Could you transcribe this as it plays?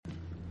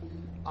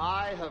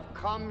I have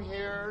come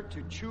here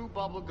to chew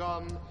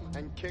bubblegum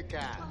and kick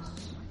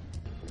ass.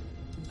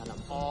 And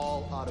I'm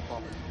all out of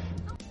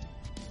bubblegum.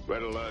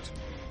 Red alert.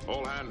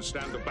 All hands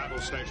stand to battle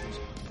stations.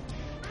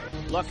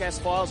 Lock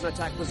S-files and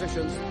attack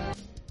positions.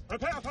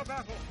 Prepare for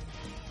battle.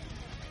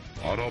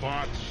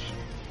 Autobots,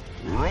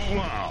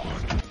 roll out.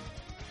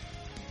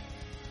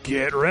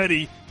 Get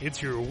ready. It's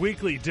your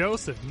weekly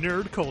dose of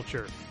nerd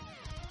culture.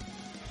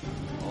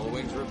 All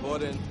wings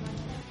report in.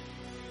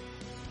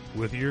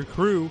 With your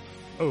crew,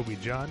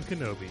 Obi-Wan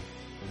Kenobi.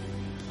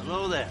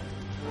 Hello there.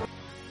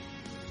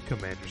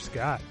 Commander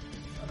Scott.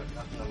 There's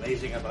nothing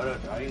amazing about it.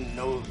 I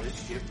know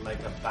this ship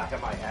like the back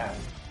of my hand.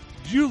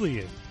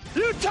 Julian.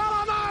 You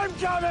tell him I'm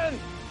coming!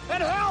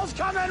 And hell's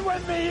coming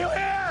with me, you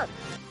hear?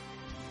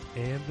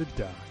 And the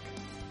Doc.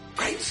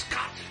 Great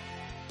Scott!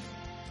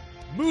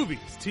 Movies,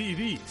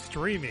 TV,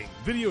 streaming,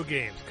 video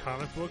games,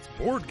 comic books,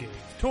 board games,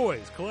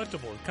 toys,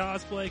 collectibles,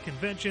 cosplay,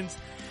 conventions.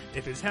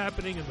 If it's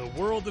happening in the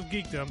world of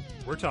geekdom,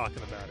 we're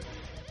talking about it.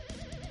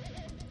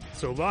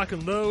 So lock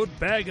and load,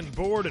 bag and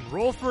board, and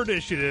roll for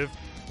initiative.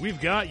 We've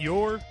got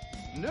your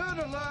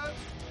Nerd alert!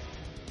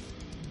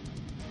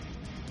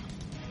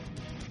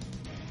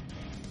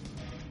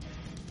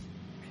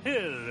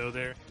 Hello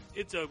there.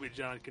 It's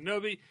Obi-Wan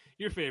Kenobi,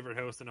 your favorite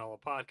host in all of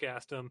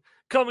podcastum,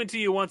 coming to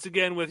you once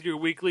again with your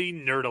weekly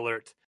Nerd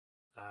Alert.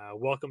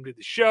 Welcome to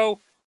the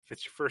show. If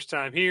it's your first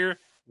time here,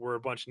 we're a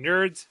bunch of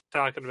nerds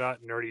talking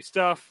about nerdy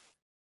stuff.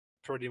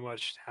 Pretty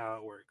much how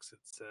it works.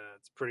 It's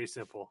pretty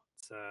simple.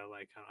 It's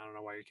like, I don't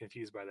know why you're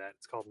confused by that.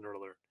 It's called Nerd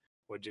Alert.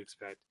 What'd you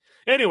expect?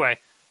 Anyway,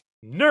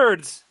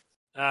 nerds.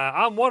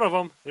 I'm one of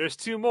them. There's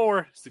two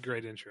more. It's a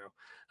great intro.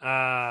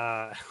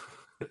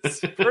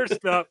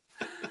 First up,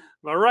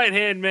 my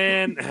right-hand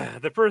man,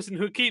 the person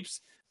who keeps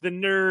the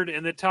nerd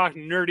and the Talk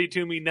Nerdy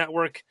to Me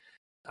network,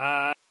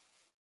 Commander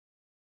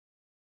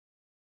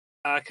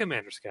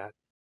Scott.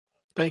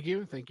 Thank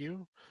you.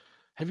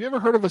 Have you ever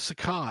heard of a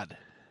cicad?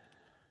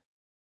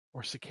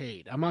 Or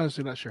cicade? I'm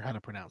honestly not sure how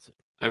to pronounce it.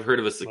 I've heard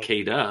of a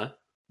cicada.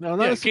 No,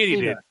 not a cicada.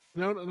 Katie did.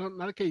 No,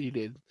 not a Katie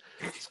did.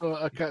 So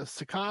a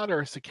cicad or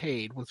a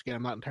cicade, once again,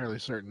 I'm not entirely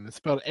certain. It's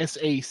spelled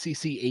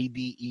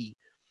S-A-C-C-A-D-E.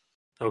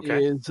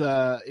 Okay.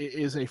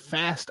 Is a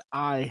fast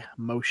eye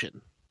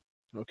motion.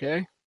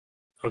 Okay?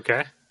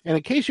 Okay. And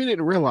in case you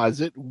didn't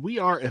realize it, we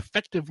are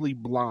effectively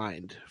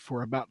blind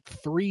for about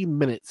 3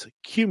 minutes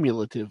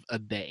cumulative a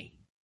day.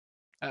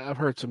 I've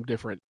heard some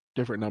different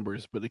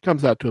numbers, but it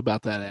comes out to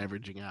about that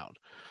averaging out.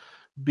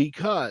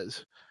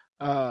 Because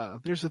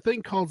there's a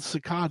thing called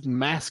saccade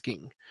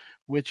masking,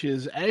 which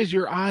is as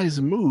your eyes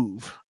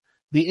move,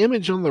 the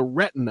image on the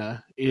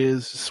retina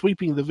is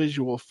sweeping the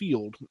visual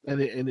field,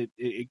 and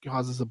it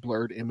causes a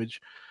blurred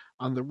image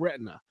on the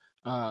retina,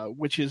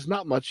 which is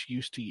not much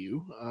use to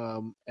you,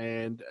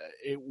 and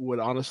it would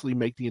honestly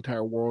make the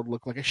entire world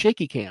look like a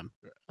shaky cam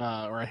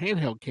or a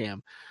handheld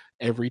cam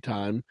every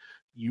time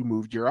you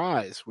moved your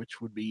eyes, which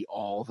would be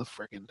all the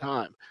frickin'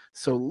 time.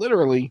 So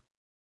literally,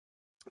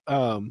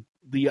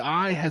 the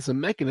eye has a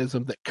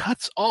mechanism that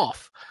cuts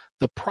off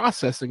the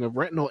processing of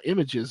retinal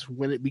images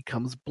when it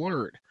becomes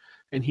blurred,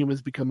 and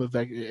humans become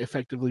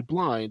effectively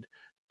blind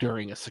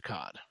during a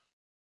saccade.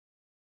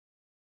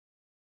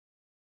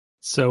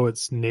 So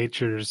it's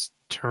nature's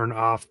turn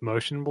off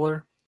motion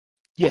blur?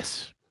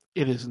 Yes,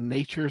 it is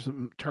nature's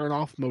turn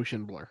off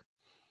motion blur.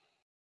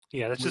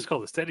 Yeah, that's just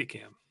called a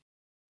Steadicam.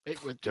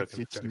 It's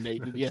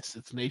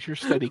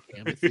nature's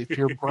Steadicam. It's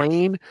your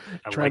brain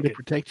trying to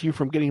protect you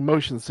from getting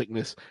motion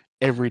sickness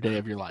every day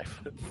of your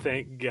life.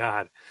 Thank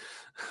God.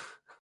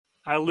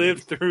 I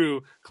lived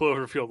through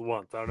Cloverfield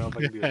once. I don't know if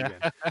I can do it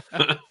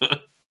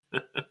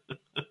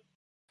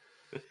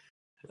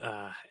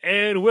again.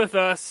 And with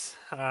us,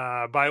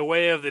 by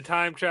way of the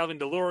time-traveling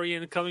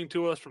DeLorean coming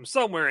to us from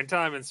somewhere in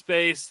time and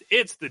space,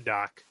 it's the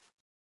Doc.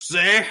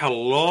 Say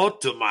hello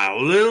to my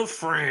little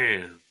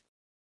friend.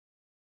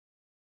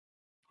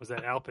 Was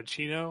that Al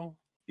Pacino?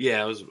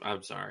 Yeah,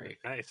 I'm sorry.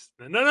 Nice.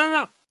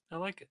 No. I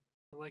like it.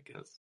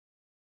 It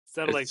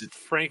sounded like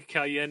Frank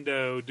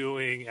Caliendo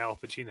doing Al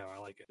Pacino. I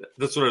like it.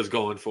 That's what I was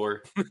going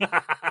for.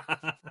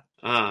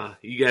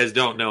 You guys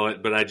don't know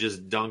it, but I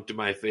just dunked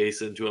my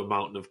face into a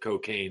mountain of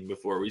cocaine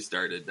before we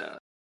started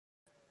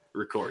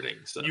recording.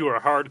 So you are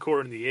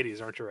hardcore in the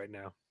 80s, aren't you, right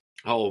now?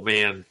 Oh,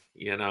 man.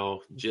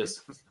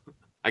 Just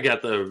I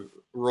got the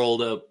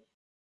rolled up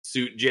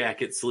suit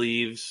jacket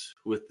sleeves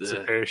with the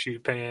some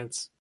parachute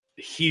pants.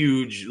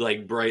 Huge,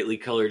 like, brightly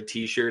colored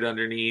T-shirt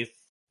underneath.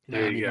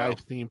 There you go.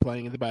 Theme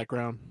playing in the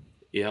background.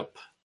 Yep.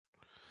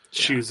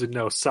 Shoes with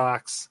no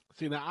socks.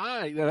 See,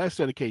 now that's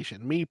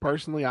dedication. Me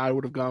personally, I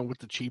would have gone with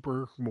the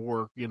cheaper,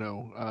 more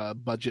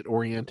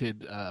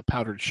budget-oriented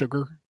powdered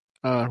sugar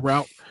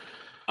route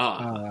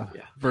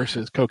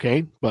versus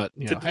cocaine. But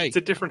it's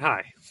a different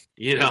high.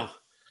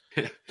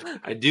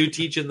 I do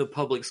teach in the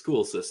public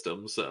school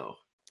system, so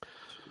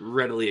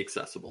readily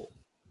accessible.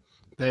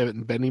 They have it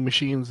in vending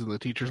machines in the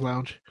teacher's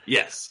lounge.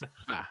 Yes.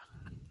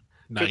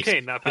 Nice.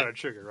 Cocaine, not powdered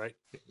sugar, right?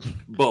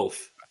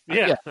 Both.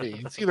 Yeah,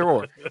 it's either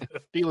or.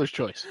 Dealer's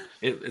choice.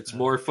 It's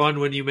more fun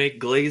when you make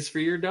glaze for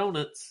your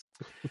donuts.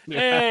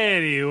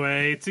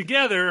 Anyway,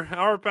 together,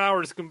 our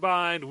powers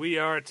combined, we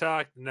are we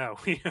are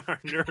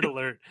Nerd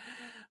Alert.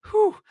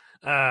 Whew.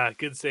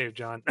 Good save,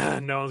 John.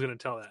 No one's going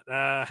to tell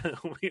that.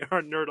 We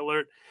are Nerd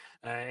Alert,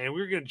 and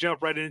we're going to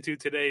jump right into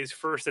today's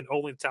first and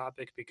only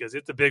topic because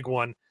it's a big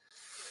one.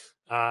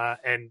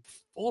 And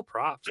full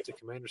props to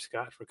Commander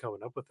Scott for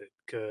coming up with it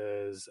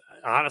because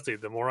honestly,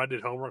 the more I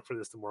did homework for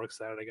this, the more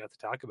excited I got to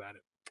talk about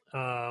it.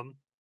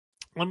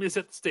 Let me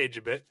set the stage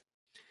a bit.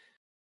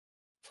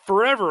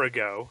 Forever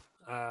ago,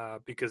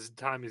 because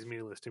time is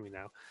meaningless to me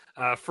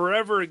now.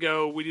 Forever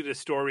ago, we did a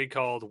story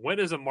called "When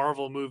is a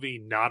Marvel movie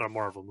not a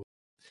Marvel movie?"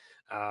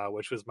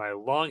 Which was my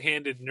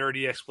long-handed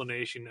nerdy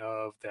explanation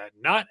of that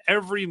not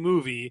every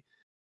movie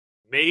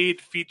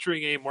made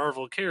featuring a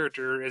Marvel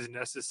character is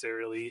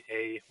necessarily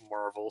a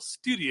Marvel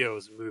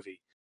Studios movie,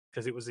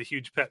 because it was a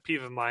huge pet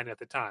peeve of mine at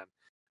the time.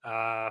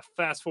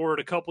 Fast forward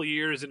a couple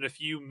years and a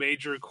few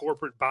major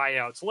corporate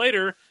buyouts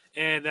later,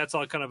 and that's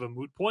all kind of a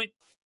moot point.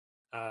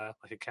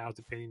 Like a cow's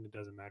opinion, it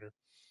doesn't matter.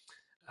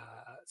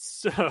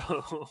 So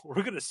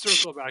we're going to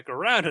circle back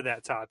around to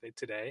that topic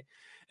today.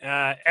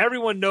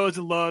 Everyone knows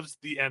and loves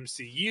the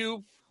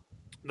MCU,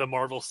 the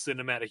Marvel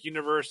Cinematic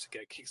Universe. It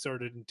got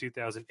kickstarted in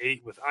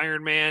 2008 with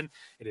Iron Man.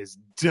 It has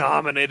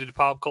dominated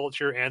pop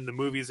culture and the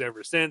movies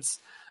ever since,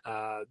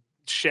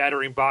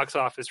 shattering box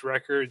office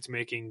records,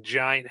 making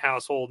giant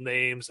household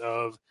names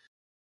of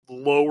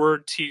lower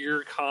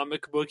tier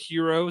comic book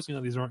heroes. You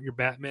know, these aren't your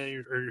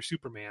Batman or your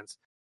Supermans.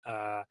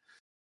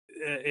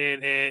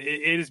 And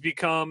it has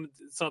become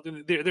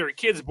something. There are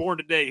kids born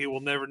today who will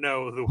never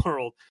know the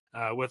world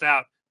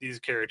without these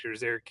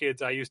characters. There are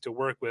kids I used to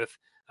work with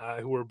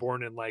who were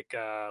born in like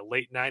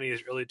late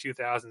 90s, early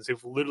 2000s,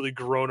 who've literally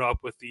grown up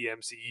with the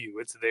MCU.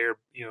 It's their,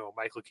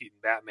 Michael Keaton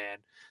Batman.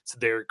 It's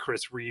their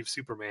Chris Reeve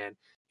Superman.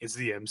 It's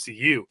the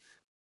MCU.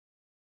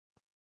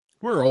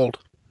 We're old.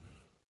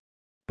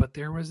 But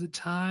there was a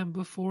time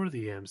before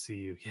the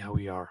MCU. Yeah,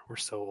 we are. We're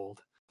so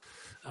old.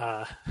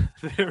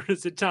 There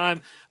was a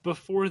time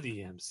before the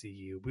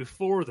MCU,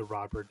 before the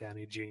Robert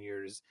Downey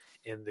Jr.'s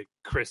and the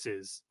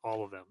Chris's,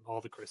 all of them,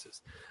 all the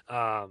Chris's.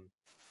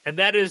 And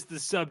that is the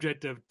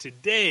subject of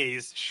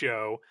today's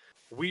show.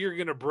 We are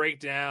going to break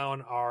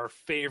down our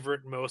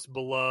favorite, most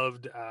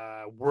beloved,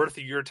 worth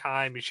of your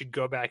time. You should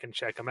go back and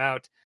check them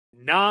out.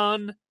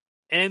 Non-MCU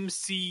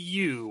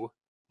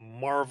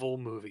Marvel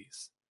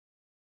movies.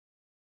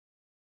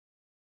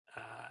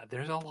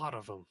 There's a lot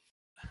of them.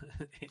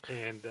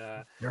 And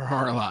there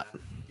are a lot.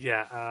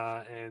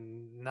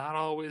 And not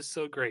always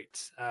so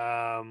great.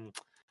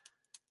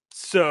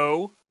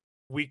 So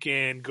we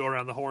can go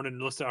around the horn and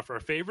list off our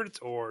favorites.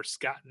 Or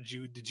Scott,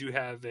 did you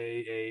have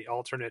a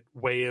alternate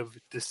way of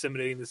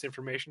disseminating this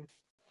information?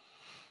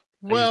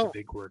 Well, a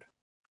big word.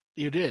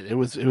 You did. It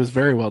was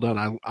very well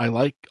done. I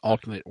like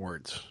alternate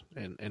words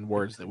and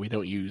words that we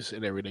don't use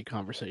in everyday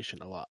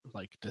conversation a lot,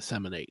 like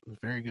disseminate.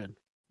 Very good.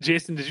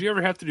 Jason, did you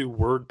ever have to do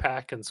word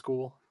pack in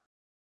school?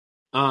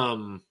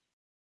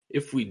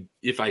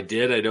 If I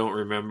did, I don't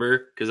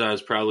remember because I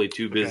was probably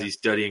too busy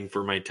studying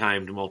for my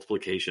timed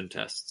multiplication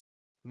tests.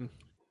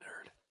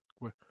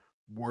 Nerd.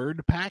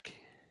 Word pack?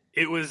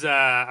 It was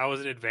I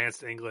was in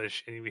advanced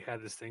English and we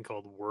had this thing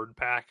called word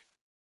pack,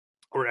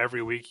 where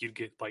every week you'd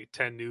get like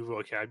 10 new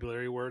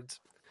vocabulary words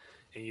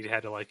and you'd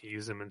had to like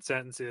use them in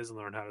sentences and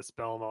learn how to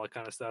spell them, all that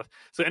kind of stuff.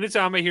 So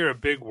anytime I hear a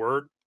big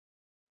word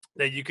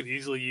that you could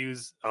easily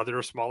use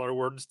other smaller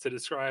words to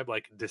describe,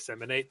 like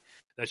disseminate,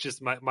 that's just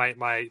my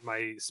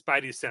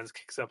spidey sense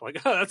kicks up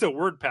like, oh, that's a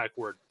word pack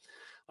word.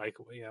 Like,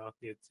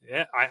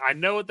 I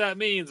know what that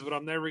means, but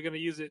I'm never going to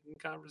use it in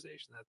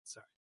conversation. That's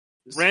sorry.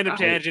 Random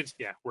tangent.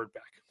 Yeah, word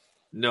pack.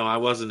 No, I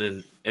wasn't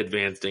in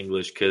advanced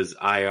English because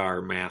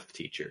IR math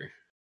teacher.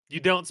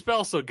 You don't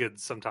spell so good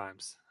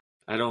sometimes.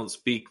 I don't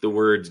speak the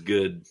words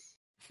good.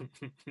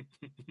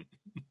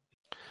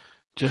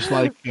 Just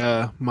like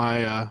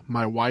my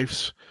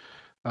wife's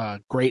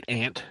great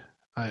aunt,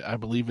 I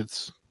believe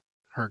it's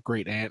her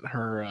great aunt,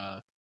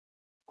 her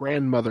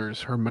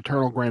her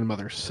maternal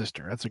grandmother's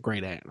sister. That's a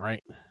great aunt,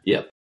 right?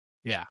 Yep.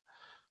 Yeah.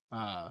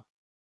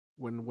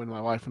 When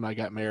my wife and I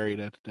got married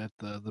at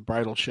the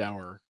bridal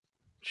shower,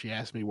 she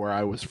asked me where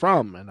I was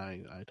from, and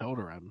I told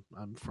her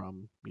I'm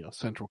from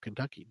central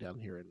Kentucky down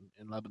here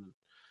in Lebanon.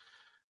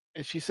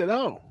 And she said,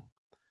 "Oh,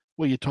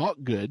 well, you talk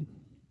good."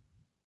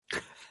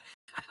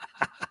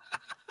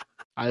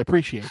 I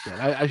appreciate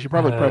that. I should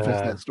probably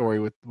preface that story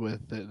with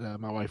that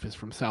my wife is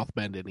from South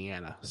Bend,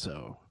 Indiana,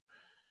 so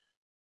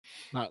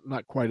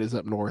not quite as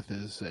up north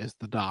as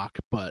the dock,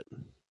 but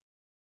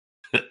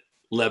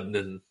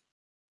Lebanon.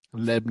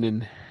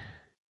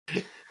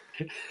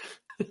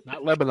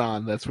 Not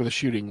Lebanon. That's where the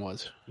shooting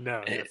was.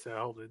 No, it's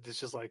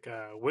just like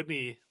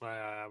Whitney.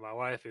 My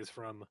wife is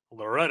from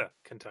Loretta,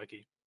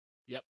 Kentucky.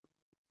 Yep,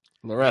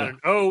 Loretta. Not an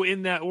O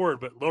in that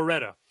word, but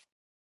Loretta.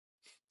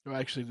 Well,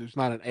 actually, there's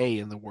not an A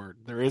in the word.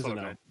 There is an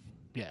O.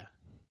 Yeah.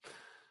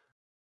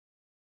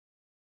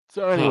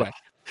 So anyway,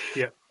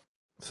 yeah.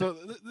 So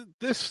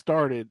this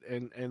started,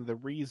 and the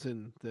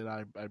reason that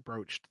I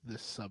broached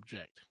this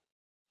subject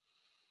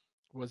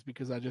was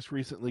because I just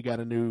recently got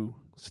a new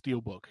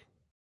Steelbook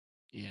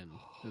in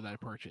that I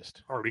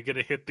purchased. Are we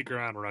gonna hit the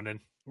ground running?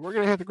 We're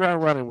gonna hit the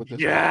ground running with this.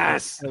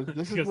 Yes,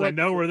 this is because what, I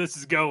know where this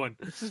is going.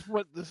 This is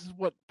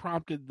what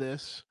prompted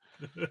this.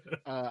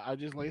 I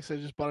just, like I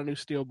said, just bought a new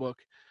Steelbook,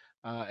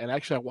 and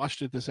actually I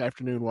watched it this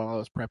afternoon while I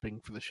was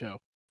prepping for the show.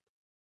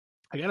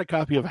 I got a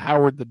copy of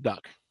Howard the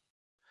Duck,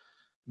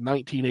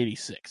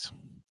 1986.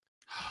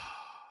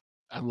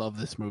 I love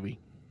this movie.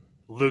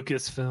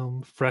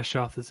 Lucasfilm, fresh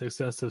off the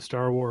success of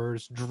Star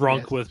Wars,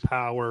 drunk with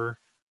power.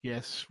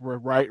 Yes, we're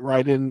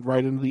right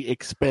in the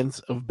expense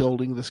of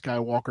building the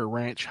Skywalker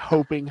Ranch,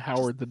 hoping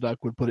Howard the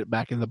Duck would put it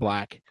back in the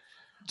black.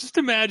 Just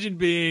imagine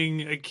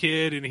being a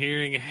kid and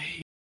hearing,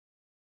 hey,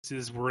 this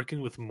is working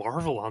with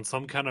Marvel on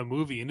some kind of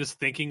movie, and just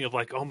thinking of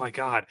like, oh my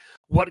God,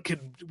 what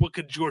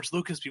could George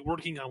Lucas be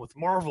working on with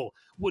Marvel?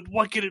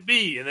 What could it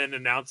be? And then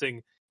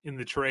announcing in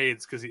the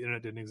trades, because the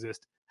internet didn't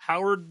exist,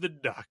 Howard the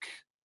Duck.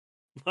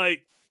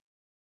 Like,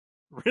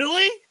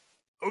 really?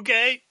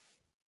 Okay.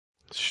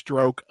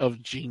 Stroke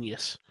of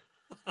genius.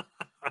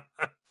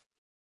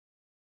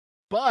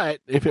 But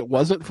if it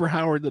wasn't for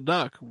Howard the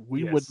Duck,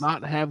 we would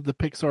not have the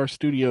Pixar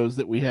studios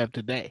that we have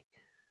today.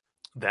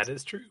 That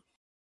is true.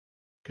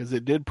 Because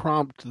it did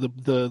prompt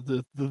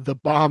the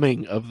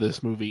bombing of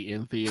this movie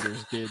in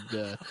theaters,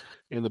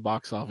 in the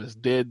box office,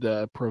 did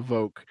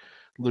provoke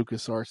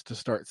LucasArts to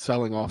start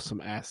selling off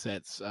some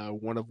assets,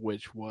 one of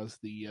which was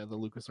the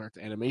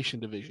LucasArts animation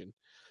division,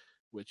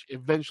 which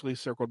eventually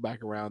circled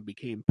back around,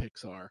 became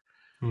Pixar.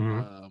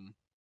 Mm-hmm.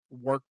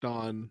 Worked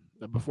on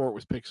before it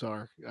was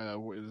Pixar,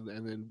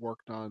 and then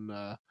worked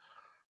on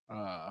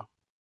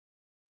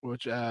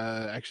which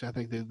actually I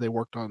think they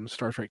worked on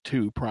Star Trek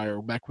 2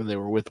 prior, back when they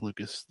were with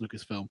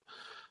Lucasfilm.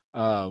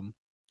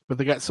 But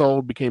they got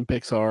sold, became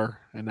Pixar,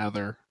 and now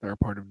they're a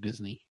part of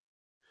Disney.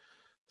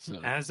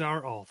 So, as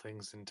are all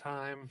things in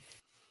time.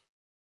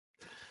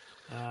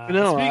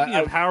 Speaking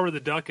of Howard the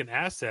Duck and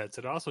assets,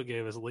 it also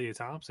gave us Leah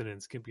Thompson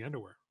in skimpy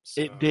underwear. So.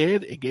 It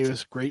did. It gave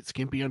us great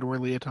skimpy underwear,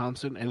 Leah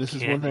Thompson, and this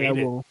is one thing I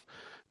will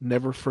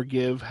never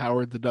forgive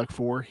Howard the Duck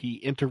for. He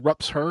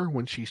interrupts her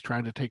when she's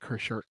trying to take her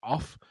shirt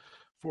off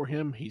for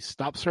him. He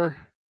stops her.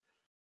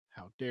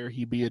 How dare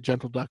he be a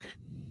gentle duck?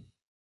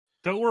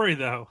 Don't worry,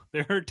 though.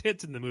 There are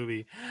tits in the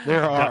movie.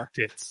 There are. Duck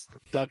tits.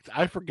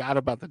 I forgot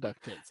about the duck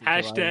tits.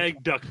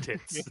 Hashtag duck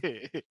tits.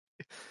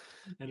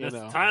 And that's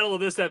the title of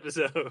this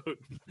episode.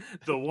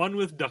 The one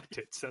with duck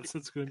tits. That's what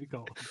it's going to be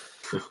called.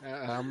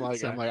 I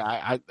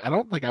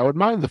don't think I would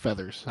mind the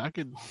feathers.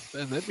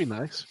 That'd be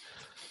nice.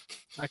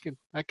 I could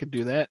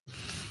do that.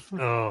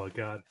 Oh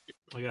God.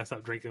 I gotta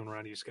stop drinking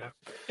around you, Scott.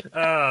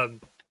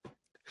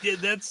 Yeah,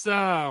 that's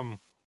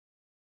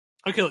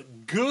okay, look,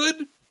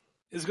 good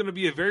is gonna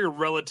be a very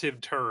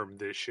relative term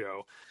this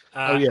show.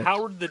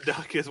 Howard the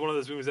Duck is one of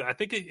those movies that I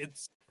think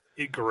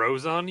it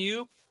grows on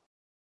you.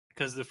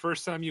 Because the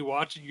first time you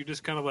watch it, you're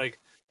just kind of like,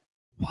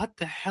 what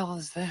the hell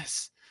is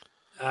this?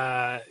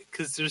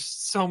 Because there's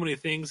so many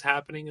things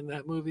happening in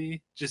that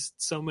movie. Just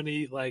so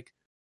many, like,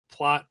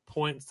 plot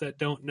points that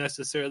don't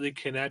necessarily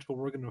connect, but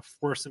we're going to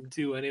force them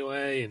to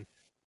anyway. And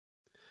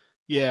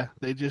yeah,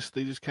 they just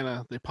kind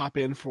of, they pop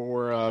in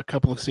for a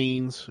couple of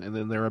scenes, and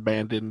then they're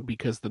abandoned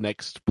because the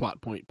next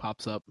plot point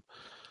pops up.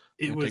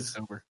 It was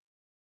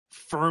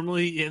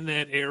firmly in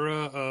that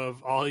era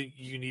of all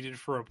you needed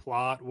for a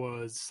plot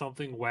was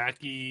something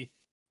wacky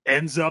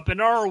ends up in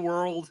our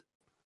world.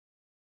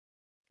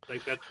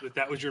 Like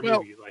that was your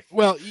movie. Like,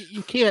 well,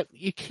 you can't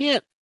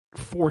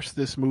force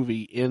this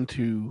movie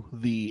into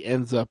the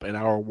ends up in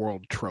our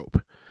world trope,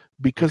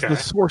 because the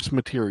source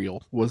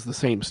material was the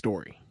same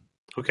story.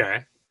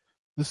 Okay.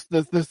 This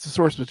the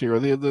source material.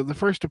 The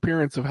first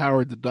appearance of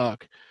Howard the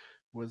Duck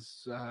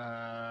was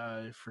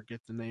I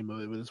forget the name of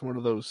it. It was one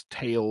of those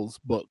Tales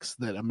books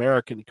that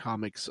American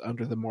Comics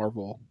under the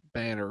Marvel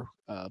banner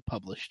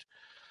published.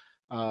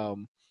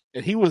 And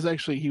he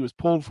was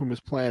pulled from his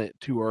planet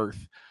to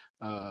Earth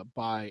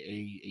by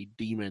a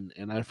demon,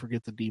 and I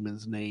forget the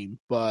demon's name,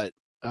 but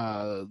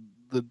the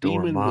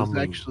demon was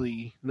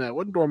actually it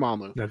wasn't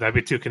Dormammu. No, that'd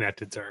be too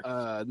connected, sir.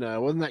 No,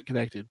 it wasn't that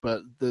connected.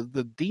 But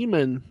the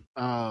demon,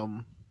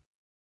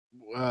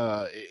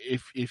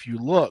 if you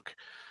look,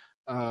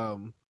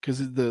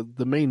 because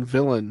the main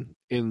villain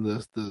in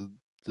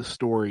the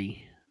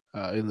story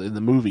in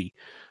the movie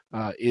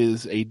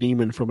is a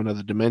demon from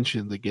another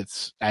dimension that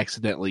gets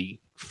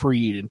accidentally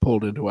freed and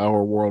pulled into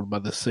our world by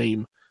the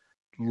same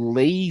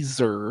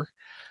laser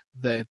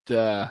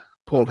that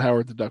pulled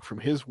Howard the Duck from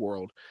his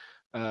world.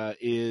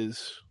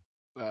 Is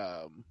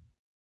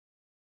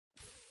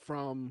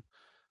from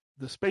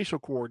the spatial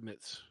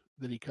coordinates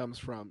that he comes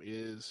from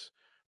is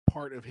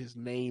part of his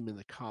name in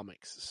the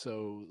comics.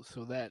 So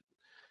that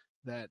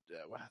I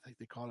think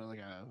they called it like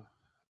a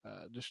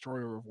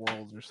destroyer of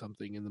worlds or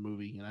something in the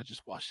movie, and I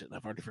just watched it and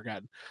I've already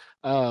forgotten.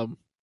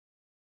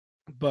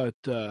 But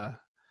so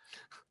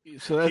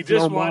that's he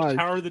just watched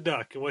Howard the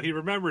Duck, and what he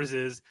remembers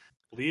is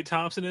Leah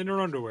Thompson in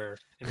her underwear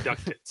and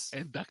duck tits.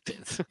 And duck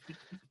tits.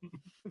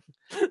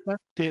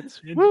 Duck tits.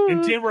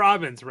 And Tim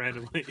Robbins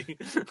randomly.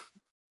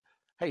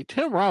 Hey,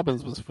 Tim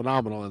Robbins was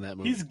phenomenal in that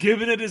movie. He's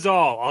giving it his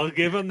all. I'll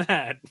give him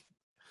that.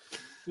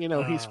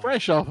 He's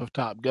fresh off of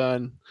Top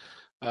Gun.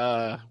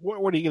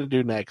 What are you going to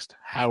do next?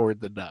 Howard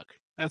the Duck.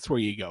 That's where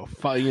you go.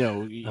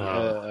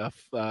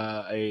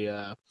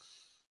 A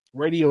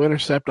radio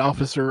intercept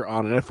officer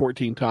on an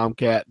F-14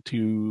 Tomcat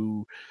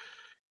to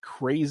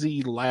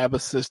crazy lab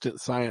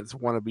assistant science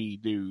wannabe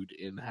dude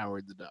in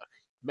Howard the Duck.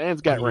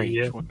 Man's got range.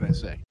 Yep. What can I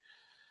say?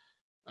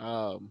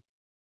 But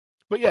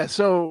yeah,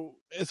 so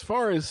as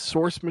far as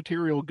source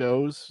material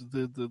goes,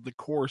 the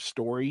core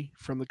story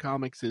from the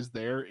comics is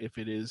there. If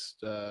it is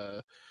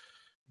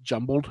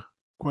jumbled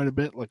quite a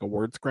bit, like a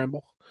word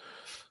scramble.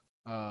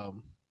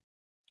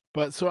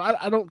 But so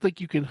I don't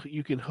think you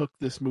can hook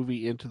this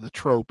movie into the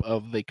trope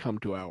of they come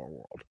to our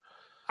world.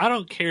 I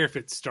don't care if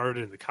it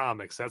started in the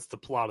comics. That's the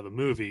plot of the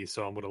movie,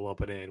 so I'm going to lump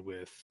it in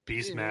with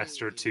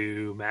Beastmaster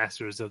 2,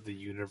 Masters of the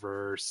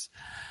Universe.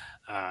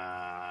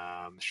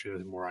 I'm sure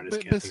there's more. I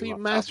just can't think of it off the top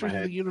of my Masters of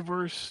head. the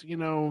Universe,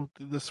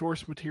 the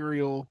source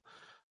material,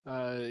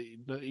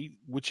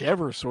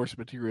 whichever source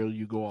material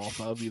you go off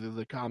of, either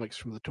the comics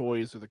from the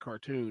toys or the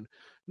cartoon,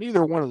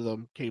 neither one of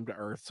them came to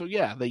Earth. So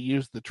yeah, they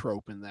used the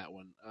trope in that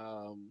one.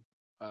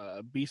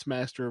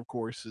 Beastmaster, of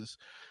course, is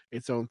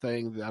its own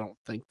thing. I don't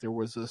think there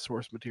was a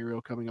source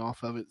material coming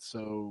off of it.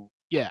 So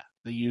yeah,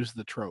 they used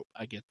the trope.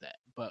 I get that.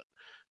 But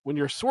when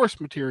your source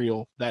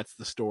material, that's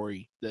the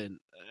story, then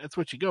that's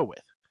what you go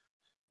with.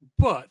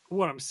 But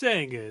what I'm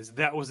saying is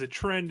that was a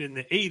trend in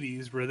the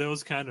 80s where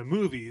those kind of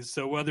movies,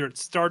 so whether it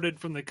started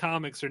from the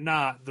comics or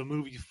not, the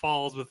movie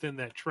falls within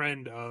that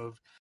trend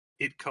of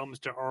it comes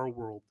to our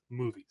world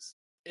movies.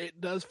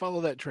 It does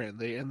follow that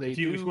trend. If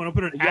you want to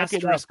put an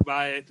asterisk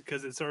by it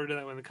because it started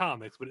that way in the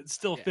comics, but it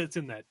still fits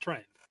in that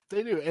trend.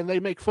 They do, and they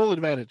make full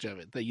advantage of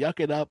it. They yuck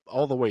it up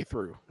all the way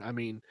through. I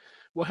mean,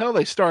 well, hell,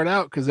 they start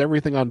out because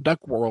everything on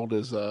Duck World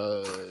is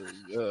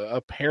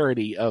a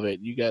parody of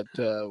it. You got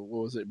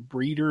what was it,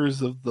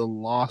 Breeders of the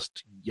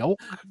Lost Yolk?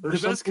 The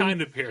best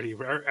kind of parody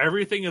where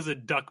everything is a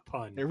duck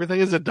pun. Everything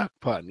is a duck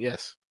pun.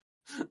 Yes.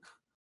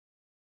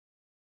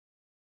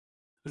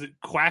 Is it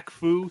Quack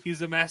Fu?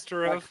 He's a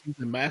master of. He's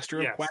the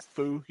master of Quack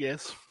Fu.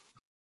 Yes.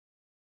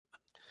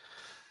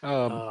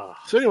 So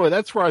anyway,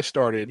 that's where I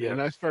started,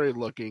 and I started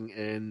looking,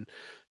 and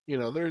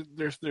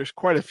there's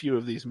quite a few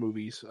of these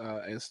movies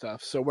and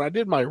stuff. So when I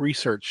did my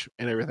research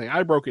and everything,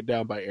 I broke it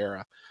down by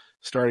era,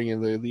 starting in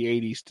the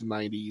 80s to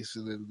 90s,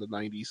 and then the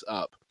 90s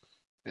up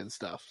and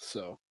stuff.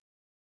 So,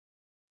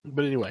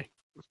 but anyway,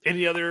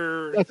 any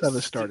other? That's how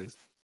this started.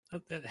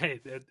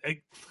 Hey,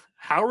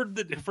 Howard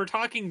if we're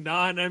talking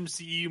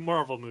non-MCU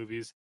Marvel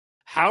movies,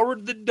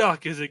 Howard the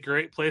Duck is a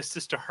great place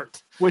to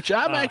start. Which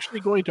I'm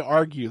actually going to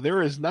argue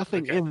there is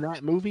nothing in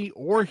that movie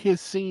or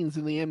his scenes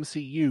in the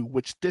MCU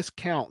which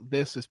discount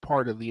this as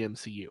part of the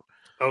MCU.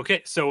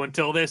 Okay, so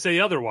until they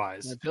say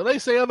otherwise. Until they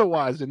say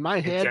otherwise, in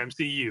my head, it's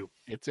MCU.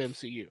 It's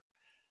MCU.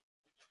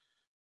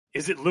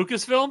 Is it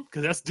Lucasfilm?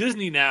 Because that's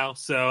Disney now,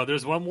 so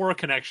there's one more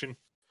connection.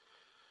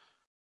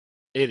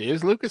 It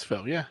is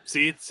Lucasfilm, yeah.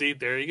 See,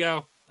 there you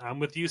go. I'm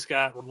with you,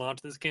 Scott. We're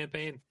launching this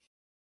campaign.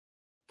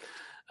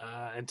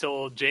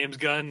 Until James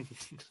Gunn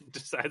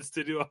decides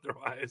to do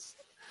otherwise.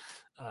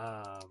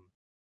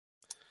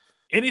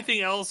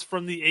 Anything else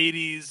from the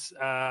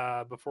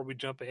 80s before we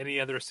jump? Any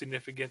other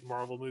significant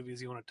Marvel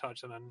movies you want to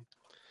touch on?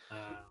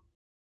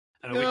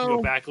 I know we can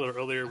go back a little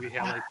earlier. We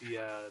had like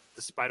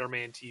the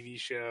Spider-Man TV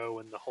show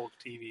and the Hulk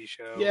TV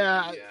show.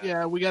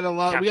 Yeah, we got a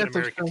lot. Captain We got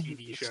America some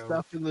TV show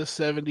stuff in the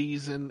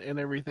 70s and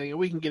everything, and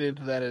we can get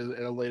into that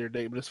at a later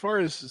date. But as far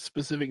as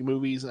specific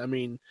movies, I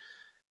mean,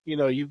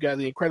 you've got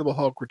The Incredible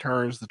Hulk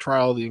Returns, The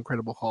Trial of the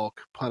Incredible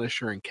Hulk,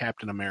 Punisher, and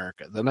Captain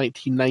America. The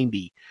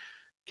 1990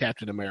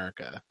 Captain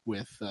America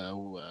with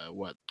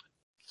what?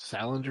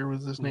 Salinger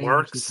was his name?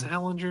 Mark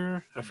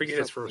Salinger? I forget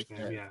his first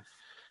name, yeah.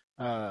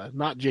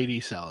 Not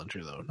J.D.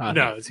 Salinger, though.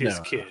 No, it's his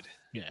kid.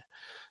 Yeah.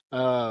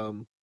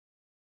 And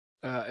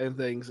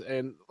things.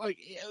 And, like,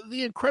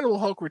 The Incredible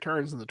Hulk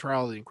Returns and The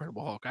Trial of the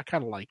Incredible Hulk, I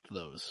kind of liked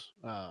those.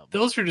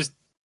 Those are just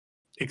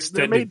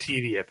extended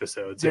TV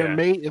episodes. They're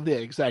made,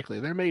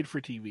 exactly. They're made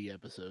for TV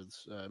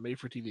episodes, made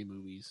for TV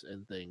movies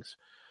and things.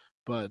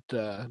 But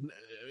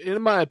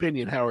in my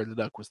opinion, Howard the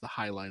Duck was the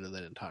highlight of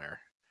that entire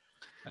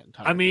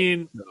I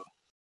mean,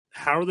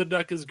 Howard the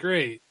Duck is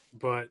great,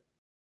 but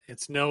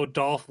it's no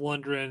Dolph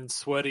Lundgren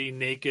sweaty,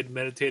 naked,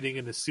 meditating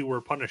in a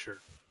sewer Punisher.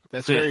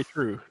 That's very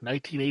true.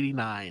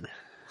 1989.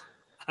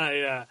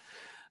 I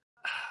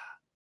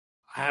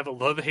have a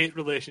love-hate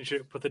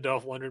relationship with the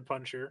Dolph Lundgren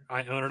Punisher.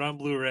 I own it on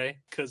Blu-ray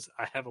because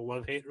I have a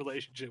love-hate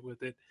relationship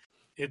with it.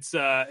 It's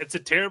a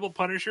terrible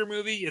Punisher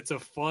movie. It's a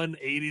fun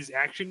 80s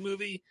action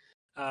movie.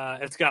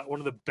 It's got one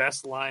of the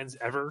best lines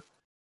ever.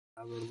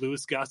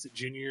 Louis Gossett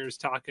Jr. is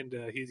talking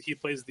to he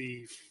plays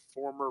the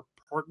former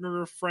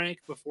partner of Frank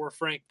before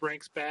Frank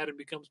breaks bad and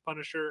becomes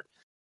Punisher,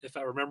 if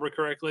I remember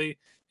correctly.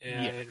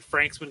 And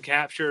Frank's been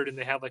captured, and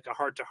they have like a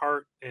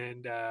heart-to-heart.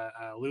 And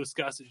Louis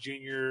Gossett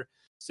Jr.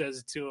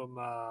 says to him,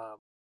 I'm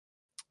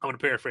going to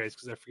paraphrase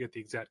because I forget the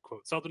exact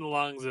quote. Something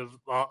along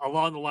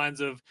the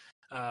lines of,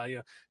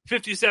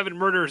 57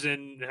 murders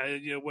in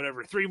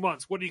whatever 3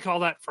 months. What do you call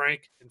that,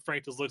 Frank? And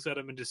Frank just looks at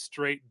him and just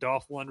straight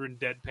Dolph Lundgren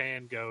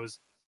deadpan goes,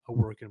 "A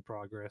work in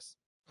progress."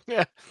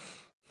 Yeah.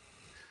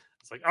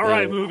 It's like, all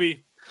right,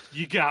 movie,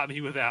 you got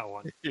me with that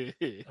one.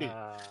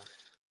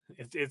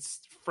 It's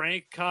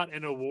Frank caught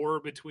in a war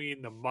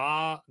between the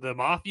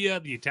mafia,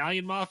 the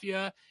Italian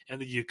mafia,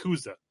 and the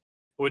Yakuza,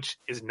 which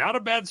is not a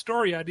bad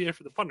story idea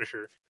for the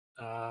Punisher.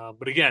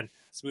 But again,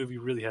 this movie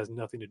really has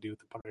nothing to do with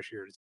the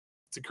Punisher.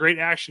 It's a great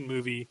action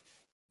movie,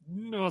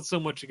 not so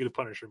much a good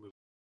Punisher movie.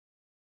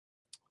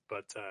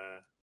 But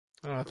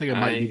I think it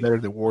might be better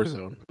than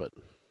Warzone, but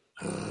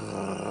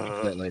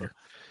that later.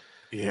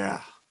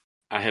 Yeah,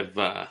 I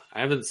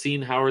haven't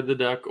seen Howard the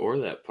Duck or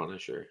that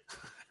Punisher.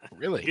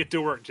 Really? Get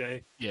to work,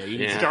 Jay.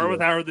 Yeah, Start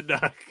with Howard the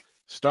Duck.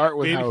 Start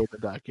with Howard the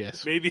Duck,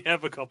 yes. Maybe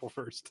have a couple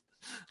first.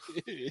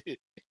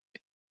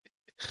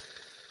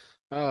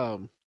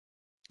 So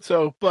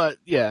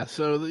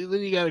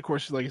then you got, of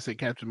course, like I said,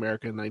 Captain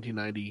America in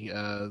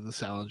 1990, the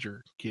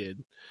Salinger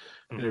kid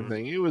and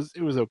everything. It was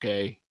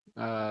okay.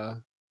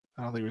 I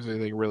don't think there was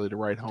anything really to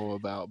write home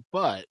about,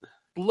 but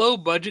low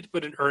budget,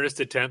 but an earnest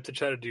attempt to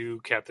try to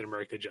do Captain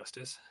America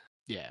justice.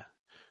 Yeah,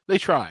 they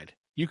tried.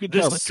 You could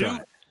tell they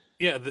tried.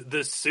 Yeah,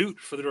 the suit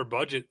for their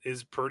budget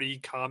is pretty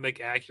comic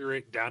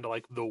accurate, down to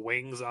like the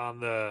wings on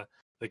the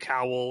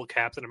cowl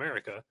Captain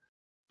America.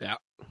 Yeah.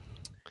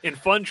 In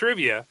fun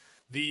trivia,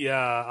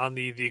 on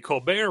the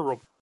Colbert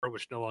Report,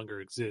 which no longer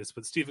exists,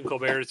 but Stephen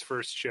Colbert's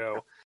first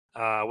show,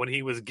 when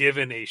he was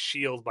given a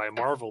shield by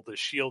Marvel, the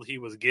shield he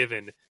was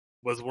given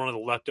was one of the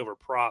leftover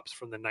props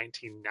from the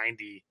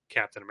 1990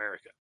 Captain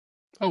America.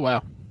 Oh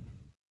wow,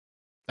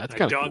 that's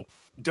kind of cool.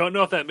 Don't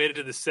know if that made it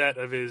to the set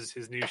of his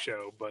new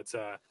show, but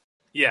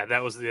yeah,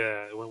 that was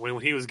the when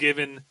he was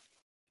given,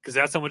 because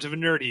that's how much of a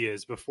nerd he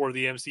is. Before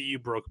the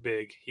MCU broke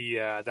big,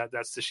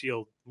 that's the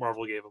shield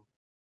Marvel gave him.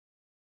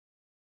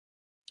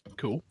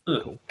 Cool.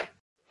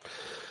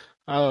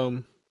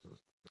 Of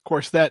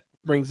course, that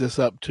brings us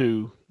up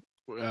to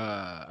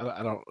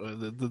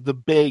the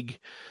big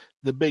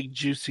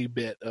juicy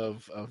bit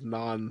of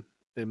non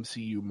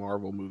MCU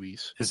Marvel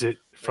movies. Is it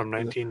from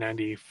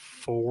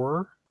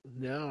 1994?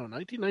 No,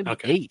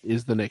 1998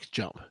 is the next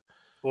jump.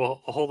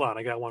 Well, hold on,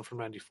 I got one from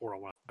 94.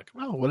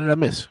 Oh, what did I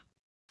miss?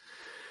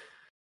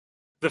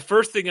 The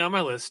first thing on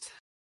my list,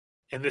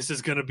 and this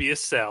is going to be a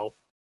sell,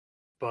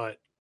 but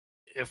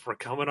if we're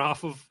coming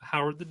off of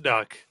Howard the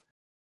Duck,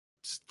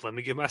 just let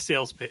me give my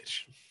sales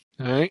pitch.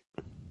 All right.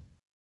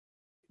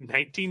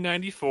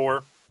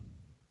 1994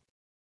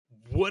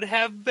 would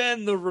have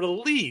been the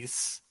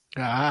release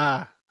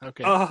of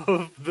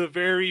the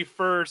very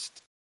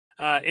first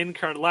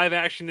live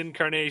action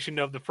incarnation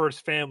of the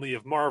first family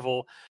of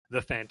Marvel,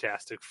 the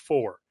Fantastic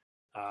Four.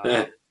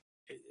 In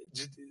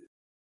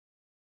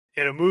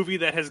a movie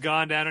that has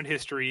gone down in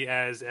history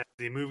as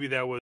the movie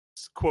that was,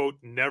 quote,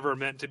 never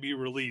meant to be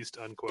released,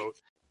 unquote.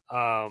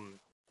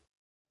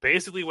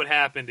 Basically what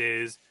happened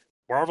is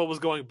Marvel was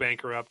going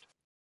bankrupt.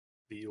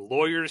 The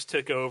lawyers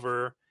took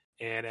over,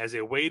 and as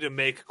a way to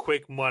make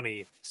quick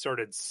money,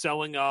 started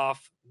selling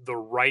off the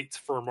rights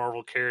for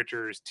Marvel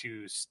characters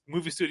to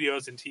movie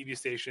studios and TV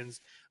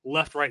stations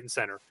left, right, and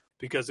center,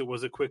 because it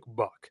was a quick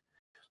buck.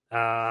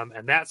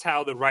 And that's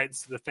how the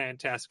rights to the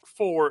Fantastic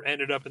Four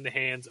ended up in the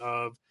hands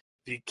of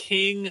the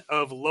king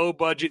of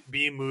low-budget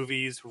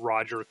B-movies,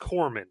 Roger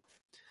Corman,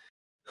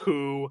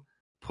 who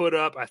put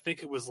up, I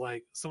think it was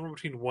like somewhere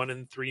between 1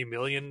 and 3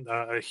 million,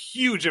 a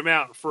huge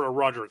amount for a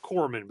Roger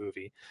Corman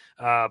movie,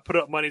 put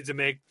up money to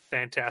make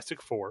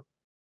Fantastic Four,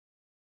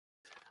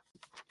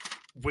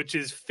 which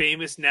is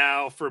famous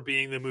now for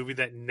being the movie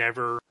that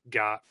never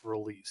got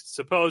released.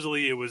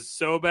 Supposedly it was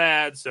so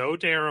bad, so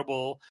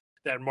terrible,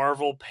 that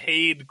Marvel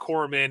paid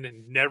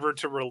Corman never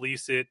to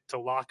release it, to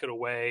lock it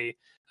away,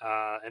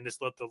 and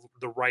just let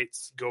the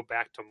rights go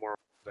back to Marvel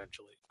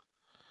eventually.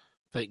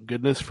 Thank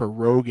goodness for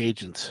rogue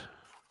agents.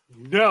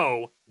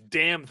 No,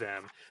 damn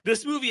them.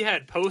 This movie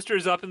had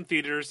posters up in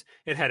theaters.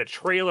 It had a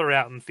trailer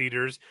out in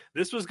theaters.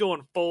 This was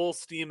going full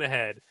steam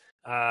ahead.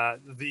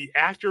 The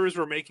actors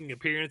were making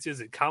appearances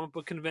at comic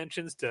book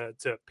conventions to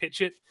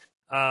pitch it.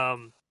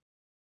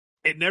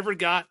 It never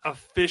got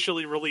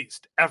officially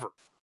released, ever.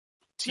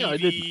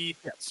 TV,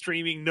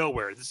 streaming,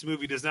 nowhere. This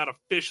movie does not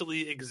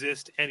officially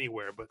exist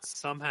anywhere, but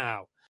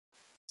somehow,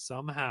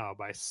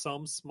 by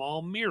some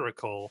small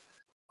miracle,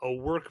 a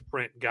work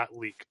print got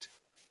leaked.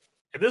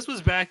 And this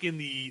was back in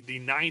the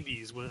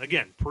 90s, when,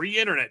 again,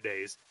 pre-internet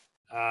days.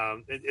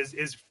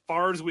 As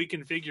far as we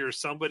can figure,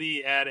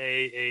 somebody at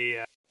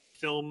a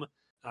film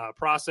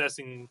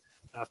processing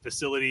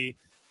facility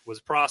was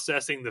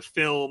processing the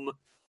film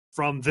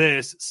from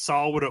this,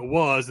 saw what it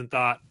was, and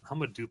thought, I'm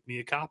going to dupe me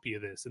a copy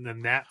of this. And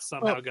then that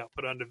somehow got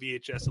put onto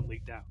VHS and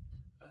leaked out.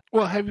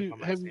 Well, have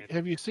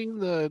you seen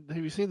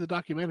the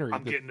documentary?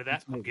 I'm getting to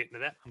that.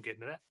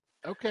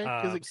 Okay,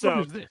 because it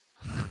covers this.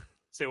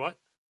 Say what?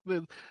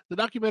 The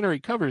documentary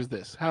covers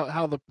this.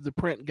 How the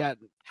print got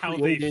how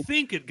created. They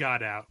think it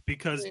got out,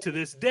 because to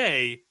this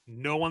day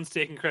no one's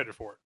taking credit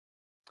for it.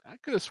 I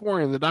could have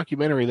sworn in the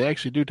documentary they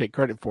actually do take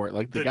credit for it.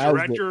 Like The guys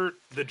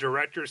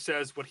director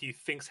says what he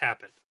thinks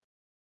happened.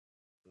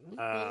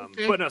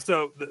 Okay. But no,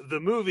 so the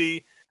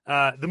movie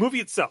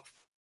itself,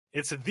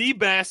 it's the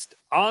best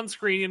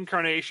on-screen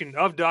incarnation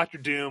of Doctor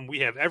Doom we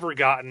have ever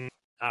gotten.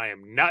 I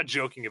am not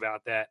joking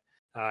about that.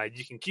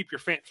 You can keep your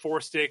Fant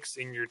Four Sticks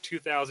in your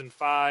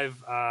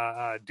 2005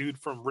 dude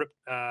from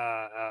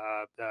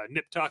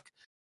Nip Tuck.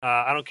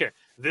 I don't care.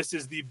 This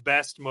is the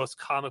best, most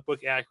comic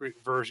book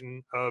accurate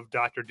version of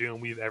Doctor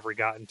Doom we've ever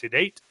gotten to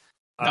date.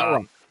 Not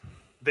wrong.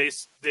 They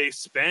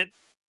spent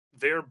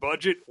their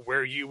budget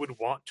where you would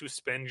want to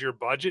spend your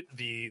budget.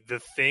 The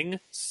Thing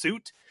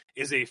suit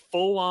is a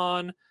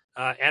full-on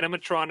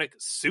animatronic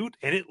suit,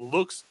 and it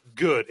looks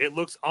good. It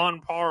looks on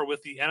par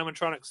with the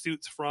animatronic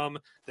suits from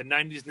the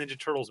 90s Ninja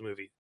Turtles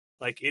movie.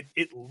 Like,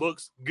 it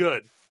looks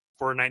good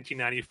for a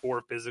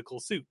 1994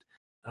 physical suit.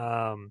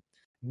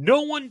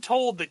 No one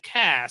told the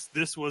cast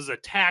this was a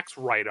tax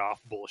write-off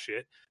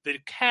bullshit. The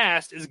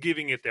cast is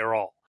giving it their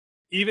all.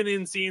 Even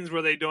in scenes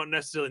where they don't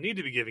necessarily need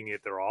to be giving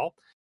it their all,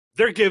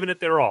 they're giving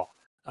it their all.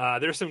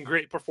 There's some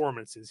great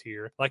performances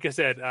here. Like I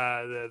said,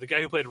 the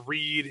guy who played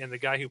Reed and the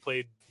guy who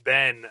played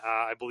Ben,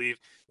 I believe,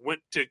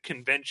 went to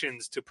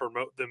conventions to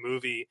promote the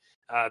movie.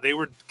 They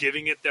were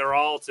giving it their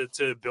all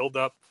to build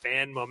up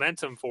fan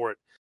momentum for it.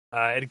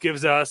 It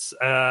gives us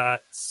a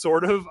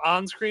sort of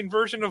on-screen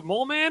version of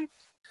Mole Man,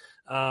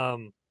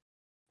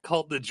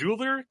 called The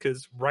Jeweler,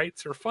 because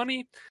rights are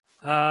funny.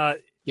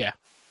 Yeah.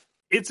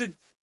 It's a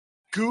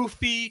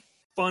goofy,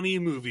 funny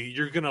movie.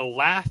 You're going to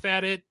laugh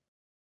at it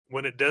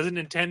when it doesn't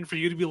intend for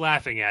you to be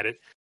laughing at it,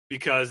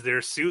 because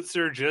their suits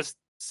are just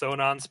sewn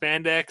on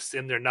spandex,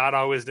 and they're not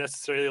always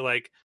necessarily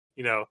like,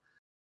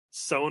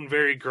 sewn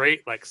very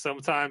great. Like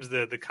sometimes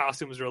the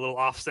costumes are a little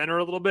off center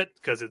a little bit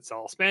because it's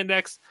all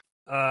spandex.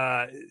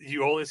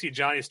 You only see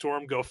Johnny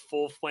Storm go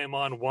full flame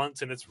on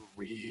once, and it's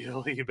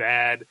really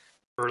bad.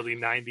 Early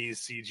 90s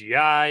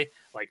CGI,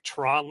 like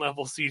Tron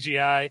level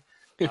CGI.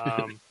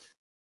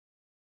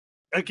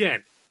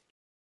 Again,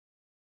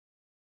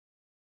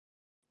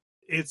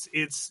 it's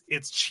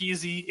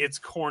cheesy, it's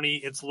corny,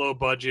 it's low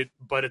budget,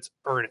 but it's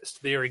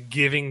earnest. They are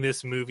giving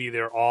this movie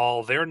their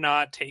all. They're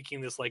not taking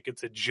this like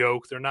it's a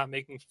joke. They're not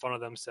making fun of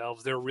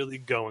themselves. They're really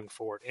going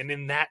for it. And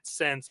in that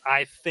sense,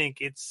 I think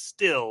it's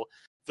still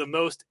the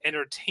most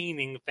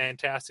entertaining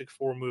Fantastic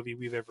Four movie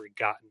we've ever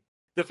gotten.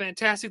 The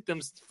Fantastic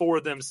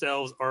Four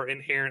themselves are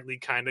inherently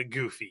kind of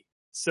goofy.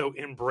 So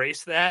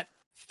embrace that.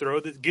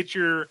 Get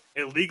your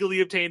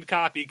illegally obtained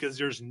copy, because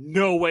there's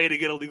no way to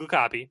get a legal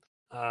copy.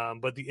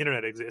 But the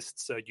internet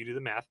exists, so you do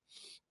the math.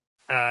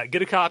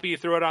 Get a copy,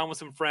 throw it on with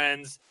some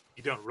friends.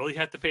 You don't really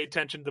have to pay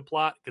attention to the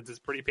plot because it's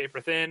pretty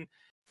paper thin.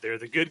 They're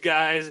the good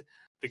guys.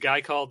 The guy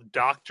called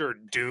Dr.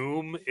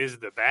 Doom is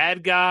the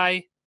bad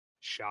guy.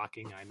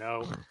 Shocking, I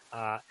know.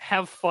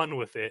 Have fun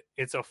with it.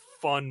 It's a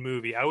fun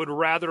movie. I would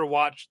rather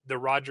watch the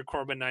Roger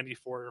Corman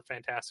 94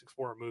 Fantastic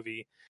Four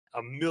movie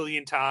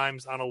 1,000,000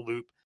 times on a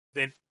loop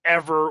than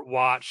ever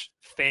watch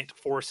Fant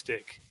Four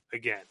Stick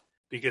again,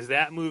 because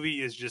that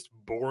movie is just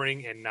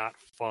boring and not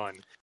fun.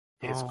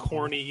 It's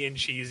corny and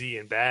cheesy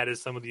and bad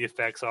as some of the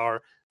effects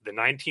are. The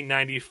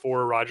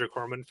 1994 Roger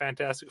Corman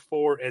Fantastic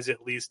Four is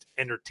at least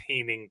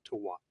entertaining to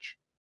watch.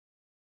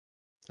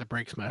 That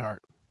breaks my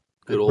heart.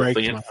 Good old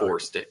Fant Four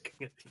Stick.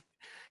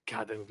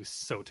 God, that movie's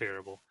so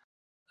terrible.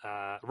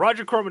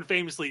 Roger Corman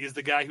famously is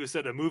the guy who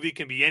said a movie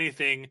can be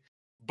anything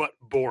but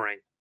boring.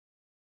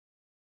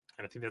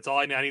 And I think that's all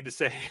I need to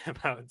say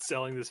about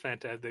selling this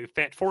fantastic. The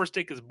Fant Four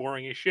Stick is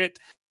boring as shit.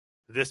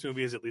 This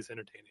movie is at least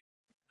entertaining.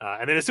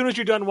 And then as soon as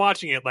you're done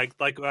watching it, like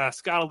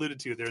Scott alluded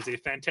to, there's a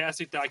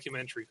fantastic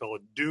documentary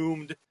called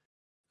Doomed.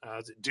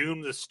 Is it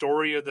Doomed, the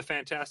Story of the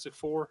Fantastic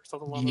Four?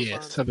 Something along those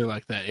lines? Something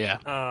like that,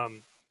 yeah.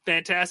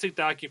 Fantastic.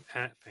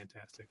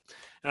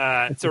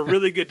 It's a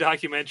really good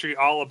documentary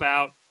all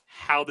about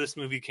how this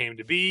movie came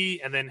to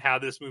be, and then how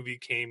this movie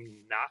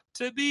came not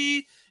to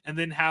be, and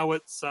then how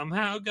it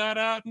somehow got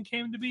out and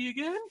came to be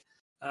again.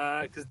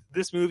 Because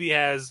this movie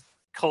has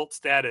cult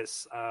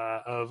status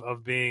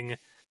of being,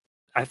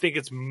 I think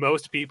it's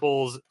most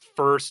people's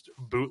first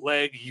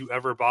bootleg you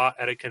ever bought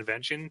at a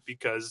convention,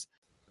 because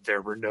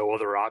there were no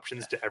other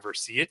options to ever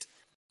see it.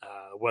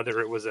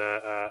 Whether it was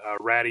a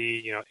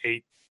ratty,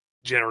 8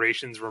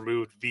 generations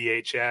removed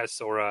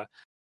VHS, or a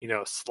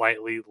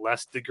slightly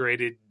less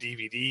degraded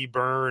DVD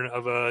burn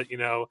of a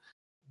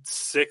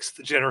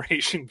 6th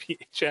generation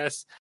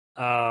VHS.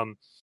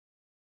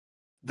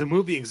 The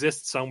movie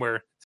exists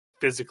somewhere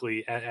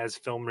physically as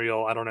film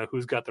reel. I don't know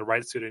who's got the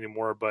rights to it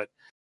anymore, but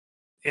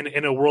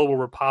in a world where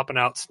we're popping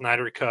out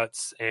Snyder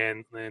cuts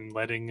and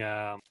letting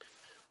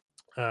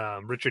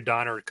Richard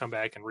Donner come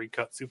back and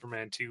recut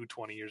Superman 2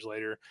 20 years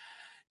later,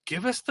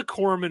 give us the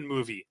Corman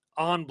movie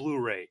on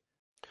Blu-ray.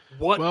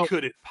 What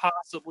could it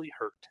possibly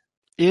hurt?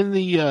 In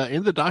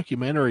the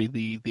documentary,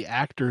 the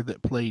actor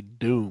that played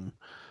Doom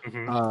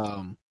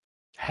did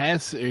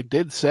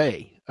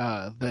say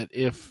that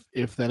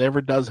if that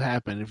ever does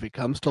happen, if it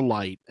comes to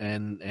light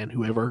and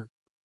whoever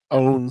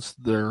owns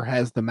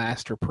has the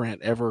master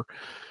print ever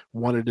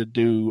wanted to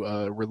do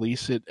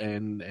release it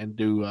and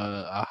do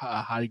a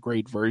high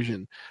grade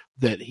version,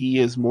 that he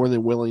is more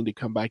than willing to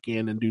come back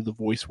in and do the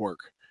voice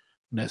work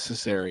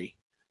necessary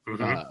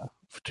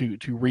to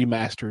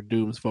remaster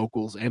Doom's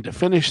vocals and to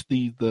finish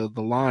the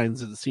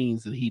lines and the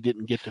scenes that he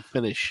didn't get to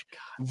finish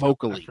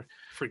vocally.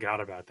 Forgot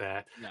about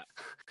that. Yeah.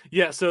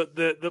 Yeah, so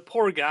the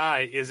poor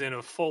guy is in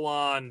a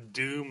full-on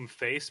Doom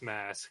face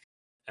mask,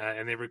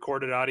 and they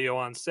recorded audio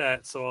on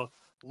set, so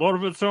a lot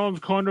of it sounds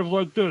kind of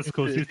like this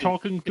because he's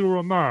talking through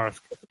a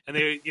mask. And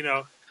they,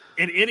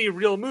 in any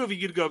real movie,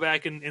 you'd go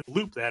back and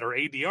loop that or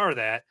ADR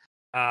that.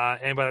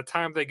 And by the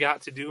time they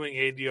got to doing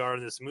ADR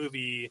in this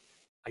movie,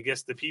 I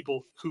guess the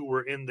people who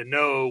were in the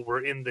know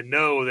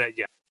that,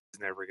 it's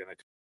never going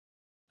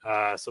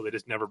to. So they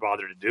just never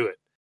bothered to do it.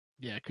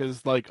 Yeah,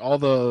 because like all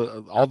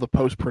the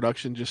post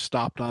production just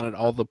stopped on it.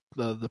 All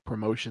the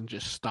promotion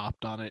just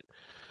stopped on it.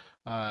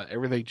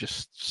 Everything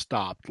just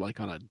stopped like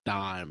on a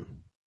dime.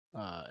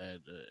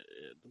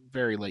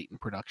 Very late in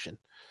production.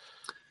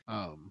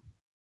 And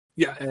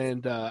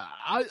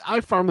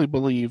I firmly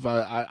believe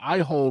I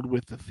hold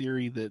with the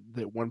theory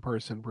that one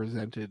person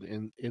presented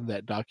in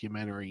that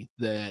documentary,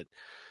 that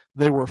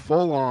they were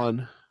full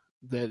on,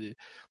 that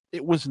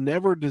it was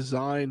never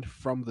designed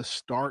from the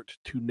start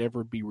to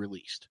never be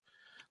released.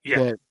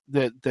 Yeah.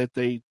 That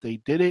they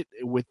did it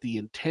with the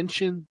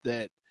intention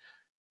that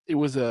it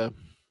was a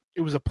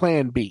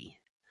plan B,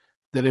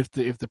 that if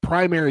the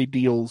primary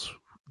deals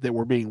that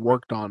were being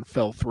worked on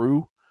fell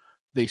through,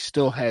 they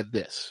still had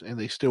this, and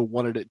they still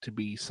wanted it to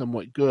be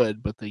somewhat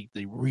good, but they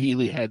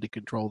really had to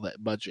control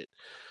that budget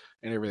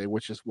and everything,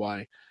 which is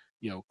why,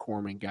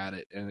 Corman got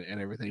it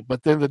and everything.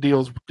 But then the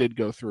deals did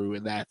go through,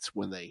 and that's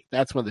when they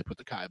put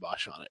the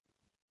kibosh on it.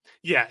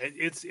 Yeah,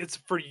 it's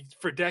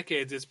for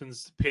decades it's been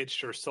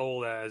pitched or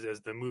sold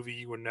as the movie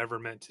you were never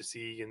meant to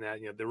see, and that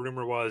the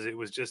rumor was it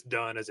was just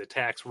done as a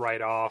tax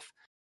write-off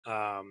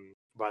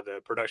by the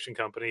production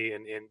company,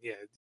 and yeah,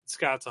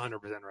 Scott's 100%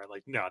 right.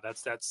 Like, no,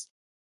 that's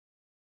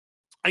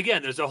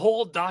again, there's a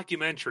whole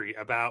documentary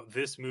about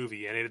this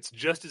movie, and it's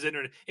just as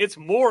it's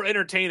more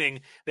entertaining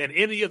than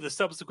any of the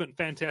subsequent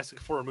Fantastic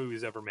Four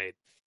movies ever made.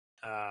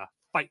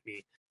 Fight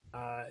me.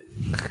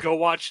 Go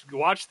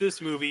watch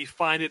this movie,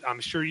 find it. I'm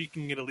sure you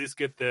can at least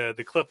get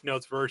the Cliff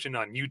Notes version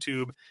on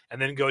YouTube,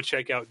 and then go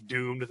check out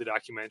Doomed, the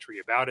documentary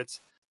about it.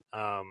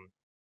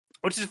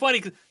 Which is funny,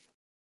 'cause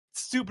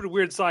super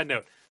weird side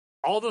note.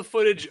 All the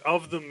footage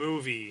of the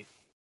movie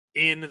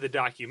in the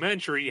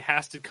documentary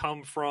has to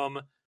come from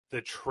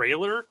the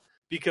trailer,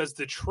 because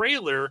the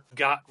trailer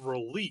got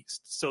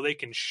released, so they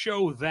can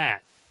show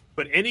that.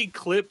 But any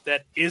clip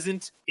that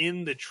isn't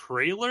in the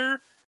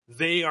trailer,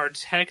 they are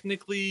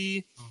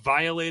technically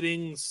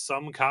violating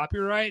some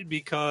copyright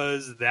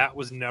because that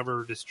was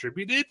never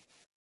distributed.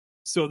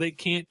 So they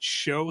can't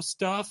show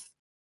stuff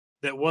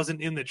that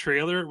wasn't in the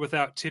trailer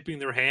without tipping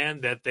their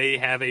hand that they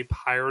have a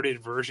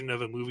pirated version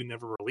of a movie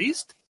never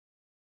released.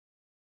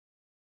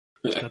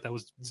 I thought that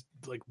was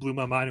like blew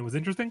my mind and was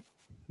interesting.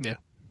 Yeah.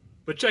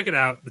 But check it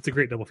out. It's a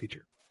great double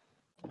feature.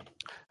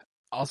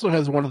 Also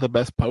has one of the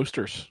best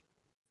posters.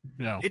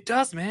 It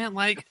does, man.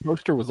 Like, the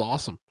poster was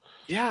awesome.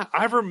 Yeah,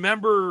 I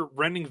remember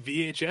renting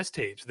VHS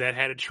tapes that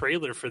had a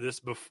trailer for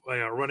this before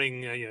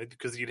running.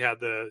 Because you'd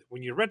have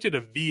when you rented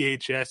a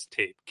VHS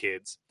tape,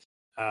 kids.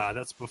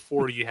 That's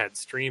before you had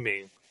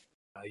streaming.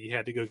 You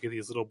had to go get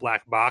these little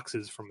black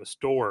boxes from a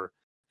store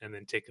and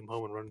then take them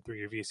home and run them through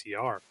your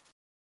VCR.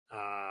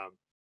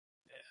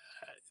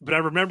 But I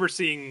remember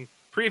seeing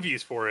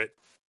previews for it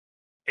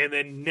and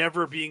then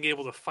never being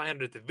able to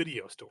find it at the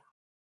video store.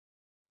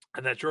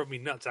 And that drove me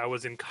nuts. I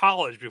was in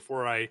college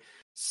before I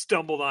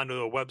stumbled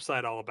onto a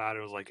website all about it.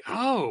 I was like,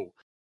 oh,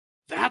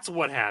 that's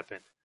what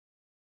happened.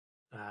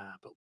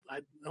 But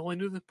I only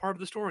knew the part of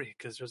the story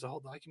because there's a whole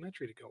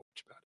documentary to go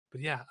watch about it.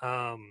 But yeah,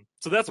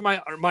 so that's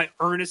my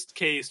earnest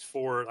case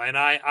for, and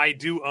I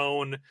do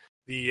own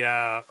the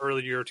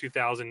earlier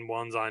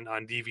 2001s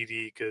on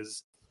DVD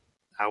because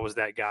I was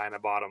that guy and I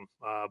bought them.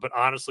 But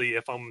honestly,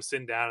 if I'm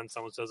sitting down and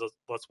someone says,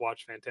 let's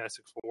watch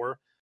Fantastic Four,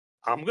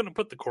 I'm going to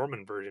put the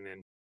Corman version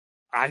in.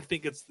 I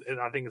think it's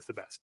the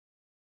best.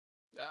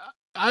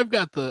 I've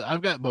got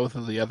both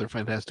of the other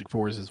Fantastic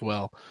Fours as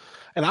well,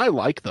 and I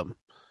like them.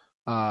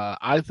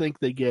 I think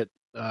they get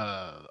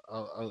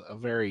a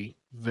very,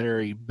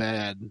 very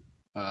bad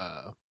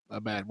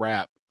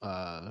rap.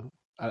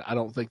 I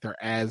don't think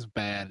they're as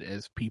bad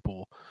as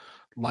people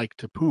like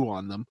to poo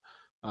on them.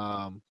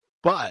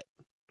 But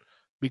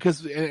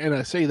because, and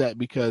I say that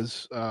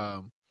because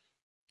the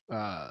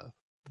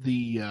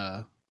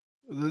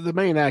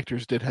main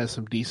actors did have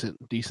some decent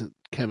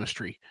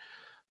chemistry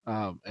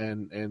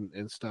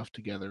and stuff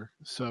together,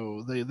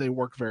 so they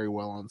work very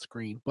well on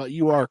screen. But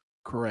you are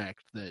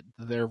correct that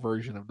their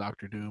version of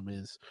Doctor Doom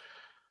is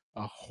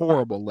a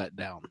horrible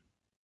letdown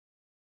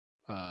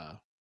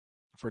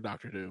for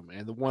Doctor Doom,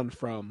 and the one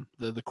from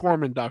the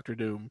Corman Doctor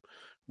Doom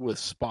was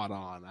spot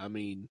on. I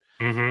mean,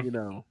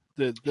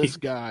 this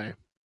guy,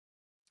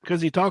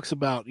 because he talks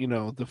about,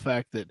 the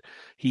fact that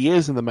he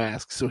is in the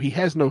mask, so he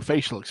has no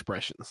facial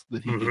expressions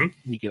that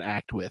he can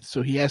act with.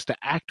 So he has to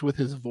act with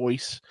his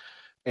voice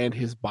and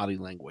his body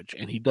language,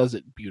 and he does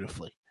it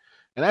beautifully.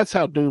 And that's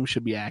how Doom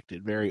should be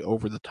acted, very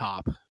over the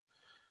top,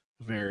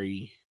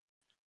 very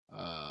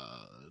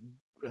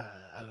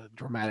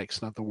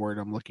dramatic's not the word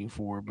I'm looking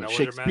for, but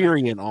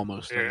Shakespearean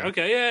almost. Yeah,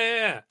 okay,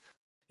 yeah.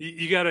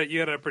 You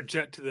gotta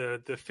project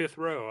to the fifth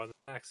row on the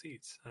back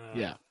seats.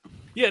 No,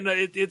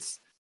 it's.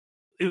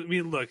 I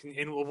mean, look,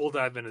 and we'll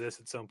dive into this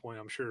at some point,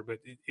 I'm sure, but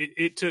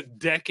it took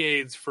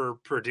decades for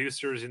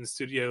producers and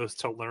studios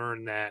to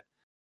learn that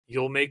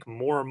you'll make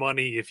more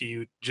money if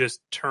you just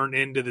turn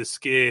into the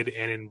skid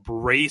and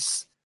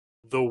embrace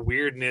the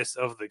weirdness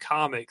of the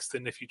comics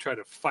than if you try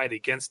to fight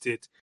against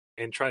it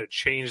and try to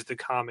change the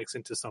comics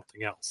into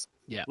something else.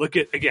 Yeah. Look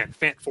at, again,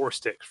 Fant Four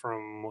Stick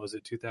from, what was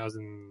it,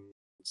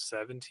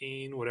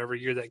 2017, whatever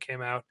year that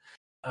came out.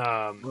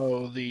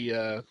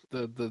 The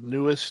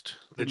newest,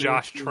 the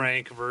Josh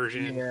Trank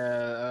version.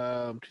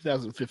 Yeah,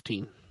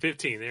 2015.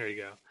 15, there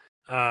you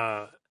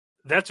go.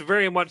 That's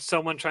very much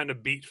someone trying to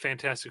beat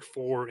Fantastic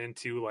Four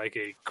into like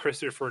a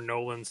Christopher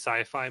Nolan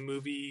sci-fi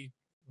movie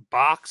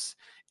box,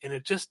 and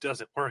it just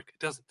doesn't work. It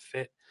doesn't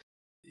fit.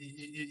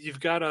 You've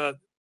got to.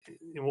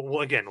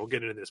 Well, again, we'll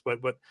get into this, but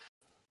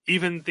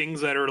even things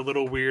that are a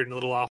little weird and a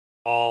little off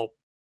the wall,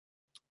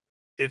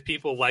 if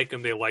people like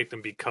them, they like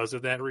them because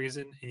of that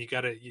reason, and you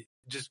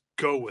just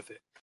go with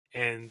it.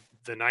 And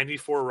the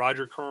 94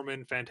 Roger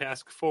Corman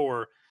Fantastic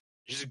Four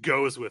just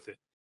goes with it.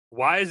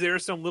 Why is there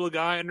some little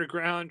guy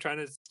underground trying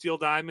to steal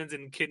diamonds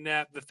and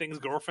kidnap the Thing's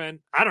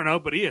girlfriend? I don't know,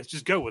 but he is.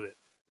 Just go with it.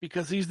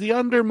 Because he's the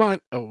undermine.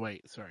 Oh,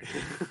 wait, sorry.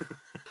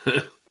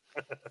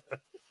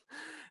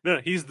 No,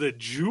 he's the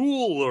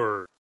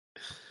jeweler.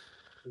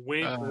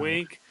 Wink,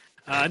 wink.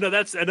 No,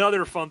 that's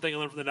another fun thing I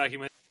learned from the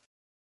documentary.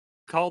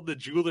 Called the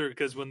jeweler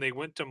because when they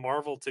went to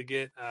Marvel to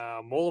get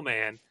Mole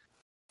Man,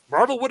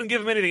 Marvel wouldn't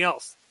give him anything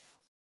else.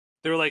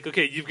 They were like,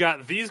 okay, you've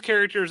got these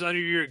characters under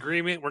your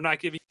agreement. We're not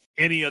giving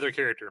you any other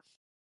character.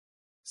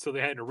 So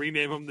they had to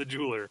rename him the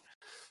jeweler.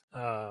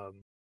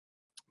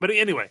 But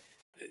anyway,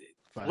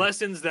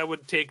 lessons that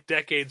would take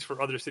decades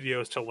for other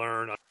studios to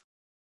learn.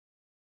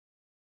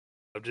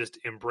 Of just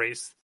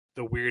embrace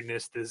the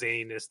weirdness, the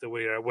zaniness, the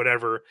way,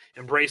 whatever.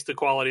 Embrace the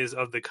qualities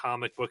of the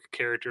comic book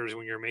characters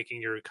when you're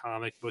making your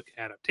comic book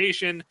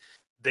adaptation.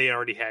 They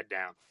already had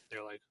down.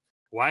 They're like,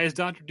 why is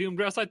Dr. Doom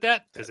dressed like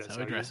that? Because that's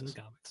how he dresses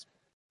in comics.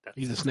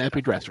 He's a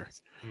snappy dresser.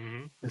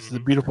 Mm-hmm. This is a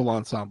beautiful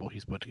ensemble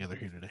he's put together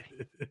here today.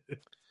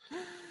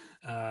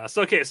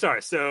 So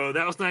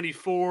that was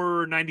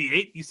 94,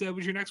 98, you said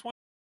was your next one?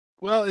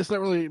 Well, it's not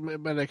really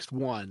my next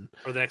one.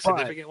 Or the next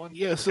significant one?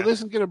 Yeah, so this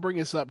is going to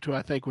bring us up to,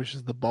 I think, which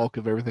is the bulk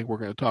of everything we're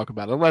going to talk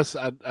about. Unless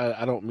I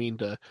don't mean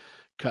to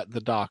cut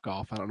the doc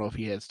off. I don't know if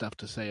he had stuff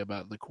to say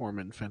about the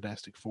Corman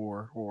Fantastic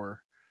Four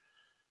or...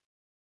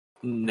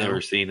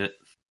 Never seen it.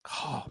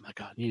 Oh, my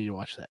God. You need to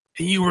watch that.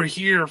 You were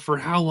here for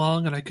how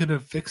long, and I could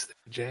have fixed it,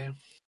 Jay.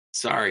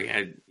 Sorry,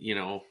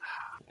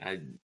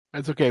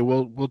 That's okay.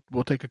 We'll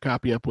take a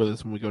copy up with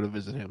us when we go to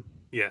visit him.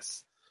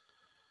 Yes.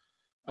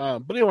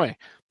 But anyway,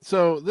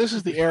 so this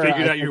is the era.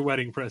 Figured out your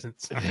wedding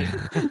presents.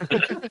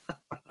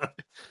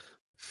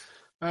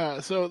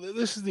 So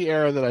this is the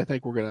era that I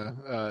think we're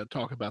gonna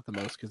talk about the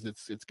most because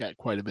it's got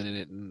quite a bit in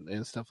it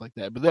and stuff like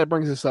that. But that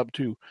brings us up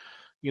to,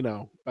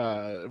 from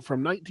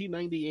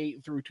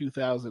 1998 through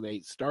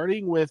 2008,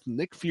 starting with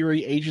Nick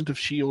Fury, Agent of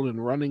S.H.I.E.L.D.,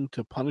 and running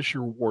to Punisher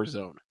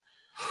Warzone.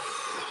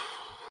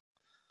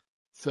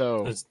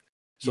 So it's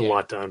a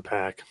lot to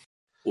unpack.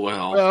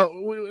 Well,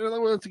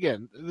 once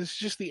again, this is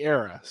just the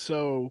era.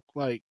 So,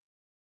 like,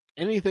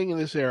 anything in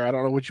this era, I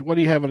don't know what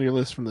do you have on your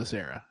list from this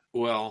era?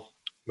 Well,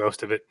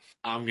 most of it.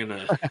 I'm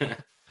gonna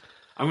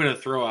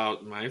throw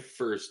out my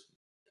first,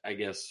 I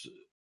guess,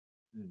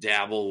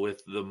 dabble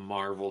with the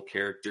Marvel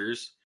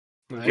characters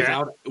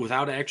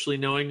without actually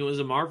knowing it was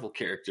a Marvel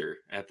character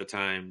at the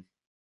time,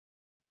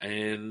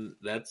 and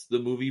that's the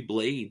movie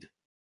Blade.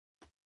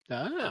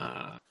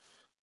 I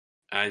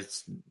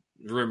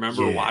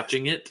remember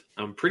watching it.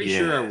 I'm pretty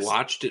sure I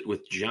watched it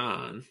with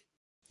John.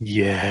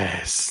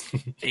 Yes.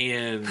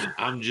 And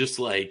I'm just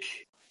like,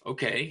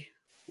 okay,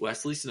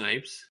 Wesley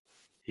Snipes.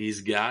 He's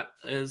got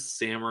a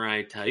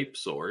samurai type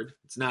sword.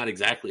 It's not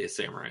exactly a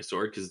samurai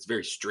sword because it's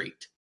very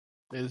straight.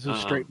 It is a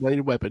straight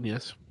bladed weapon,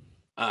 yes.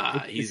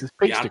 He's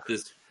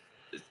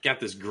got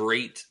this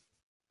great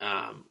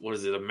what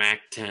is it, a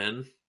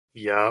MAC-10?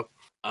 Yep.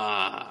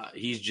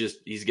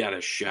 He's got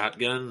a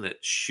shotgun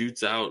that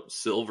shoots out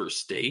silver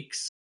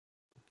stakes.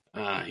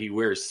 He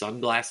wears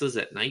sunglasses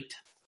at night.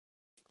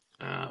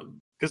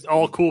 Because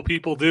all cool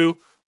people do.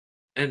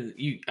 And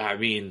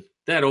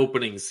that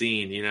opening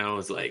scene,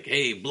 is like,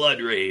 hey,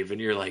 Bloodrave.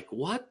 And you're like,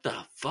 what the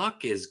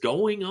fuck is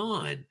going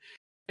on?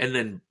 And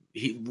then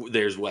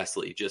there's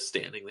Wesley just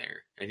standing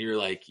there. And you're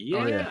like,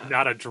 yeah.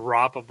 Not a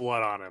drop of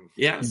blood on him.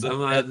 Yeah.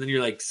 And then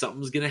you're like,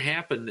 something's going to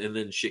happen. And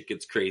then shit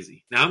gets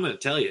crazy. Now, I'm going to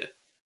tell you,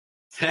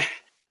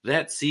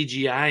 that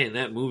CGI in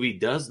that movie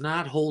does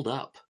not hold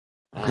up.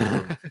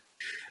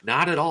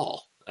 Not at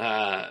all.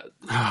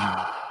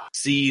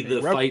 see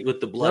the fight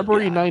with the blood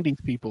rubbery god.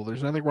 90s people.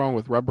 There's nothing wrong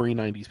with rubbery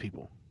 90s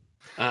people.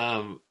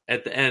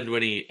 At the end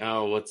when he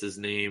what's his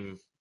name?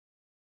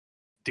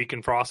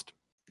 Deacon Frost.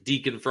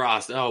 Deacon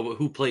Frost. Oh,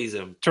 who plays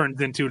him? Turns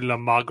into La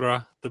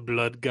Magra, the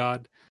blood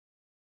god.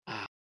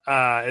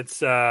 It's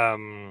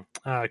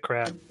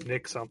crap,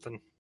 Nick something.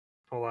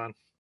 Hold on.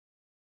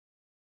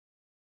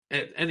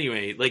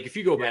 Anyway, like if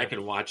you go back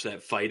and watch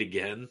that fight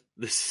again,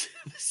 the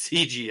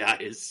CGI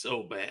is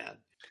so bad.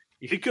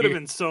 It could have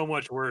been so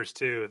much worse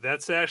too.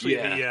 That's actually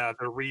the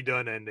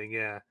redone ending.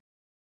 Yeah,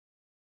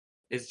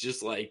 it's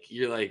just like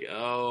you're like,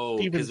 oh,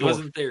 Steven because Dorff.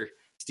 Wasn't there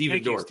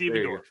Steven Dorff?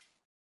 Steven Dorff.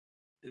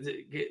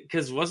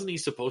 Because wasn't he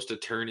supposed to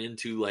turn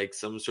into like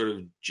some sort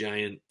of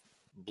giant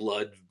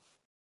blood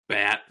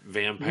bat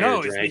vampire?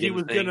 No,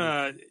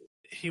 dragon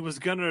he was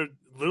gonna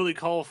literally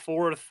call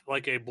forth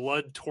like a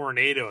blood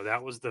tornado.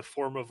 That was the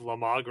form of La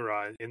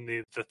Magra. In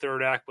the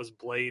third act was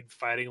Blade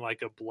fighting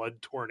like a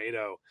blood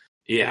tornado.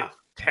 Yeah, it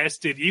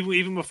tested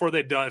even before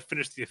they'd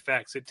finished the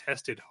effects. It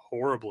tested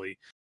horribly.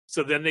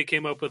 So then they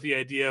came up with the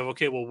idea of,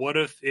 okay, well, what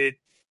if it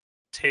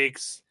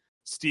takes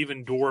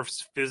Steven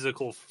Dorff's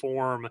physical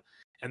form,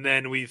 and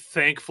then we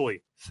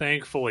thankfully,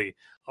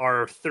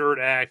 our third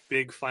act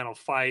big final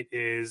fight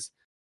is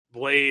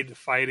Blade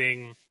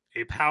fighting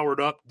a powered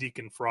up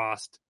Deacon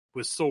Frost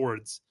with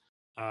swords,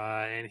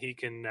 and he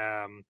can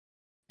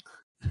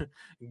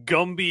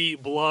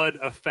Gumby blood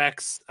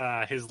affects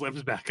his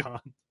limbs back on.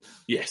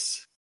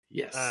 Yes.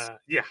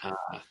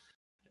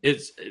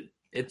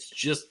 It's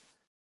just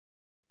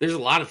there's a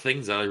lot of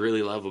things that I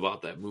really love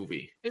about that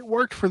movie. It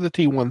worked for the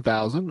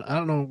T-1000. I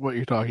don't know what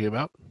you're talking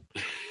about.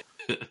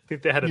 I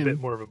think they had a bit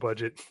more of a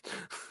budget.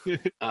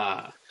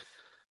 But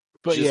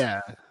yeah,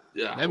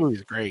 that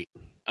movie's great.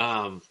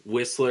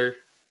 Whistler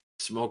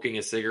smoking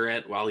a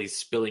cigarette while he's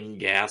spilling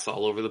gas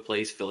all over the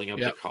place, filling up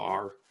the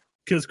car.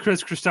 Because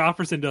Chris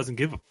Christopherson doesn't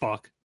give a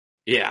fuck.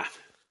 Yeah,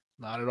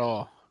 not at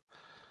all.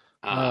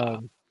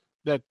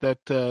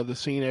 The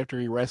scene after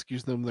he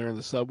rescues them, they're in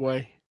the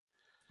subway.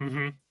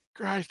 Mm-hmm.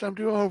 Christ, I'm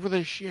too old for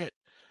this shit.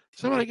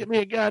 Somebody get me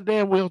a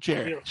goddamn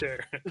wheelchair.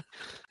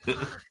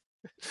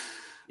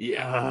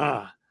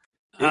 Yeah.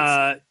 Go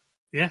ahead,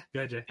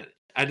 Jay.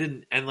 I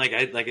didn't, and like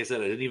I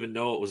said, I didn't even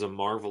know it was a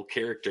Marvel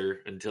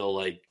character until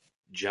like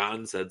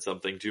John said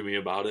something to me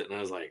about it, and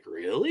I was like,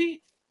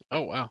 really?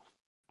 Oh wow.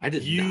 I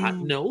did not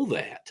know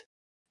that.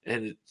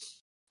 And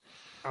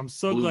I'm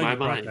so glad you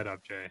brought that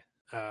up, Jay.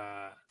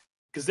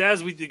 Because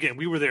as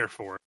we were there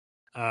for it.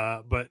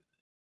 But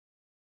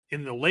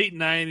in the late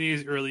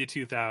 90s, early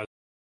 2000s,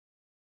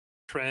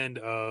 trend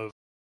of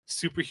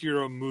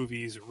superhero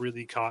movies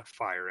really caught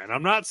fire. And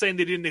I'm not saying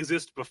they didn't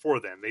exist before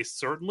then. They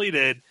certainly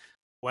did.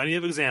 Plenty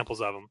of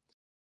examples of them.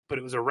 But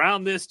it was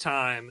around this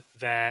time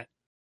that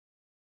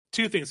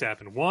two things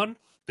happened. One,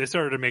 they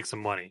started to make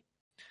some money,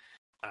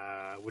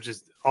 which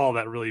is all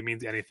that really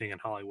means anything in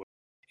Hollywood.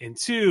 And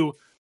two,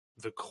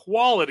 the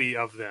quality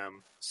of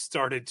them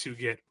started to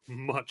get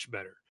much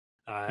better.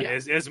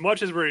 As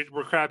much as we're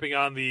crapping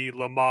on the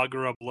La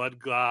Magra blood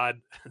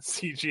god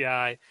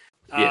CGI,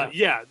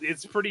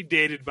 it's pretty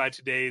dated by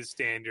today's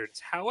standards.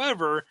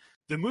 However,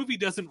 the movie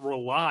doesn't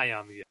rely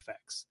on the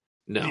effects.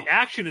 No. The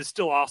action is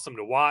still awesome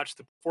to watch.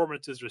 The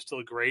performances are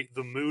still great.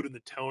 The mood and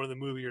the tone of the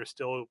movie are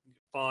still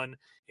fun.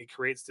 It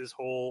creates this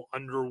whole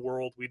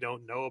underworld we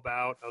don't know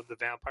about of the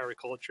vampire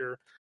culture.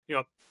 You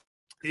know,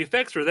 the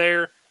effects are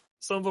there.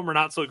 Some of them are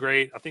not so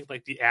great. I think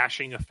like the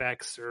ashing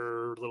effects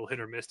are a little hit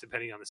or miss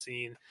depending on the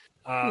scene.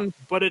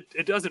 But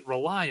it doesn't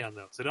rely on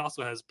those. It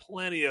also has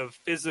plenty of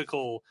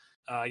physical,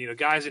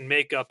 guys in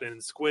makeup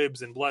and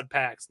squibs and blood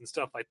packs and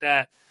stuff like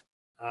that.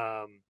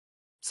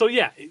 So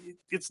yeah,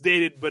 it's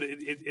dated, but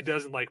it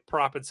doesn't like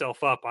prop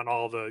itself up on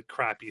all the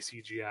crappy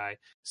CGI.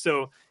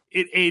 So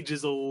it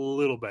ages a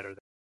little better.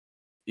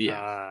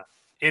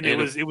 And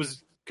it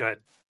was good.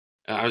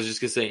 I was just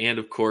gonna say, and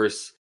of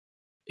course,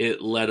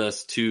 it led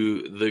us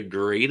to the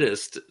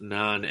greatest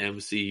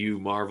non-MCU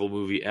Marvel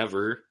movie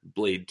ever,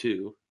 Blade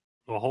 2.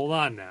 Well, hold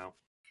on now.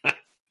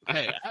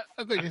 Hey,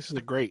 I think this is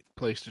a great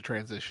place to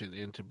transition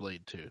into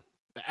Blade 2.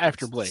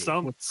 After Blade.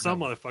 Some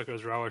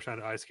motherfuckers were always trying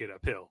to ice skate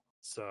uphill.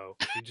 So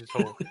you just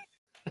hold.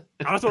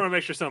 I just want to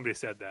make sure somebody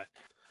said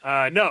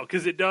that. No,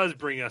 because it does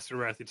bring us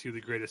directly to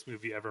the greatest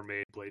movie ever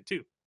made, Blade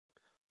 2.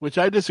 Which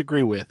I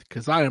disagree with,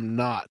 because I am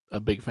not a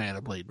big fan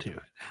of Blade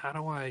 2. How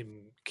do I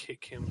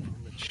kick him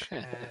from the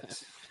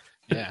chat?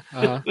 Yeah.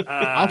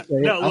 I'll say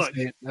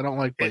it. I don't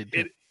like Blade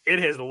 2. It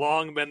has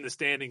long been the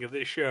standing of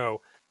this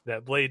show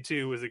that Blade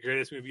 2 was the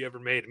greatest movie ever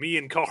made. Me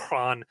and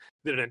Karan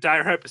did an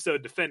entire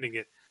episode defending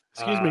it.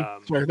 Excuse me,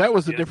 sir. That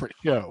was a different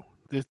show.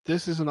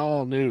 This isn't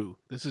all new.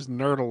 This is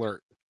Nerd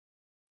Alert.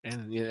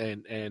 And yes,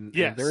 and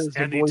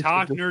the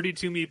Talk Nerdy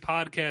to Me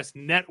podcast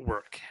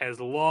network has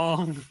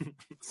long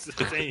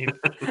sustained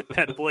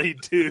that Blade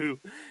 2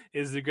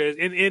 is the greatest.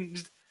 And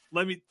just,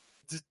 let me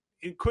just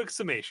in quick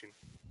summation.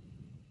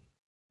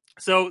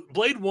 So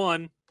Blade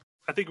 1,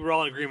 I think we're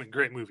all in agreement.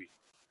 Great movie.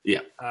 Yeah,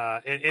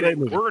 and it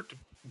worked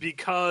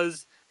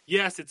because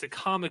yes, it's a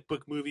comic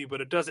book movie, but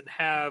it doesn't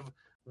have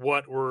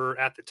what were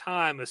at the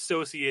time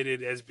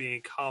associated as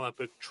being comic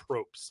book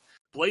tropes.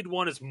 Blade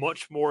 1 is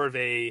much more of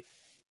a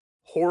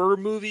horror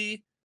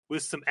movie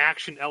with some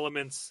action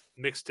elements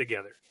mixed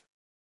together.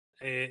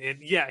 And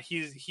yeah,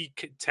 he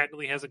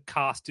technically has a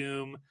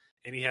costume,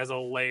 and he has a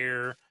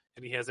lair,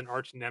 and he has an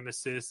arch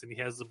nemesis, and he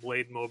has the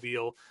Blade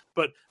Mobile.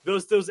 But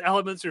those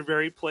elements are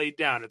very played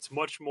down. It's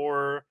much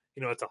more,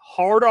 it's a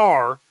hard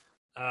R.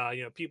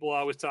 People are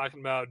always talking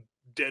about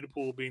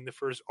Deadpool being the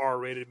first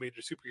R-rated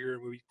major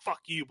superhero movie. Fuck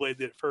you, Blade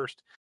did it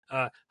first.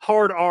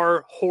 Hard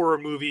R horror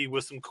movie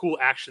with some cool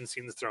action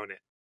scenes thrown in.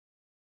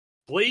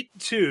 Blade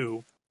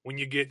 2, when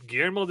you get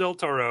Guillermo del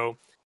Toro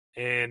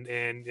and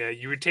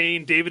you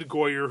retain David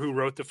Goyer, who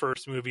wrote the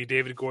first movie.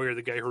 David Goyer,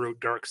 the guy who wrote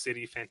Dark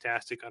City,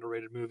 fantastic,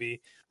 underrated movie,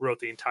 wrote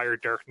the entire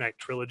Dark Knight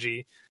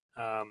trilogy,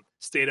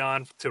 stayed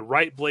on to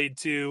write Blade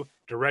 2,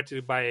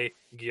 directed by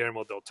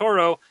Guillermo del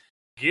Toro.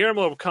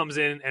 Guillermo comes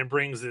in and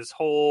brings this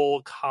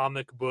whole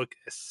comic book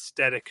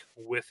aesthetic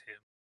with him.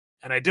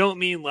 And I don't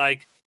mean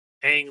like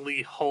Ang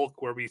Lee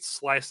Hulk, where we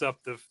slice up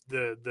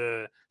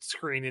the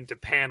screen into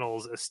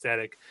panels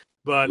aesthetic,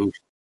 but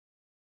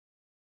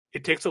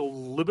it takes a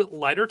little bit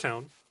lighter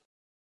tone.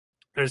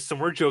 There's some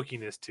more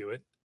jokiness to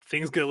it.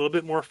 Things get a little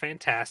bit more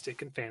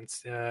fantastic and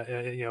fancy.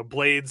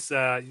 Blade's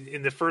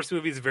in the first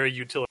movie is very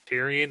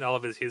utilitarian. All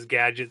of his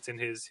gadgets and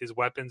his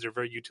weapons are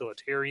very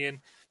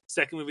utilitarian.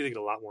 Second movie, they get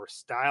a lot more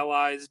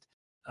stylized.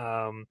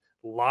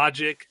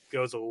 Logic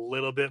goes a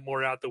little bit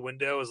more out the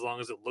window. As long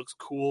as it looks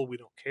cool, we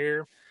don't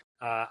care.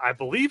 I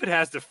believe it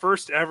has the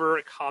first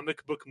ever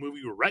comic book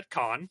movie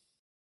retcon.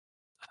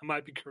 I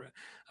might be correct.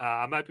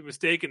 I might be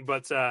mistaken,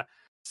 but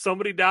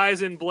somebody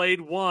dies in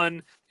Blade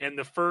 1, and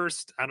the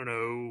first,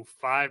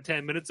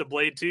 5-10 minutes of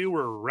Blade 2,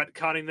 we're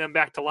retconning them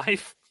back to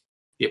life.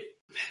 Yep.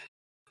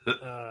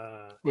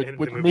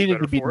 Which needed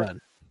to be done.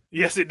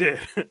 Yes, it did.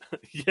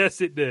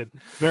 Yes, it did.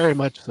 Very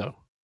much so.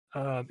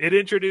 It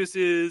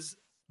introduces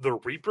the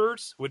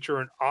Reapers, which are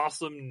an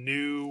awesome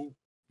new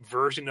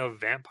version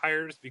of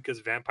vampires, because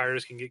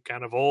vampires can get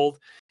kind of old,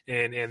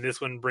 and this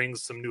one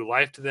brings some new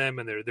life to them,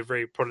 and they're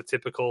very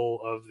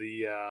prototypical of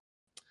the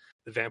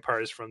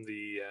vampires from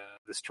the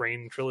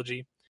Strain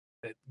trilogy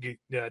that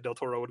Del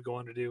Toro would go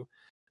on to do.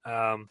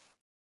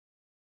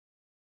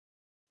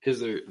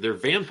 Because they're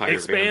vampire. It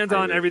expands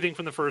on everything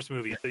from the first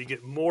movie, so you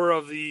get more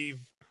of the.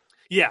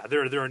 Yeah,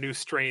 they're a new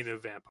strain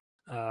of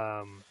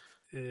vampire.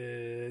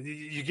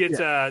 You get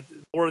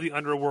more of the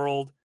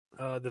underworld,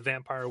 the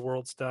vampire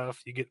world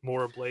stuff. You get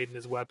more of Blade and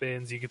his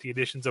weapons. You get the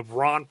additions of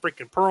Ron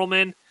freaking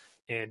Perlman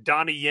and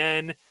Donnie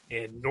Yen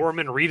and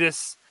Norman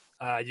Reedus.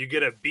 You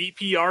get a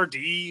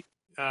BPRD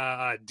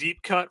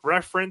deep cut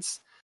reference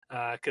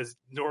because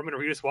Norman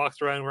Reedus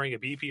walks around wearing a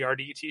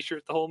BPRD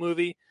t-shirt the whole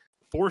movie.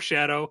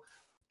 Foreshadow.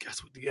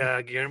 Guess what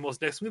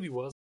Guillermo's next movie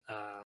was?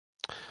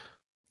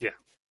 Yeah.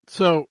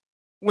 So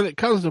when it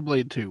comes to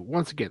Blade 2,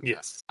 once again,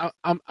 yes,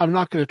 I'm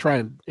not going to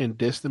try and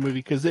diss the movie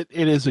because it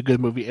is a good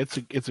movie.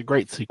 It's a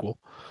great sequel.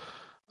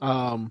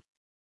 I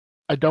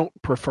don't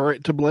prefer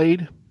it to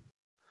Blade,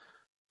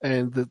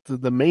 and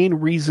the main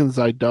reasons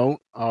I don't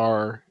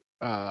are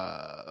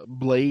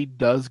Blade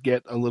does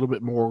get a little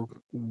bit more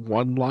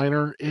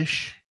one-liner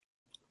ish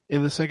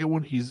in the second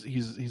one.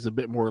 He's a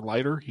bit more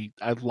lighter.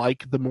 I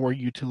like the more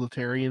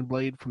utilitarian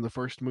Blade from the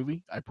first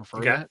movie. I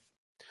prefer that.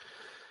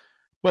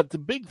 But the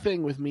big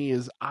thing with me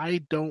is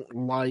I don't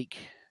like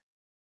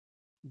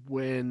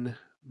when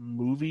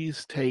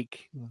movies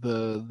take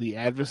the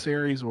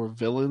adversaries or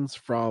villains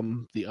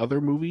from the other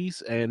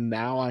movies and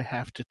now I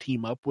have to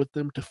team up with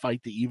them to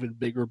fight the even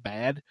bigger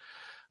bad.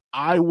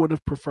 I would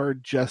have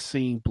preferred just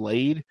seeing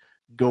Blade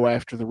go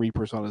after the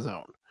Reapers on his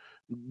own.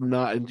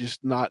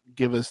 Not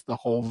give us the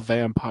whole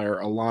vampire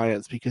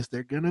alliance because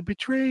they're going to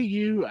betray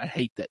you. I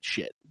hate that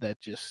shit. That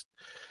just,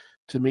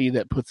 to me,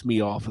 that puts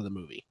me off of the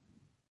movie.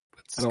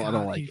 I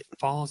don't like it.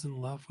 Falls in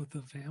love with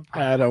the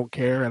vampire. I don't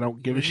care. I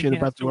don't give a shit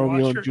about the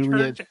Romeo and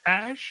Juliet. Turn to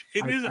ash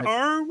in his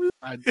arms.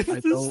 I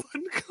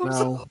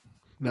don't.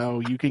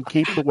 No, you can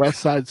keep the West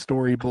Side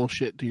Story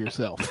bullshit to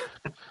yourself.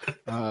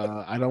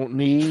 I don't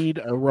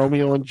need a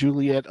Romeo and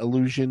Juliet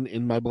illusion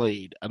in my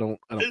Blade. I don't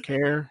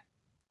care.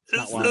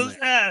 It's so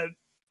sad.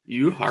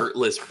 You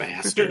heartless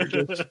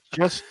bastard.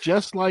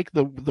 just like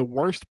the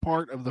worst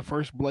part of the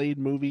first Blade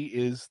movie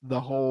is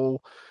the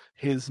whole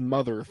his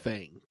mother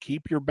thing.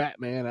 Keep your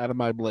Batman out of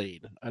my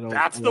Blade.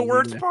 That's the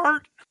worst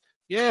part?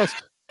 Yes.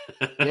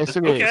 Yes,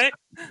 it is.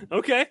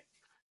 Okay.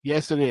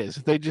 Yes, it is.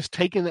 They just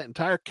taken that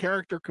entire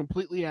character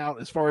completely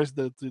out as far as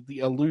the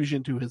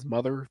allusion to his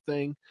mother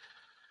thing.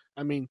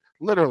 I mean,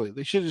 literally,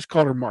 they should have just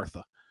called her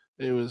Martha.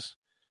 It was,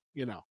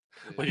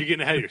 Well, you're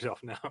getting ahead of yourself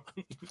now.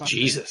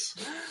 Jesus.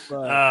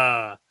 But,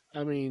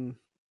 I mean,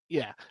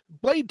 yeah.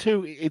 Blade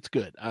 2, it's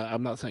good.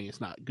 I'm not saying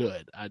it's not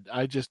good.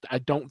 I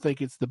don't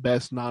think it's the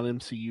best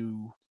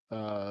non-MCU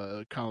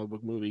comic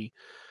book movie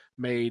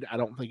made. I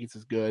don't think it's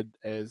as good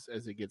as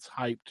it gets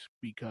hyped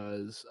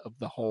because of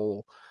the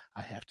whole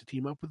I have to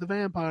team up with the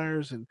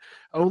vampires and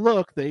oh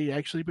look, they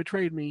actually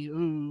betrayed me.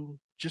 Ooh,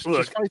 just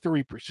fight the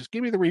Reapers. Just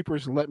give me the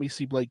Reapers and let me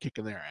see Blade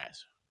kicking their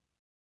ass.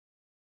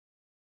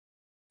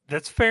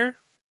 That's fair.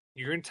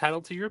 You're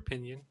entitled to your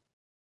opinion,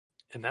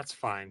 and that's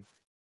fine.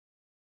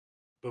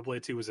 But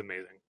Blade 2 was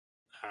amazing.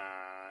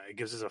 It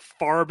gives us a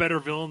far better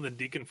villain than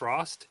Deacon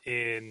Frost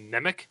in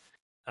Nemec,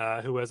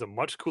 who has a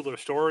much cooler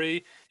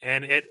story.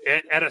 And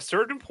at a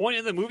certain point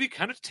in the movie,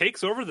 kind of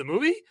takes over the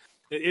movie.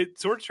 It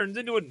sort of turns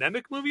into a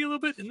Nemec movie a little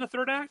bit in the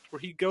third act, where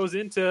he goes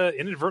in to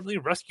inadvertently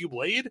rescue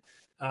Blade.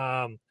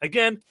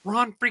 Again,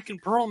 Ron freaking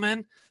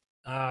Perlman.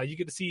 You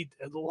get to see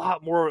a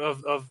lot more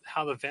of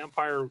how the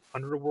vampire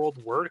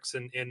underworld works,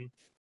 and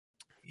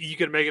you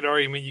could make an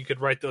argument you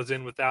could write those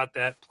in without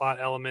that plot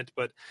element,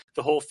 but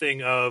the whole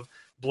thing of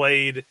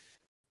Blade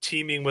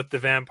teaming with the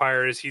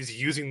vampires,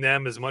 he's using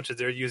them as much as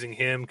they're using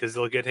him, because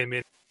they'll get him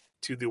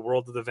into the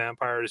world of the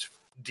vampires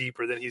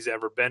deeper than he's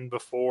ever been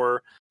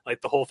before.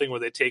 Like the whole thing where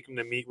they take him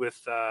to meet with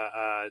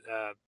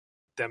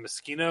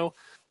Damaskino,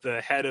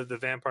 the head of the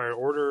vampire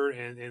order,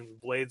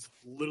 and Blade's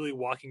literally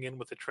walking in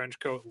with a trench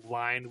coat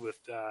lined with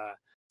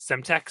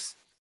Semtex,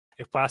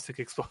 a plastic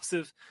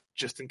explosive,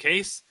 just in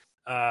case.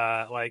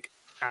 I'm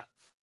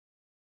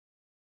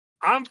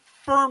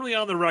firmly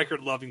on the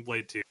record loving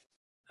Blade 2.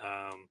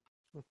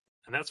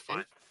 And that's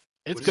fine.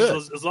 It's good.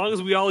 As long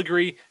as we all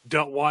agree,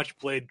 don't watch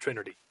Blade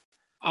Trinity.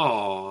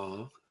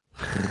 Oh.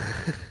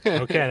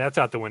 Okay, that's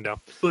out the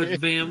window. But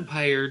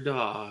vampire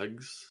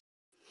dogs.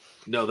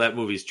 No, that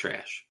movie's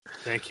trash.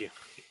 Thank you.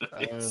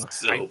 It's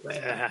so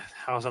bad.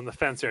 I was on the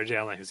fence there, Jay.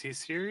 I'm like, is he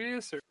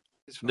serious? Or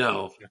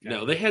No, okay.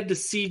 no. They had to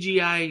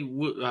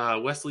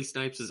CGI Wesley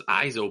Snipes'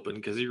 eyes open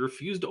because he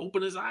refused to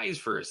open his eyes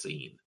for a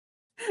scene.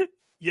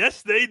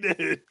 Yes, they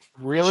did.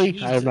 Really?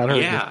 I have not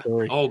heard this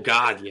story. Oh,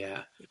 God,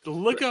 yeah.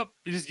 Look up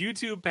just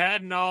YouTube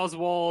Patton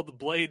Oswalt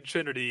Blade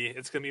Trinity.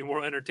 It's going to be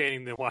more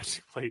entertaining than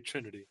watching Blade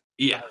Trinity.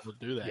 Yeah. We'll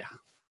do that. Yeah.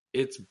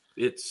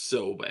 It's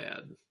so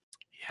bad.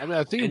 I mean,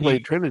 I think And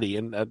Blade Trinity,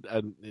 and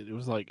it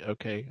was like,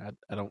 okay,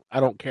 I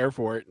don't care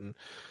for it, and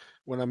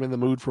when I'm in the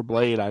mood for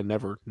Blade, I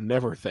never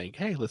think,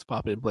 hey, let's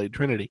pop in Blade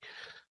Trinity,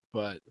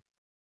 but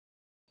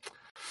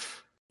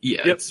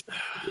yeah, Yep. It's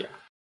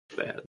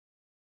bad.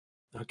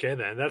 Okay,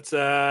 then that's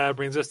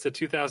brings us to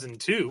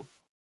 2002.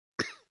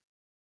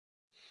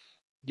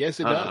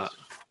 yes, it does.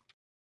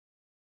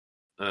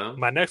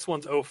 My next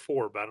one's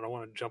 04, but I don't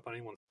want to jump on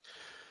anyone.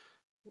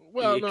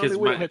 Well, no, because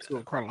we don't have to go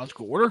in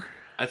chronological order.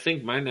 I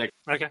think my next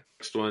Okay.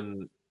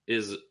 one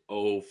is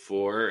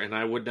 04, and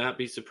I would not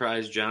be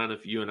surprised, John,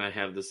 if you and I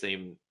have the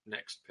same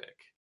next pick.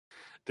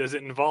 Does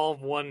it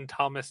involve one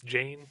Thomas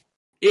Jane?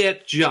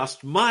 It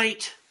just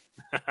might.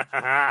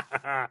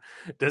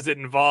 Does it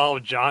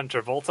involve John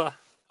Travolta?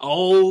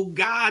 Oh,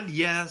 God,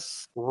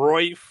 yes.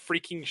 Roy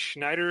freaking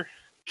Schneider?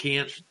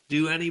 Can't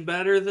do any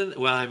better than...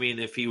 Well, I mean,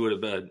 if he would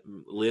have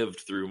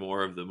lived through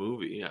more of the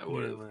movie, I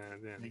would have.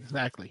 Yeah.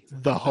 Exactly.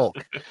 The Hulk.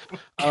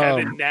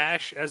 Kevin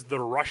Nash as the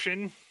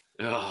Russian.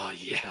 Oh,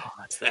 yeah.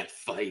 It's that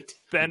fight.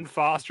 Ben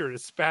Foster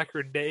as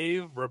Spacker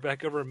Dave.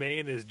 Rebecca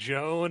Romaine as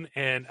Joan.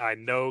 And I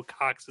know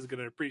Cox is going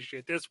to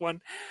appreciate this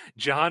one.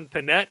 John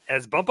Panette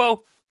as Bumpo.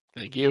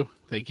 Thank you.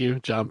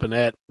 John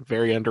Panette.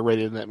 Very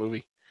underrated in that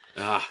movie.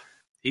 Are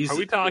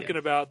we talking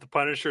about The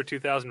Punisher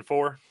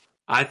 2004?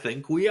 I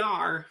think we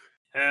are.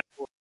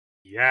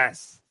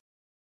 Yes.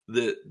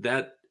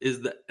 That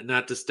is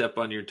not to step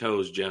on your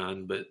toes,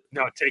 John, but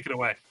No, take it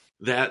away.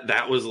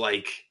 that was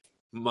like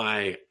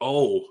my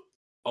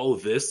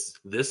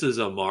this is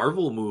a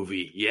Marvel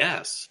movie.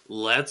 Yes,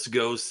 let's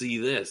go see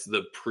this.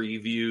 The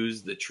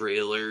previews, the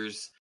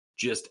trailers,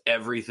 just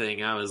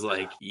everything. I was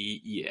like,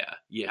 yeah,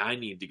 I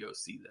need to go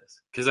see this,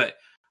 because I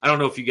don't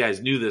know if you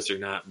guys knew this or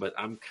not, but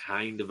I'm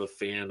kind of a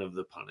fan of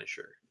The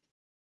Punisher.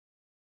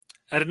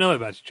 I didn't know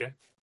about you, Jay.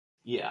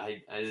 Yeah,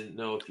 I didn't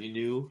know if you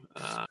knew.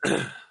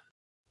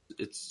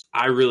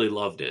 I really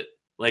loved it.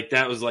 Like,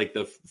 that was like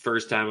the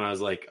first time I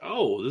was like,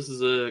 oh, this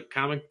is a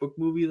comic book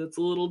movie that's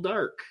a little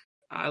dark.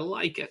 I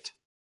like it.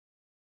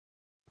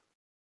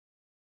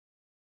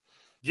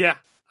 Yeah.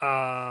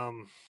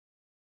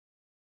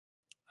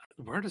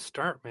 Where to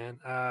start, man?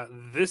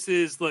 This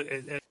is look.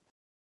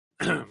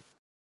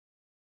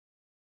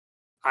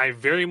 I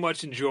very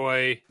much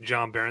enjoy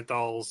John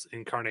Barenthal's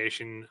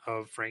incarnation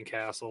of Frank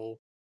Castle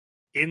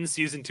in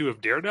season 2 of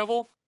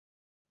Daredevil.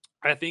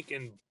 I think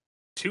in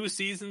 2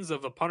 seasons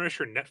of the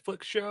Punisher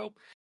Netflix show,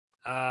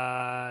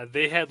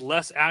 they had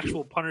less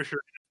actual Punisher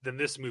than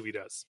this movie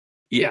does.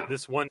 Yeah.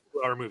 This 1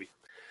 2-hour movie.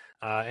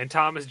 And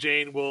Thomas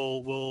Jane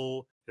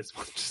will, as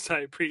much as I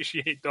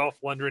appreciate Dolph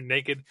Lundgren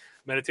naked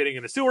meditating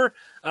in a sewer,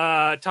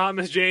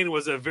 Thomas Jane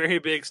was a very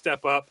big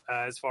step up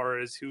as far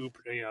as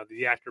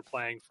the actor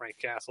playing Frank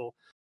Castle.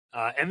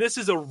 And this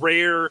is a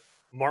rare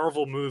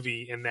Marvel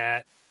movie in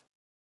that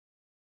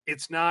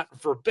it's not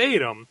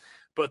verbatim,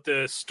 but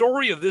the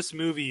story of this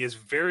movie is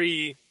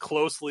very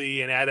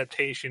closely an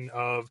adaptation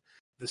of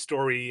the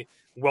story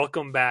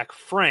Welcome Back,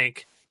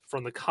 Frank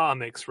from the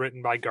comics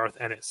written by Garth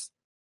Ennis.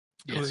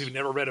 Yes. If you've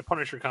never read a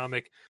Punisher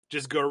comic,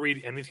 just go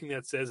read anything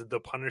that says The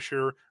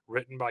Punisher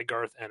written by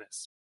Garth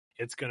Ennis.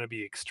 It's going to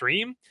be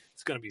extreme.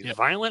 It's going to be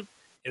violent.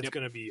 It's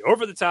going to be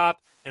over the top,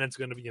 and it's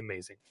going to be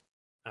amazing.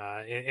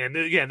 And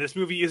again, this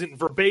movie isn't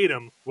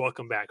verbatim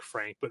Welcome Back,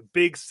 Frank, but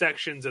big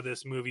sections of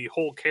this movie,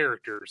 whole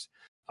characters,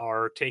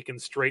 are taken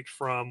straight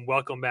from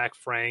Welcome Back,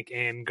 Frank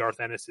and Garth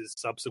Ennis'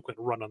 subsequent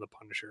run on the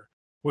Punisher,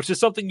 which is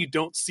something you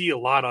don't see a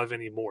lot of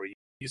anymore.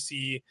 You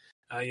see,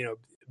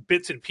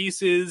 bits and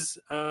pieces.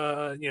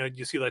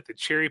 You see like the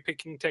cherry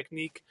picking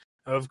technique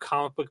of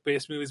comic book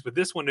based movies, but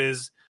this one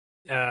is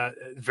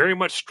very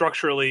much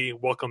structurally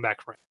Welcome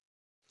Back, Frank.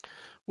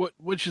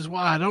 Which is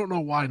why I don't know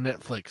why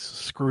Netflix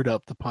screwed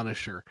up the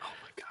Punisher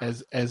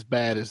as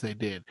bad as they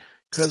did.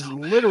 Because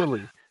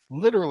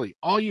literally,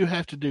 all you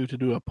have to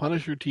do a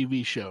Punisher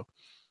TV show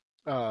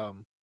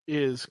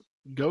is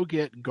go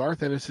get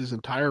Garth Ennis'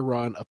 entire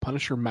run of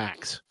Punisher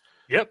Max.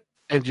 Yep.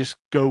 And just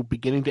go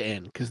beginning to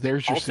end, because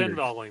there's your all series. 10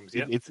 volumes.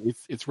 Yep.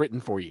 It's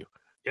written for you.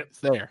 Yep. It's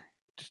there.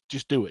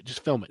 Just do it.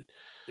 Just film it.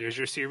 There's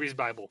your series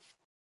Bible.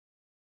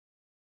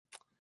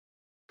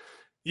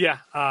 Yeah,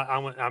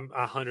 I'm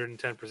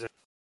 110%.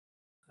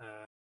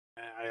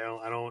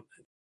 I don't.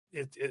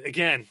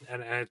 Again,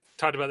 and I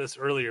talked about this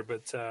earlier,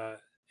 but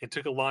it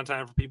took a long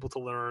time for people to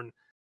learn.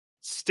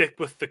 Stick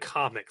with the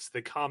comics.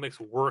 The comics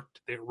worked.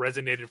 It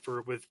resonated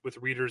with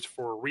readers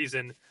for a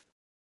reason.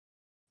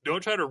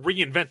 Don't try to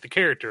reinvent the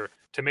character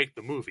to make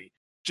the movie.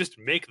 Just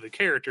make the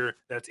character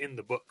that's in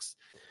the books.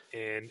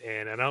 And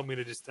I don't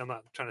mean to I'm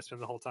not trying to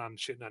spend the whole time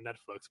shitting on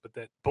Netflix, but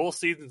that both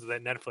seasons of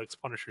that Netflix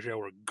Punisher show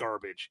were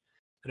garbage.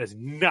 That is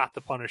not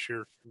the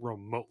Punisher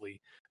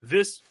remotely.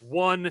 This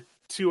 1-2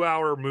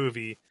 hour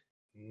movie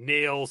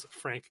nails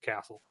Frank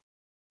Castle.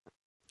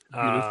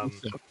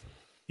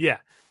 Yeah,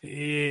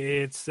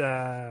 it's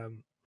hold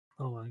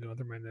on, going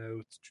through my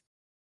notes.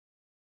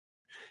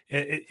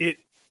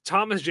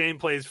 Thomas Jane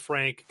plays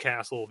Frank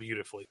Castle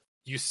beautifully.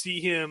 You see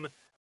him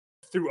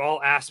through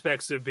all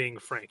aspects of being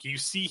Frank. You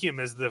see him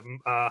as the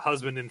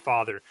husband and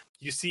father.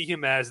 You see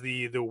him as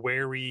the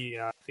wary,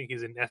 I think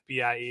he's an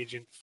FBI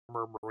agent,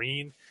 former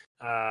Marine,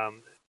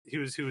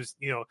 who's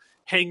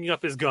hanging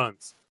up his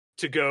guns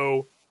to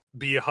go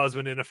be a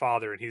husband and a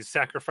father. And he's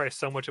sacrificed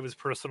so much of his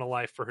personal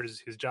life for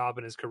his job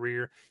and his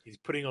career. He's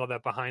putting all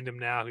that behind him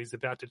now. He's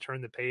about to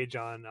turn the page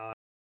on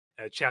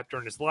a chapter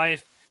in his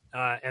life.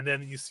 And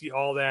then you see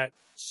all that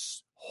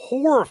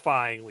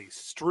horrifyingly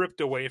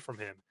stripped away from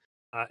him.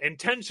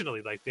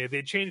 Intentionally, like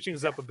they changed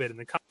things up a bit in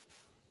the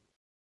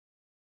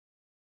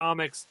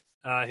comics.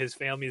 His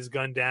family is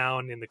gunned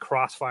down in the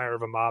crossfire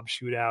of a mob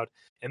shootout,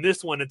 and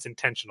this one it's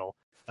intentional.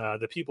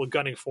 The people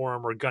gunning for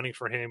him are gunning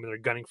for him, and they're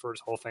gunning for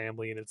his whole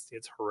family, and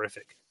it's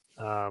horrific.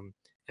 And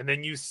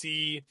then you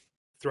see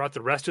throughout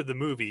the rest of the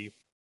movie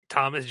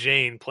Thomas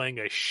Jane playing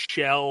a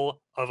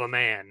shell of a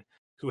man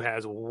who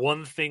has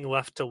one thing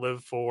left to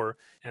live for,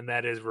 and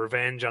that is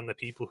revenge on the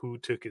people who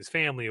took his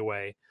family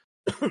away.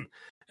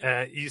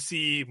 You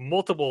see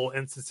multiple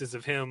instances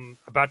of him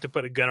about to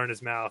put a gun in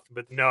his mouth,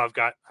 but no, I've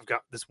got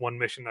this one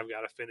mission I've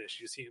got to finish.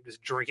 You see him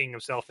just drinking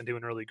himself into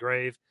an early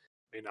grave.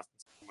 Maybe not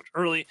so much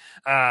early.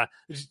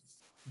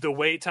 The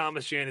way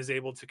Thomas Jane is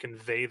able to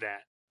convey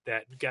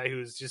that guy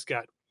who's just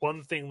got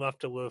one thing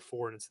left to live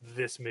for, and it's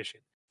this mission.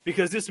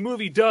 Because this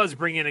movie does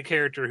bring in a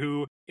character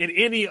who, in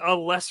any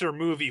lesser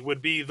movie, would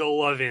be the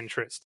love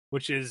interest,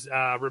 which is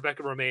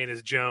Rebecca Romijn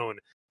as Joan.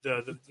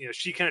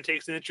 She kind of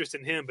takes an interest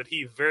in him, but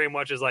he very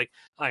much is like,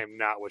 I am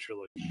not what you're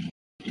looking for.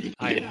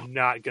 I am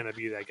not going to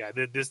be that guy.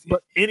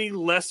 Any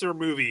lesser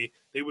movie,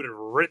 they would have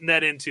written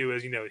that into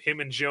as,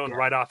 him and Joan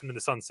right off into the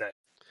sunset.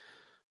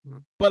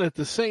 But at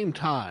the same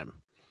time,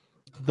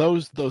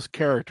 those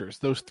characters,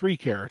 those three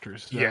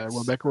characters, yes.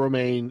 Rebecca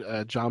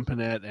Romijn, John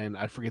Panette, and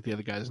I forget the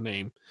other guy's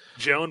name.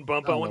 Joan,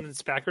 Bump Owen, and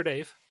Spacker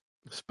Dave.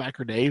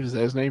 Spacker Dave, is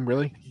that his name,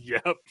 really?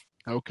 Yep.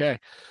 Okay.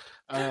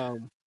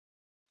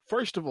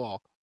 First of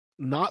all,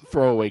 not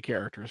throwaway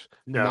characters,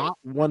 not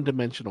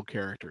one-dimensional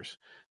characters.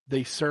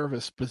 They serve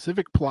a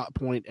specific plot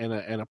point and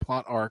a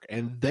plot arc,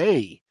 and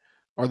they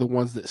are the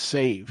ones that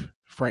save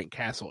Frank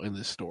Castle in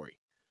this story.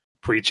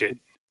 Preach it.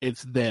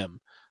 It's them.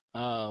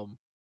 And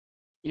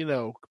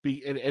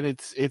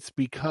it's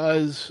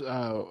because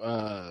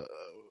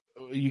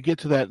you get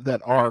to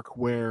that arc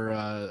where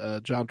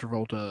John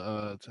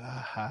Travolta,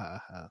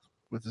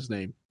 what's his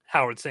name?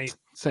 Howard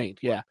Saint,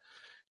 yeah,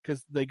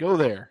 because they go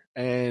there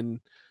and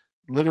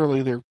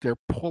literally they're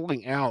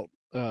pulling out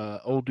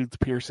old dude's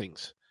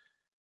piercings,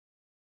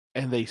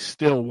 and they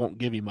still won't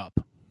give him up.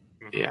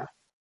 Yeah,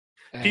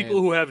 and people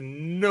who have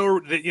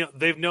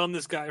they've known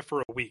this guy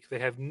for a week. They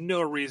have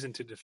no reason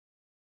to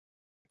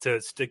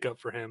stick up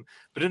for him,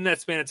 but in that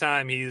span of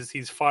time,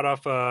 he's fought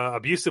off a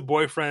abusive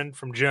boyfriend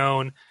from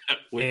Joan,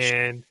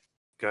 and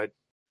good.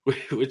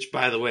 Which,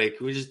 by the way,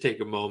 can we just take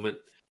a moment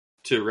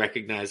to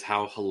recognize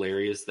how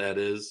hilarious that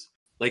is?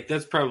 Like,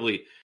 that's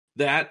probably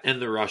that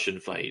and the Russian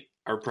fight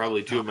are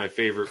probably two of my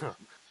favorite.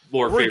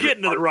 We're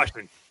getting to the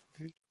Russian,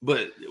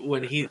 but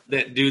when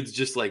that dude's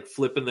just like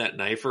flipping that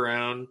knife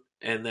around,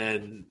 and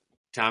then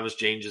Thomas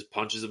Jane just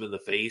punches him in the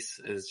face,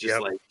 and it's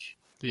just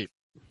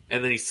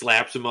and then he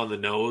slaps him on the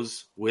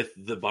nose with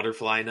the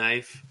butterfly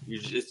knife.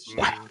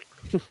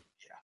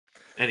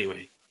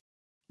 Anyway.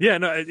 Yeah,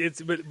 no,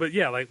 but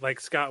yeah, like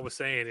Scott was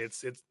saying,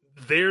 it's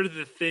they're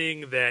the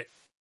thing that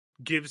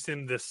gives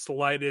him the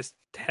slightest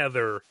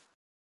tether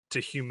to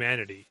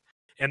humanity.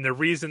 And the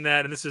reason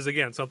that, and this is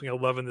again something I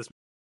love in this,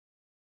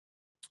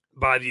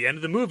 by the end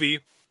of the movie,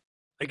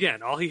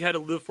 again, all he had to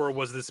live for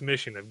was this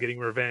mission of getting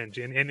revenge.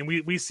 And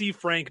we see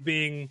Frank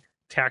being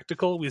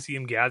tactical. We see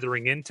him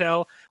gathering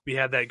intel. We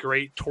have that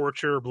great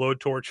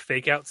blowtorch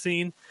fake out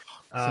scene.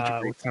 Such a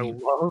great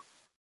scene.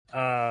 I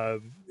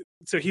love.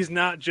 So he's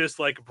not just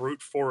like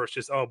brute force,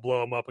 just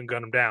blow him up and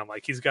gun him down.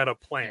 Like he's got a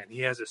plan. He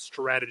has a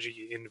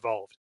strategy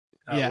involved,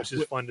 which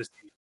is fun to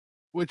see.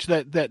 Which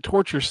that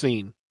torture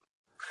scene,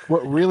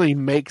 what really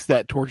makes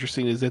that torture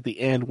scene is at the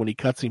end when he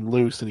cuts him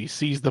loose and he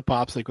sees the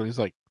popsicle and he's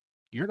like,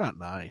 "You're not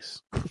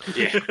nice."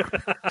 Yeah.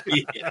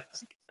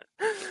 Yes.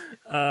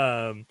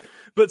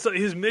 But so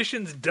his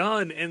mission's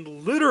done, and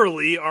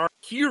literally our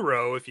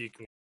hero, if you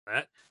can call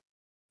that,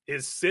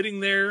 is sitting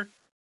there,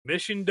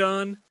 mission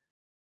done,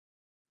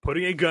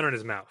 putting a gun in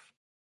his mouth.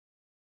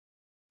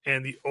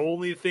 And the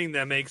only thing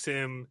that makes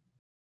him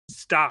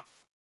stop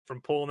from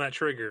pulling that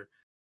trigger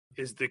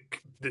is the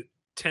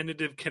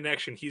tentative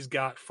connection he's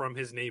got from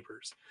his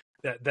neighbors.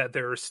 That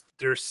there's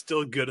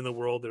still good in the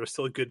world, there are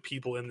still good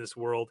people in this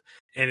world,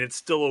 and it's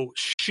still a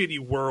shitty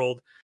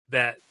world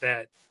that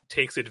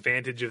takes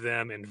advantage of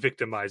them and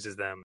victimizes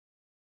them.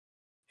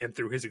 And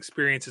through his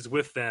experiences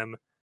with them,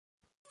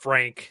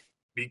 Frank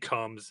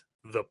becomes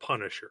the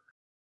Punisher.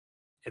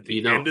 At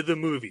the end of the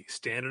movie,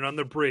 standing on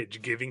the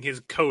bridge, giving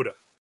his coda.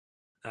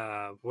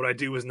 What I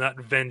do is not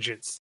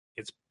vengeance,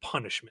 it's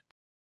punishment.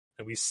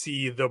 And we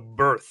see the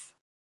birth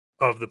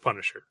of the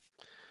Punisher.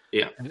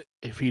 Yeah. And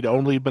if he'd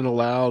only been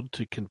allowed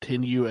to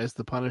continue as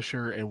the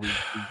Punisher and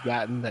we've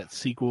gotten that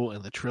sequel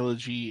and the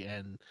trilogy,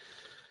 and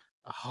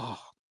oh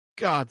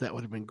God, that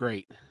would have been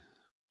great.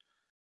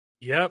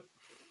 Yep.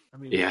 I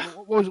mean,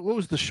 what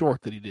was the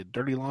short that he did?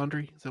 Dirty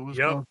Laundry? Is that what it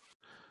was called?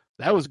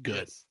 That was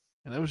good. Yes.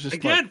 And that was just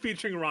again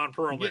featuring Ron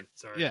Perlman.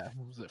 Sorry. Yeah.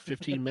 Was it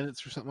 15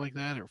 minutes or something like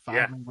that, or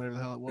 5 minutes, whatever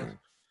the hell it was?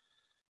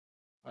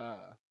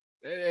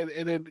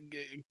 And then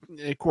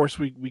of course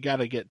we got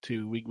to get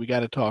to we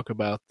got to talk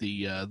about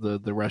the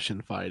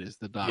Russian fight as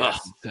the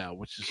Doc now,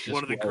 which is just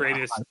one of the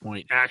greatest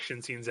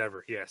action scenes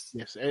ever. Yes,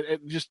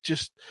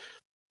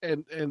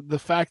 and the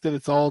fact that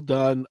it's all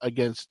done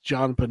against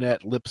John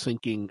Panette lip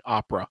syncing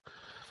opera.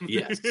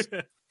 Yes.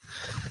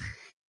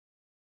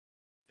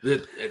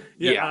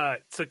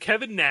 So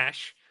Kevin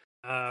Nash,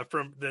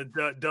 from the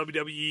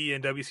WWE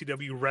and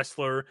WCW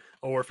wrestler,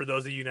 or for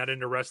those of you not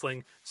into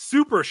wrestling,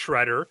 Super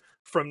Shredder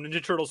from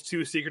Ninja Turtles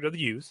 2 Secret of the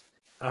Use,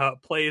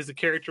 plays the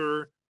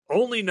character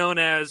only known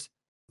as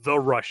the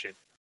Russian.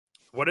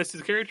 What is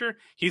his character?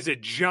 He's a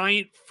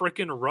giant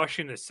frickin'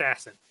 Russian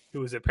assassin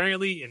who is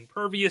apparently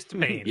impervious to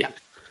pain. Yeah.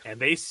 And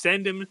they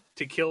send him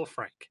to kill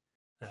Frank.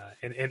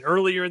 And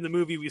earlier in the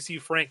movie, we see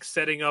Frank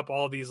setting up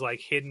all these like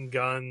hidden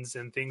guns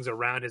and things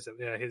around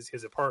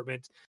his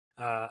apartment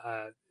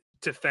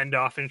to fend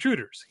off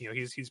intruders. You know,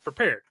 he's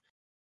prepared.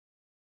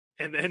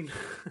 And then,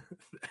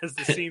 as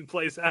the scene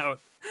plays out,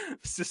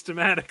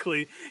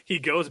 systematically, he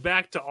goes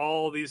back to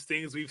all these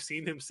things we've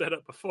seen him set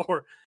up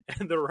before,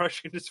 and the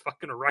Russian just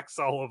fucking wrecks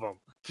all of them.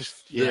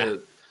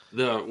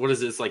 What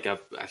is it? It's like I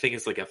think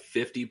it's like a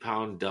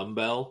 50-pound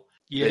dumbbell.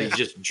 Yeah, he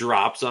just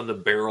drops on the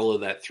barrel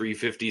of that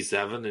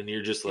 357, and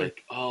you're just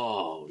like,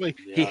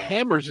 he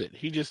hammers it.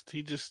 He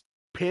just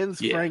pins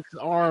Frank's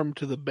arm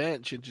to the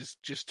bench and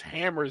just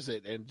hammers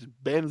it and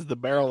bends the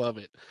barrel of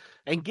it,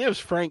 and gives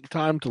Frank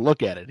time to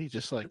look at it. He's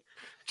just like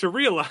to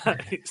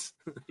realize,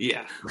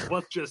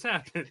 what just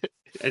happened.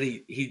 And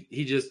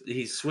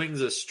he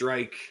swings a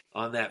strike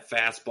on that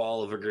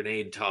fastball of a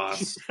grenade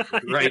toss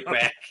right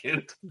back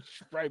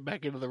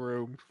into the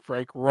room.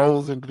 Frank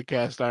rolls into the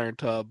cast iron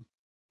tub.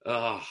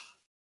 Oh.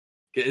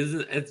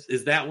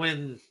 Is that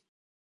when,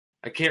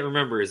 I can't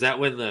remember, is that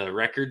when the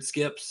record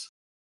skips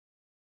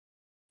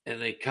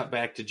and they cut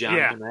back to John?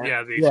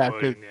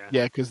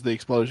 Because the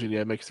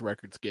explosion makes the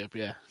record skip.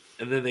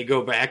 And then they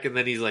go back, and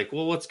then he's like,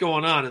 well, what's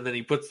going on? And then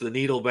he puts the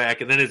needle back,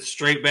 and then it's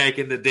straight back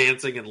into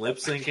dancing and lip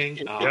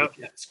syncing. Oh,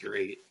 that's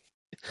great.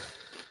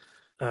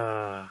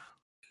 I'm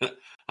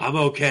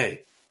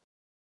okay.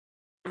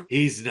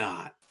 He's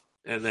not.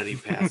 And then he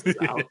passes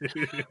out.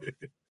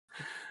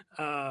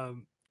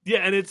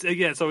 And it's,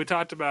 again, so we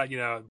talked about,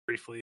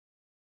 briefly,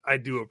 I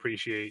do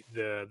appreciate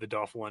the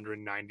Dolph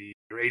Lundgren 90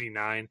 or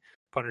 89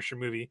 Punisher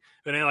movie.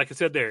 But like I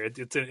said there,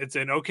 it's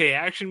an okay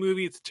action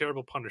movie. It's a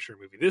terrible Punisher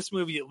movie. This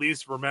movie at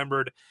least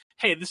remembered,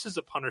 hey, this is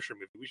a Punisher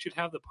movie. We should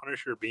have the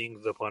Punisher being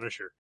the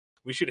Punisher.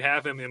 We should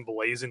have him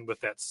emblazoned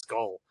with that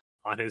skull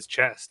on his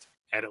chest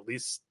at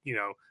least,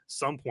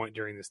 some point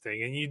during this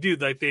thing. And you do,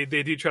 like, they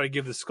do try to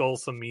give the skull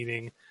some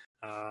meaning,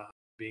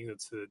 being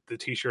that's the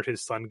t-shirt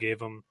his son gave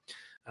him.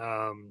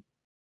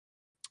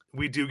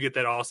 We do get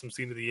that awesome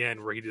scene at the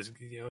end where he just,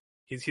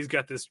 he's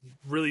got this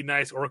really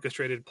nice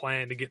orchestrated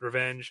plan to get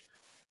revenge.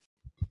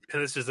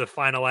 And this is the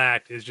final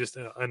act, is just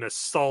an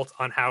assault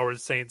on Howard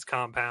Saint's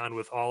compound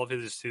with all of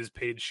his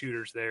paid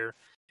shooters there.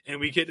 And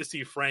we get to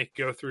see Frank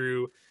go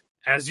through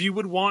as you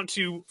would want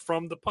to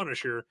from the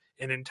Punisher,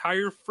 an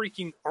entire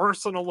freaking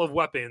arsenal of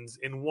weapons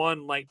in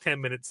one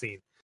 10-minute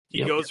scene.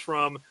 He goes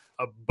from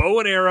a bow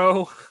and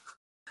arrow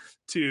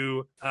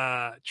to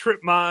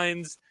trip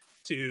mines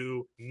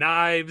to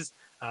knives,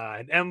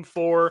 an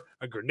M4,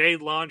 a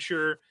grenade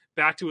launcher,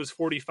 back to his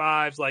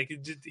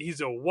 45s.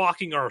 He's a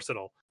walking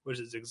arsenal, which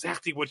is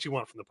exactly what you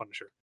want from the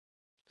Punisher.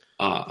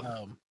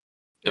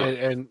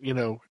 And you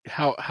know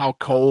how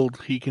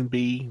cold he can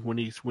be when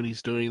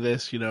he's doing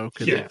this, you know,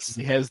 because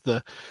he has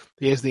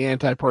the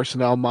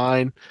anti-personnel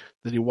mine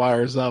that he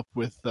wires up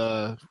with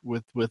the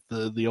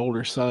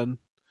older son.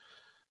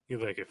 You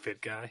like a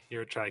fit guy? You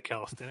ever try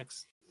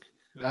calisthenics?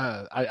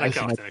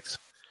 Isometrics.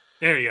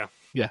 There you go.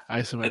 Yeah,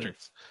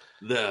 isometrics.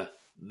 And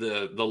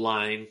the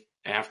line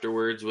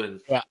afterwards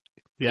when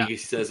yeah. he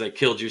says, "I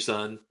killed your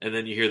son," and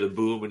then you hear the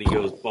boom, and he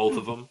goes, "Both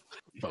of them."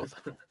 Both.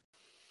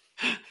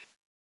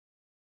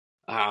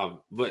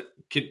 But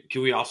can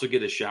we also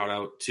get a shout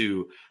out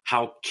to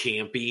how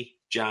campy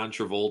John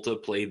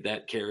Travolta played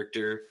that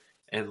character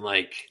and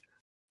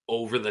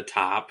over the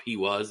top he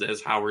was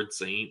as Howard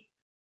Saint?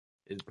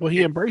 Well,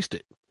 he embraced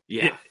it.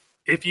 Yeah.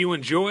 If you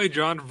enjoy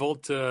John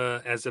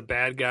Travolta as a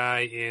bad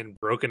guy in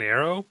Broken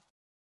Arrow,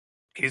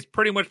 he's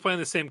pretty much playing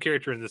the same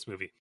character in this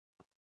movie.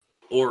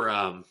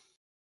 Or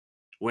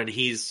when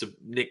he's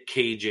Nick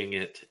Caging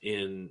it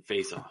in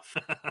Face Off.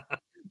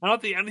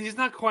 He's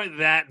not quite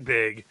that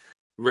big.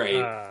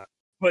 Right.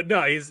 But no,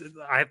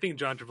 I think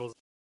John Travolta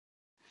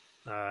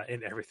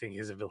in everything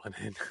he's a villain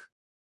in.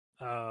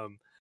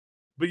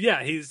 But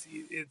yeah,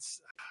 that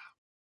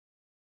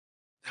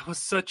was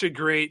such a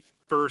great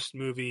first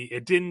movie.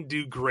 It didn't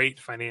do great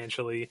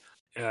financially.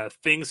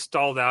 Things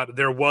stalled out.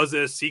 There was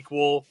a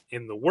sequel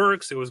in the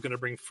works. It was going to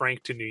bring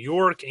Frank to New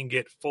York and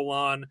get full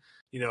on,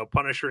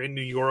 Punisher in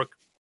New York,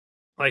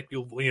 like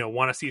you'll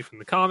want to see from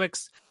the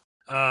comics.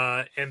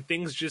 And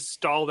things just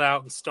stalled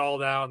out, and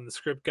the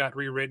script got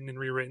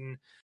rewritten.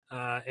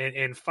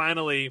 And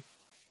finally,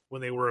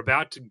 when they were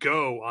about to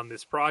go on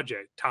this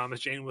project,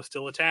 Thomas Jane was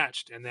still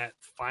attached, and that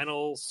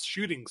final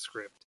shooting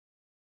script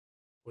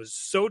was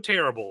so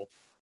terrible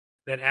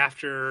that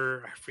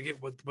after, I forget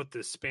what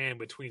the span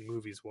between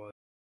movies was,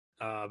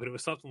 but it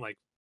was something like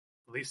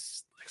at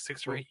least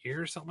 6 or 8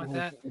 years, something like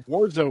that.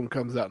 Warzone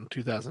comes out in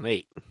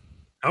 2008.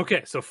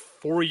 Okay, so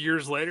 4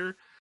 years later.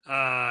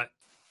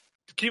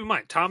 Keep in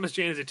mind, Thomas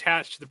Jane is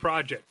attached to the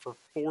project for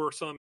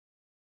 3-4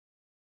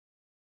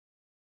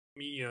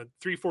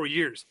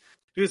 years.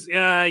 Because,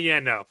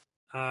 no.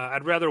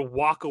 I'd rather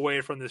walk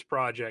away from this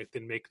project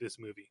than make this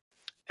movie.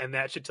 And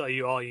that should tell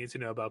you all you need to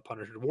know about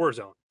Punisher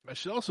Warzone. I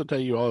should also tell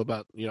you all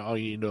about, all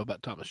you need to know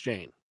about Thomas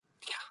Jane.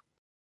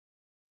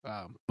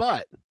 Yeah.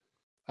 But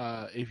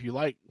if you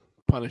like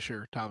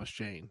Punisher Thomas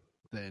Jane,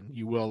 then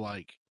you will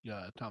like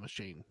Thomas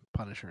Jane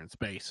Punisher in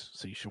Space,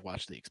 so you should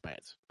watch The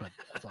Expanse. But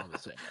that's all I'm gonna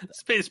say.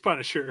 Space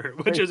Punisher,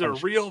 which is a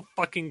real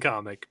fucking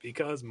comic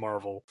because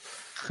Marvel.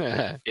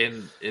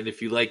 And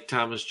if you like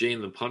Thomas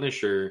Jane the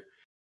Punisher,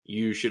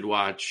 you should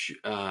watch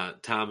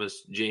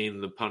Thomas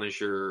Jane the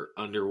Punisher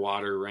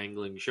underwater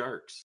wrangling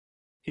sharks.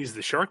 He's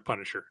the Shark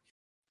Punisher.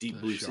 Deep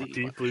Blue Sea.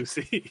 Deep Blue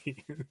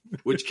Sea.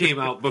 Which came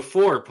out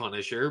before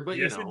Punisher, but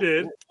yes, it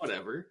did.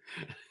 Whatever.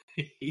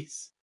 It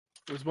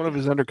was one of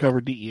his undercover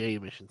DEA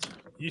missions.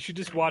 You should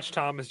just watch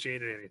Thomas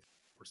Jane and anything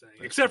we're saying.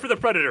 Except for The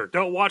Predator.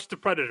 Don't watch The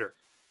Predator.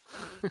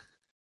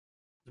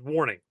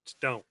 Warning. Just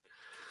don't.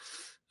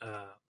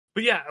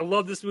 But yeah, I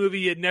love this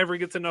movie. It never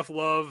gets enough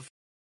love.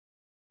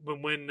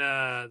 When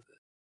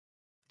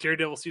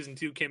Daredevil Season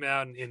 2 came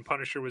out and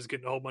Punisher was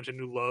getting a whole bunch of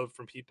new love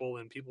from people,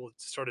 and people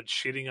started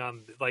shitting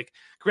on,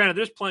 granted,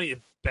 there's plenty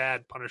of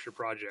bad Punisher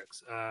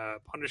projects.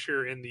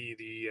 Punisher in the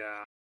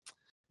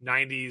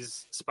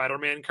 90s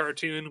Spider-Man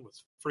cartoon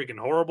was freaking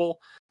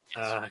horrible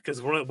because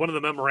one of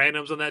the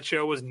memorandums on that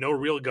show was no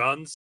real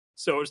guns.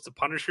 So it's the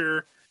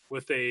Punisher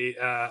with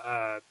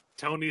a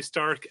Tony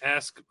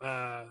Stark-esque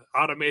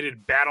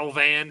automated battle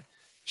van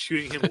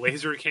shooting him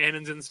laser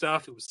cannons and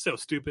stuff. It was so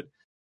stupid.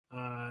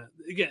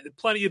 Again,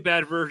 plenty of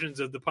bad versions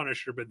of the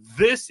Punisher, but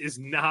this is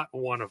not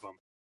one of them.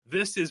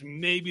 This is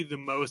maybe the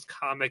most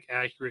comic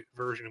accurate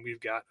version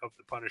we've got of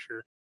the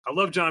Punisher. I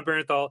love John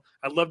Bernthal.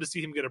 I'd love to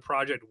see him get a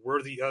project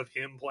worthy of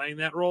him playing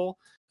that role.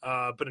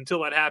 But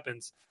until that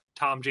happens,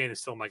 Tom Jane is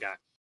still my guy.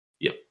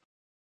 Yep.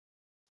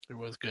 It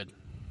was good.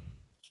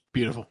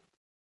 Beautiful.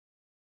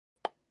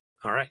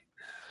 All right.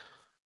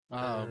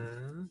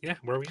 Yeah,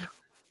 where are we at?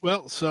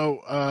 Well,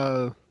 so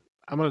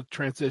I'm going to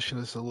transition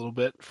this a little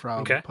bit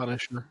from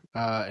Punisher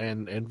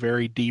and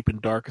very deep and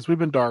dark, because we've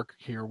been dark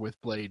here with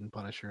Blade and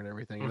Punisher and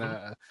everything. Mm-hmm.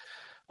 And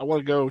I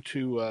want to go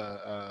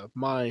to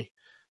my...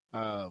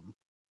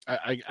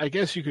 I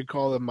guess you could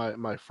call them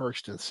my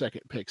first and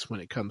second picks when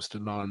it comes to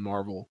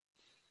non-Marvel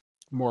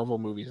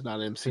movies, not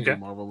MCU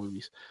Marvel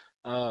movies.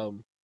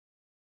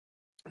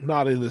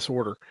 Not in this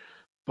order,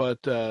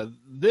 but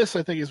this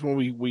I think is when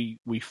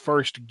we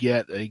first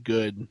get a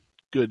good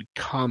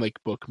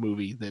comic book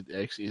movie that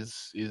actually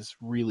is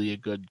really a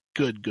good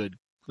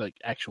like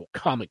actual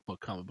comic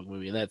book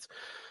movie, and that's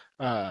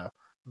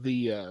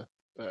the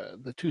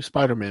two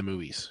Spider-Man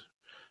movies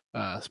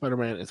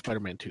Spider-Man and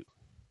Spider-Man 2.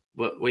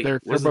 But wait,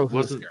 They're both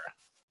in this era.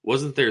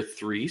 Wasn't there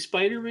 3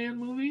 Spider-Man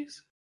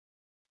movies?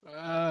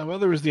 Well,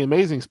 there was the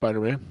Amazing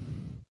Spider-Man.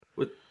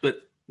 But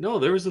no,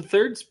 there was a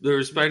third. There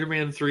was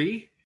Spider-Man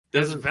 3.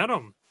 There's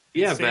Venom.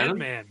 Yeah,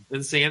 Sandman.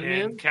 And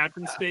Sandman. And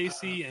Captain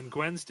Stacy and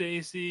Gwen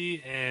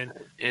Stacy and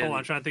hold on,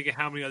 I'm trying to think of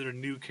how many other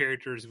new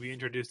characters we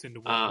introduced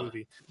into one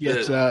movie.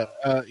 Yes,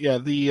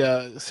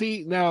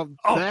 see now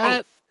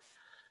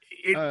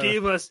it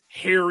gave us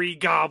Harry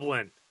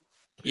Goblin.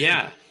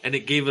 Yeah, and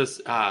it gave us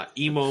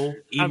emo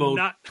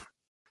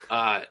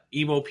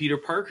Peter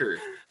Parker.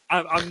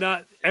 I'm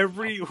not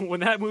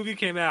when that movie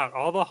came out,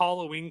 all the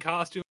Halloween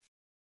costumes,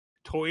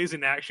 toys,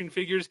 and action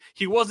figures,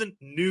 he wasn't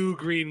New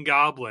Green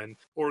Goblin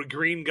or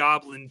Green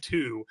Goblin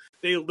 2.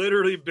 They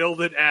literally billed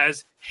it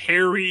as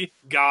Harry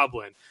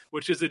Goblin,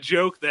 which is a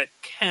joke that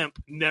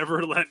Kemp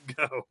never let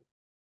go.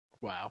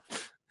 Wow.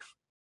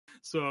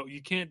 So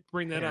you can't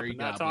bring that Harry up and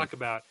not Goblin. talk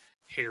about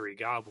Harry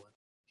Goblin.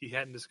 He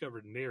hadn't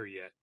discovered Nair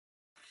yet.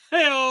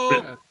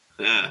 Hey-oh!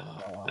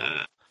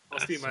 I'll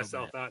see so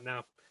myself out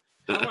now.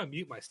 How do I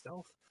mute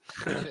myself?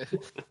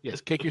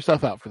 Yes, kick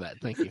yourself out for that.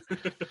 Thank you.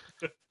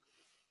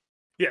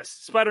 Yes,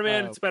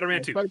 Spider-Man,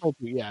 Spider-Man 2. Spider-Man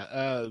 2,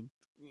 yeah.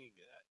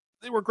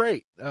 They were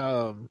great.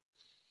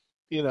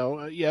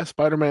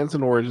 Spider-Man's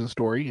an origin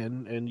story,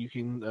 and you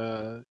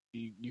can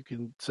you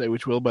can say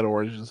what you will about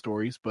origin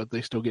stories, but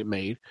they still get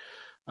made.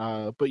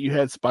 But you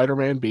had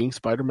Spider-Man being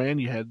Spider-Man.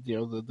 You had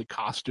the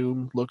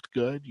costume looked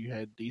good. You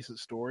had decent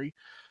story.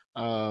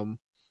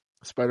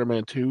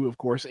 Spider-Man 2, of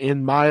course,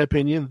 in my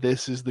opinion,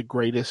 this is the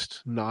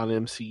greatest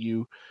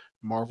non-MCU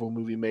Marvel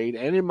movie made,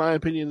 and in my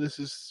opinion, this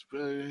is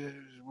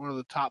one of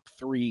the top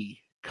 3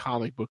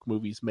 comic book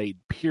movies made.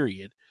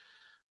 Period.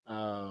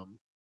 Hell,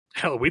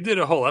 we did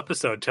a whole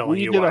episode telling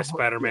you why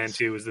Spider-Man yes.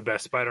 2 is the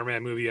best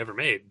Spider-Man movie ever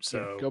made.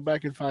 So go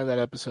back and find that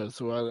episode.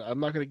 So I'm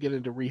not going to get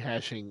into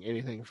rehashing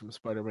anything from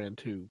Spider-Man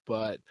 2,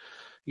 but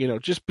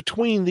just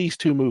between these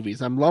two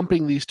movies, I'm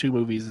lumping these two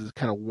movies as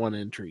kind of one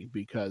entry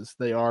because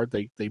they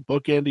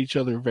bookend each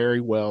other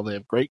very well. They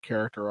have great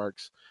character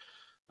arcs.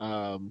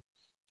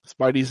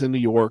 Spidey's in New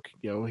York.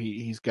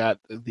 He's got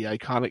the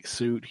iconic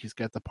suit. He's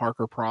got the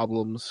Parker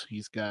problems.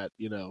 He's got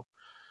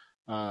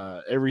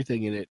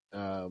everything in it.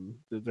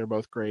 They're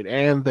both great,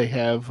 and they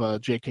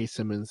have J.K.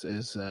 Simmons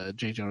as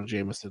J. Jonah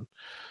Jameson,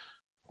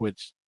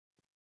 which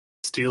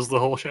steals the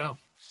whole show.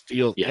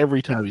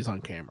 Every time he's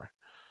on camera.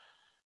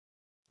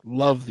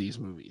 Love these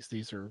movies.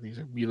 These are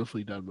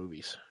beautifully done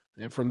movies,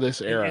 and from this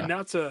era. And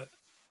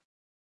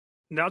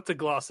not to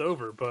gloss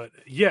over, but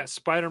yes,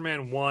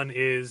 Spider-Man 1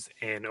 is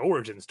an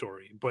origin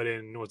story. But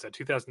in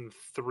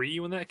 2003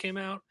 when that came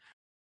out?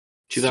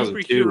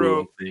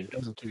 2002.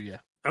 2002, yeah.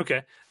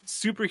 Okay.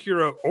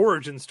 Superhero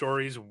origin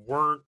stories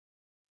weren't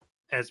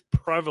as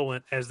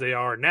prevalent as they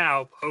are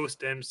now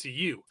post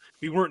MCU.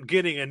 We weren't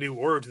getting a new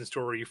origin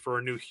story for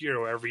a new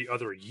hero every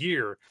other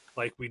year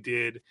like we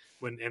did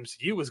when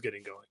MCU was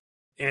getting going.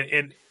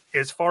 And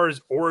as far as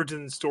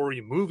origin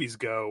story movies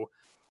go,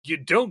 you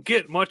don't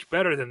get much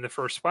better than the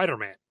first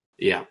Spider-Man.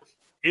 Yeah.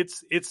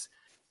 It's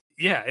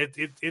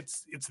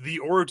the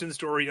origin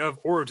story of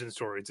origin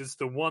stories. It's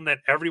the one that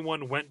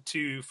everyone went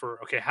to for,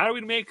 okay, how do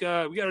we make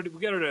we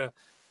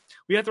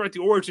have to write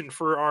the origin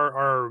for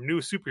our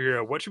new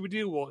superhero. What should we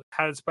do? Well,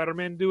 how did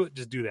Spider-Man do it?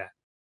 Just do that.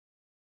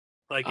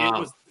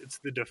 It's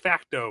the de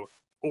facto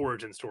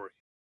origin story.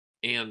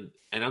 And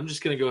I'm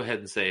just going to go ahead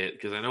and say it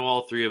because I know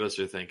all 3 of us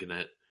are thinking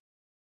it.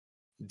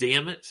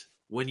 Damn it.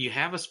 When you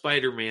have a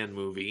Spider-Man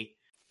movie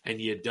and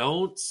you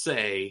don't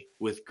say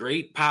with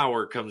great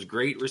power comes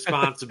great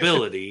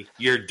responsibility,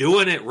 you're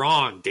doing it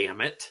wrong, damn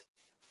it.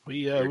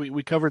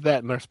 We covered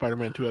that in our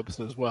Spider-Man 2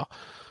 episode as well.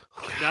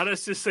 Not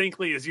as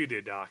succinctly as you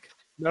did, Doc.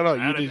 No,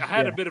 I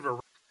had a bit of a...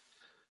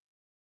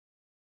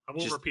 I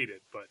won't repeat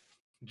it, but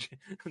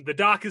the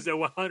Doc is at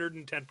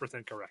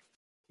 110% correct.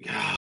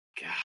 Oh,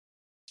 God.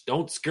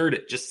 Don't skirt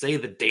it. Just say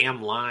the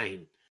damn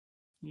line.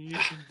 You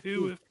can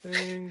do a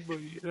thing, but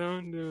you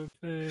don't do a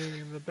thing,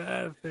 and the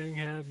bad thing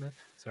happened.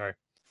 Sorry.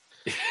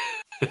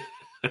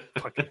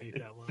 Fucking hate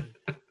that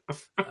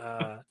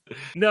line.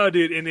 No,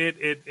 dude, and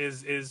it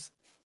is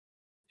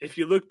if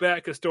you look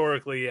back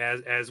historically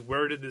as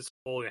where did this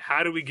whole,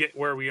 how do we get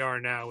where we are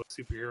now with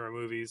superhero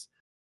movies?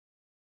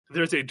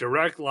 There's a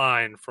direct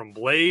line from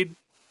Blade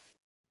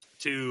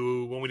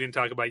to one we didn't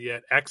talk about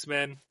yet,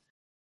 X-Men,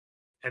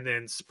 and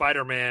then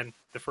Spider-Man,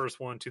 the first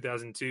one,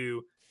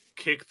 2002,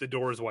 kicked the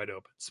doors wide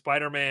open.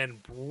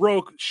 Spider-Man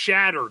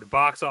shattered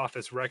box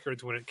office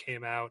records when it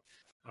came out.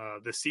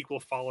 The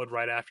sequel followed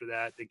right after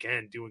that,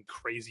 again, doing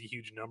crazy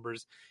huge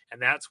numbers. And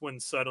that's when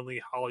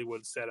suddenly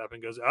Hollywood set up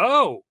and goes,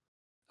 oh,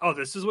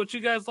 this is what you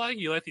guys like?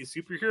 You like these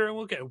superhero?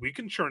 Okay, we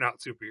can churn out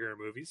superhero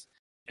movies.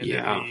 And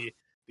then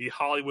the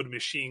Hollywood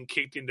machine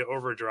kicked into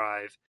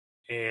overdrive,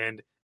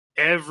 and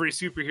every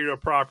superhero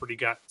property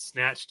got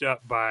snatched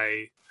up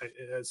by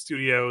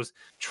studios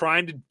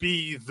trying to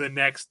be the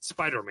next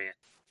Spider-Man.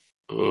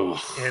 Ugh.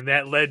 And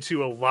that led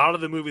to a lot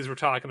of the movies we're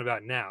talking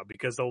about now,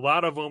 because a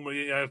lot of them,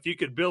 if you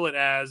could bill it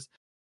as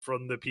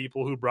from the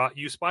people who brought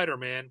you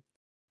Spider-Man,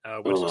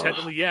 which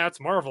technically, yeah, it's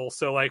Marvel.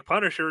 So, like,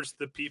 Punisher's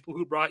the people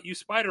who brought you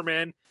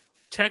Spider-Man,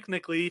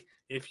 technically,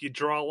 if you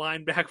draw a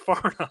line back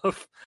far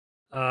enough.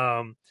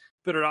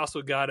 But it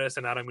also got us,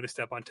 and I'm going to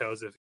step on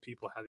toes if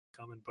people have it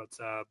coming, but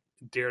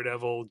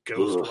Daredevil,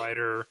 Ghost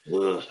Rider,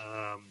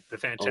 the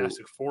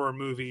Fantastic Four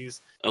movies.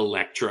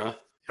 Elektra,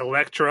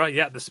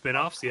 yeah, the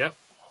spinoffs, yeah.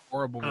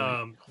 Horrible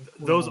movie.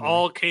 Those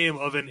all came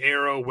of an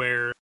era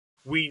where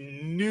we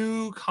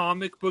knew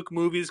comic book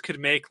movies could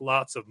make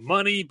lots of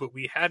money, but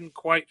we hadn't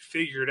quite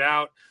figured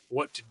out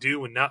what to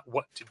do and not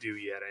what to do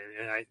yet.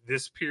 And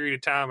this period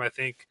of time, I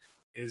think,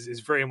 is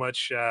very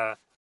much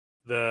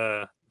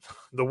the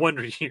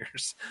wonder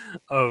years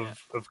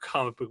of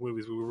comic book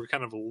movies. We were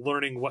kind of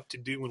learning what to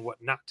do and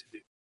what not to do.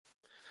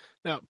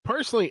 Now,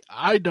 personally,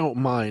 I don't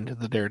mind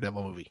the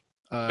Daredevil movie.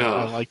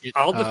 I like it.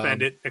 I'll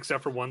defend it,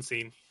 except for one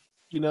scene.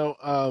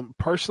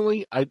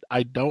 Personally,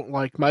 I don't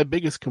like. My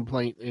biggest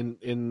complaint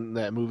in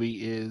that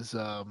movie is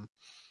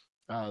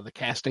the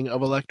casting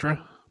of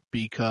Elektra,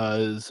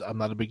 because I'm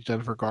not a big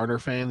Jennifer Garner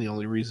fan. The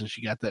only reason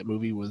she got that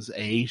movie was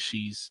A,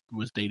 she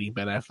was dating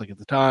Ben Affleck at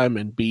the time,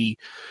 and B,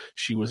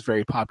 she was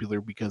very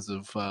popular because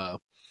of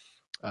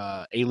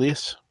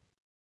Alias,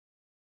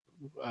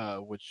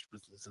 which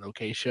is an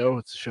okay show.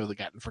 It's a show that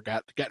got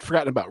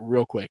forgotten about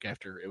real quick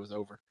after it was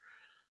over.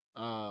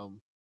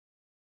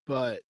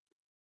 But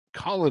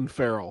Colin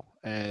Farrell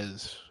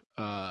as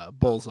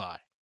Bullseye,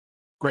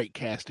 great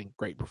casting,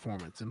 great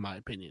performance, in my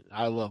opinion.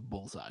 I love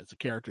Bullseye. It's a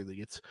character that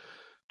gets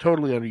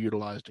totally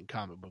underutilized in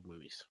comic book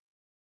movies.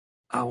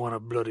 I want a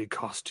bloody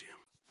costume.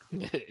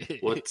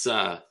 What's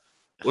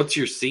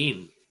your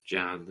scene,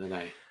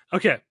 John?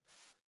 Okay,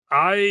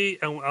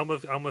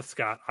 I'm with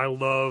Scott. I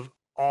love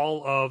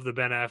all of the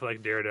Ben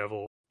Affleck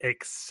Daredevil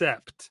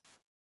except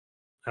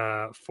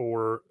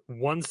for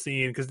one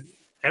scene, because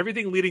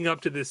everything leading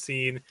up to this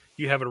scene,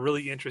 you have a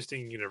really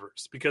interesting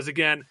universe. Because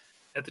again,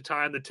 at the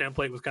time, the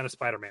template was kind of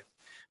Spider-Man,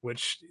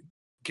 which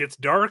gets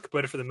dark,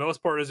 but for the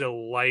most part is a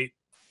light,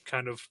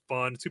 kind of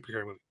fun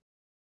superhero movie.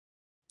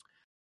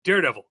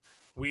 Daredevil,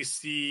 we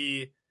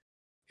see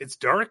it's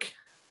dark,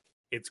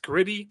 it's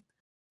gritty.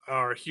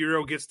 Our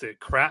hero gets the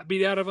crap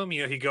beat out of him.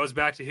 He goes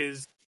back to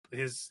his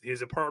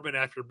apartment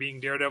after being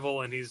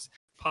Daredevil, and he's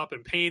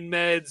popping pain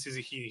meds.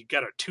 He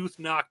got a tooth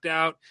knocked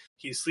out.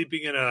 He's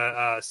sleeping in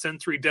a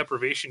sensory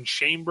deprivation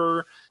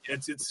chamber.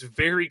 It's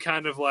very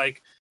kind of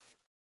like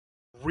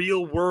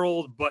real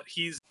world, but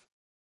he's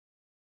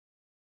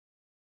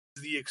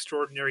the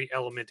extraordinary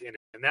element in it,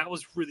 and that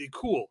was really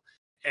cool.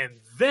 And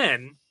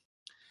then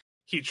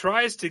he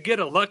tries to get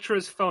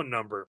Elektra's phone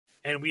number,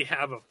 and we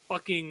have a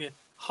fucking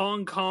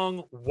Hong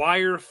Kong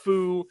wire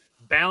fu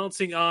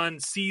balancing on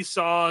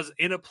seesaws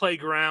in a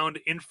playground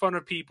in front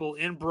of people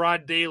in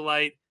broad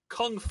daylight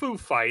kung fu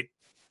fight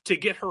to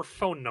get her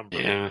phone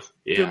number. Yeah.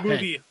 The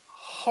movie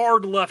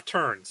hard left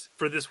turns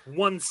for this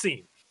one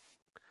scene.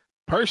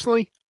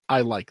 Personally,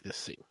 I like this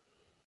scene.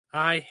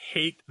 I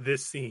hate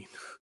this scene.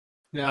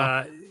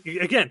 Yeah.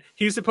 Again,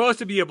 he's supposed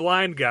to be a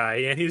blind guy,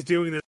 and he's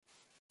doing this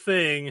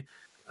thing.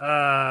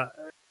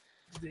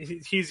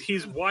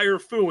 He's wire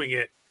fooing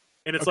it,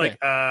 and it's like,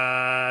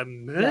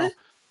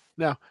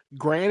 Now,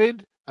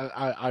 granted,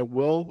 I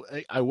will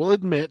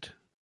admit,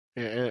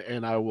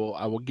 and I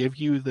will give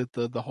you that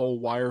the whole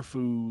wire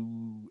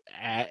foo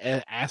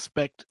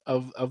aspect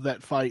of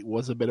that fight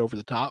was a bit over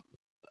the top.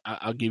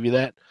 I'll give you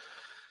that.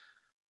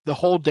 The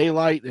whole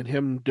daylight and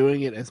him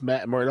doing it as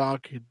Matt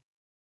Murdock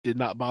did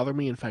not bother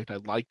me. In fact, I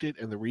liked it,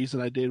 and the reason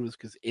I did was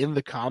because in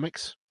the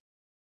comics,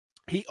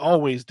 he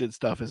always did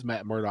stuff as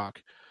Matt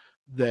Murdock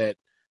that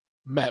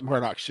Matt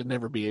Murdock should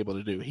never be able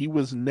to do. He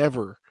was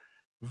never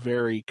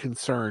very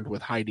concerned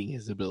with hiding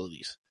his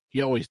abilities.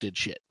 He always did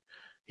shit.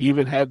 He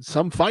even had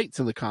some fights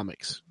in the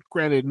comics.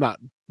 Granted, not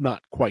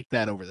quite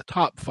that over the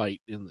top fight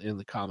in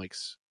the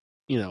comics,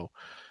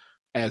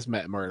 as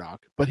Matt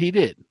Murdock, but he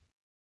did.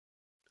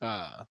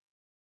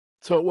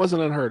 So it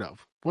wasn't unheard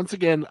of. Once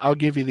again, I'll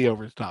give you the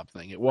over the top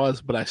thing. It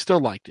was, but I still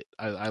liked it.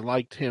 I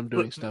liked him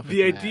doing stuff.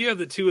 The idea of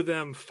the two of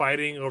them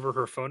fighting over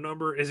her phone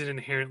number isn't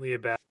inherently a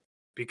bad,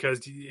 because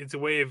it's a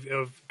way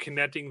of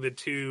connecting the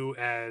two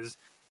as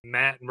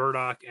Matt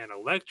Murdock and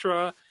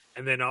Elektra,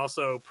 and then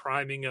also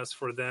priming us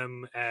for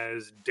them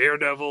as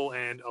Daredevil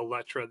and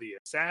Elektra the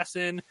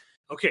Assassin.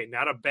 Okay,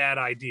 not a bad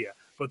idea,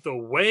 but the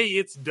way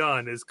it's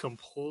done is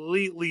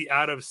completely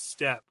out of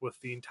step with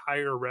the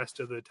entire rest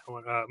of the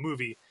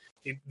movie.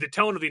 The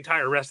tone of the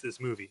entire rest of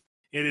this movie.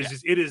 It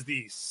is it is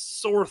the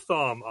sore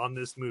thumb on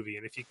this movie,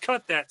 and if you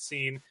cut that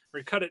scene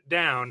or cut it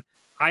down,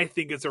 I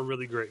think it's a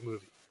really great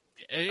movie.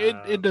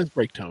 It does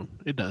break tone.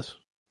 It does.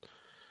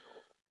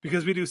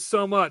 Because we do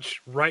so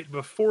much right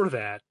before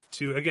that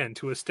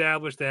to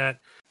establish that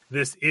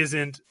this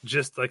isn't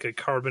just like a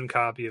carbon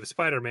copy of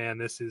Spider-Man.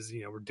 This is,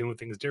 we're doing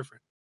things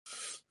different.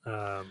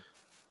 I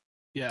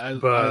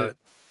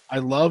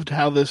loved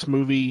how this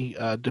movie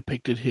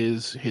depicted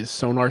his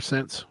sonar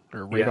sense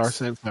or radar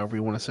sense, however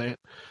you want to say it.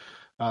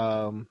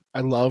 I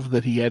love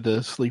that he had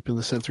to sleep in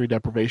the sensory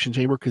deprivation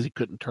chamber because he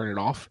couldn't turn it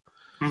off.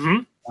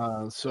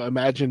 Mm-hmm. So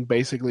imagine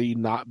basically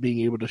not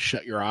being able to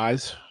shut your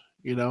eyes.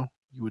 You know,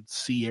 you would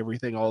see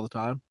everything all the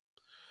time.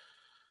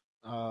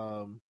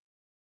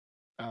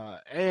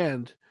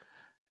 And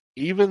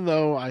even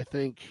though I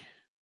think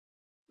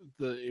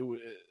the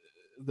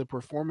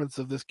performance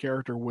of this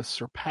character was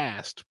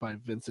surpassed by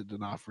Vincent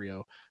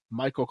D'Onofrio,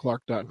 Michael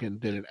Clarke Duncan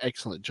did an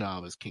excellent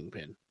job as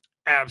Kingpin.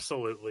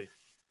 Absolutely.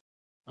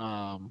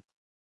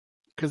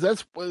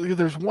 Because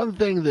there's one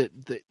thing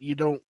that you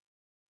don't,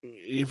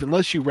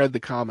 unless you read the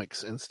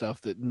comics and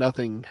stuff, that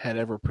nothing had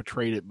ever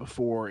portrayed it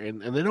before,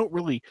 and they don't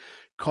really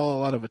call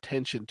a lot of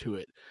attention to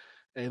it,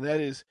 and that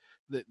is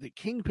that the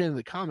Kingpin in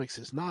the comics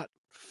is not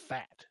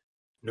fat.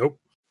 Nope.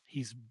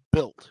 He's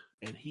built,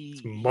 and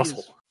he's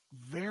muscle. He is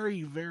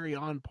very, very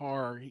on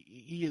par.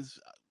 He is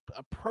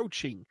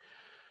approaching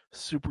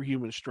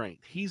superhuman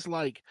strength. He's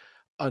like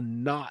a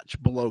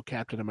notch below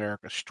Captain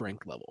America's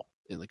strength level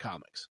in the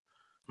comics.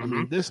 I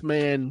mean, this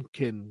man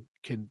can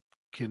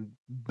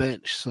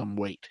bench some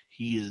weight.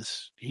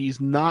 He's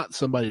not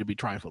somebody to be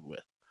trifled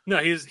with. No,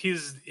 he's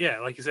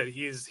like you said,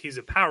 he's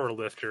a power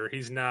lifter.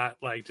 He's not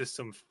like just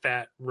some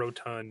fat,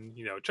 rotund,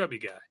 chubby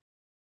guy.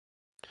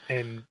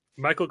 And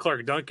Michael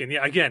Clarke Duncan,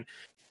 again,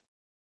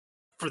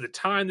 for the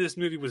time this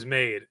movie was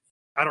made,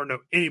 I don't know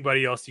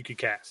anybody else you could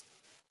cast.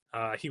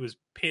 He was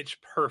pitch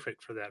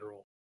perfect for that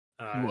role.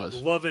 He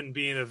was. Loving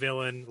being a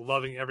villain,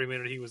 loving every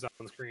minute he was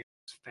on screen. It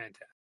was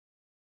fantastic.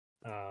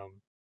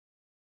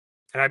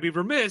 And I'd be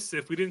remiss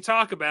if we didn't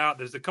talk about,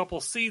 there's a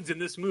couple seeds in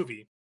this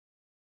movie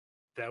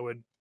that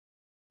would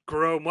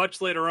grow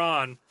much later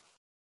on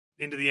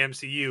into the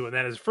MCU. And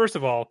that is, first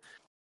of all,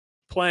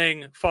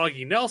 playing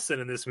Foggy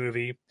Nelson in this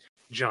movie,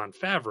 Jon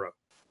Favreau,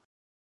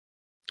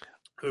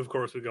 who of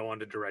course would go on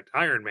to direct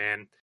Iron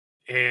Man.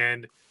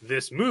 And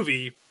this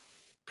movie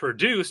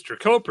produced or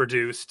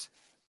co-produced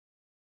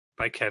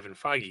by Kevin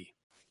Feige.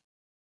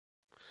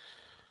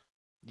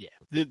 Yeah,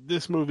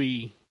 this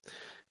movie,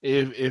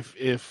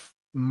 if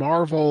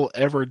Marvel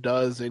ever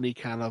does any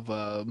kind of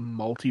a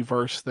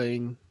multiverse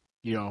thing,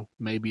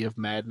 maybe of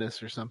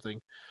Madness or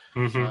something,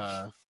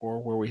 or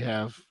where we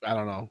have, I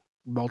don't know,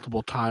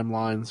 multiple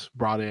timelines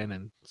brought in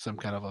and some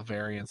kind of a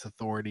variance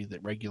authority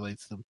that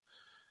regulates them.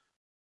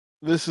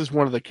 This is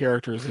one of the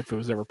characters, if it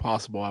was ever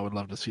possible, I would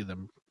love to see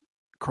them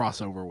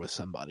cross over with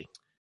somebody.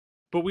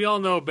 But we all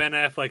know Ben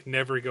Affleck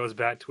never goes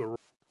back to a role.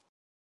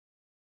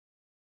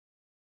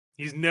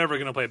 He's never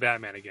going to play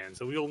Batman again,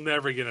 so we'll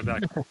never get him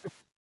back.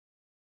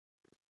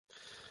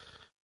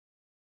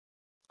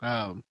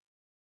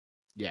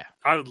 Yeah.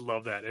 I would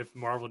love that if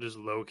Marvel just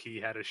low-key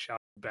had a shot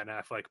of Ben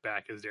Affleck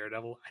back as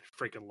Daredevil. I'd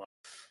freaking love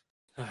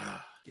it.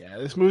 Yeah,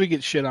 this movie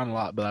gets shit on a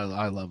lot, but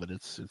I love it.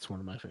 It's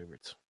one of my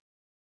favorites.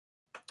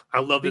 I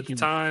loved it at the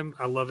time.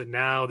 I love it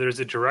now. There's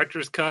a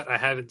director's cut I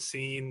haven't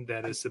seen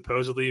that is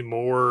supposedly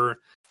more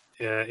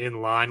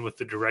in line with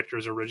the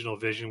director's original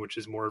vision, which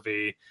is more of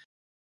a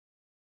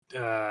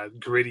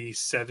gritty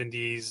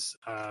 70s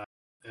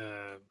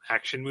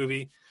action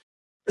movie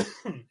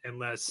and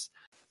less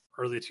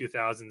early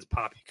 2000s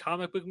poppy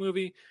comic book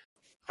movie.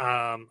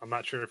 I'm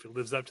not sure if it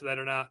lives up to that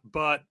or not,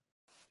 but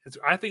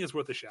I think it's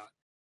worth a shot.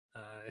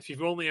 If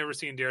you've only ever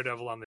seen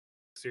Daredevil on the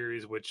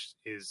series, which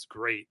is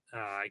great,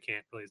 I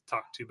can't really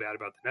talk too bad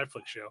about the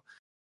Netflix show,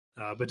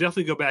 but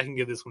definitely go back and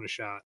give this one a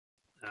shot.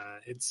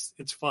 It's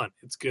fun.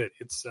 It's good.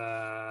 It's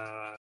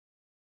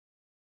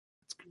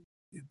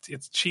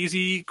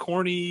cheesy,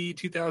 corny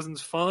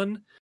 2000s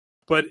fun,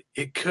 but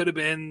it could have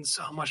been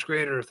so much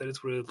greater if they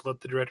just would have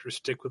let the director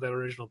stick with that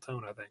original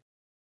tone, I think.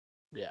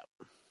 Yeah.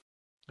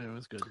 It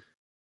was good.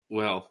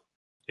 Well,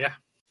 yeah.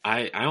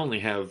 I only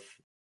have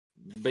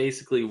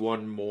basically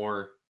one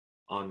more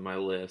on my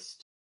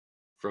list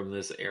from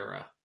this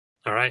era.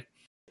 All right.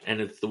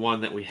 And it's the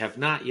one that we have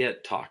not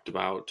yet talked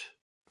about.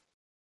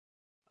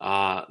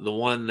 The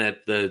one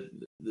that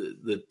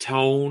the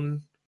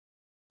tone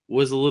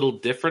was a little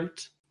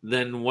different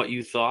than what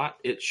you thought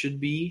it should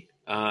be.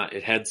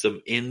 It had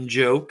some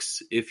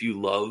in-jokes if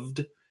you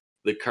loved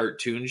the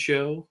cartoon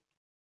show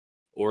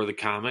or the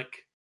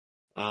comic.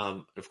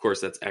 Of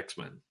course, that's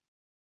X-Men.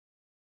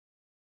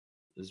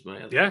 Is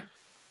my other. Yeah.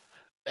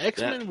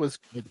 X-Men was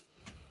good.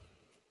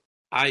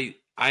 I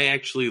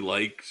actually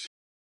liked.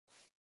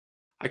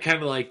 I kind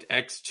of liked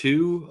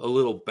X2 a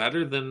little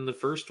better than the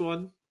first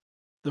one.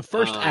 The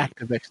first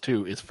act of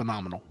X2 is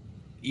phenomenal.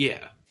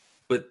 Yeah,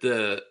 but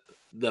the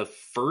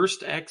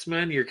first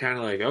X-Men, you're kind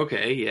of like,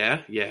 okay,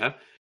 yeah.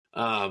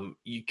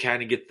 You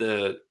kind of get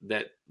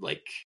that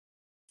like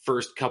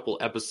first couple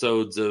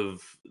episodes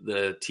of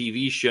the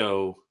TV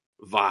show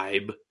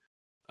vibe,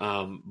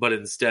 but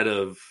instead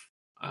of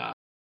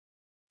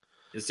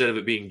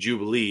it being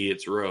Jubilee,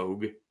 it's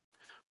Rogue.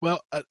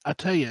 Well, I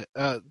tell you,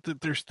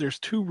 there's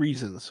two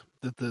reasons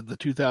that the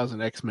 2000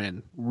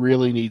 X-Men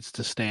really needs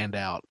to stand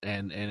out,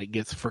 and it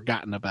gets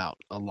forgotten about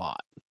a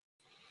lot.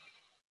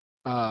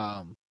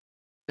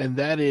 And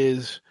that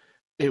is,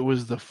 it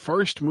was the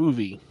first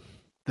movie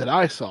that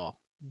I saw,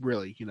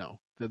 really,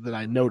 that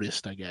I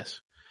noticed, I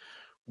guess,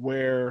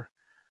 where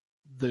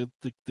the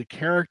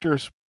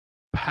characters'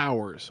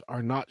 powers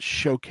are not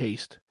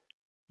showcased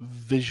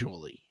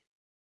visually.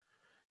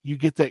 you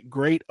get that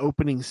great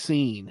opening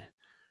scene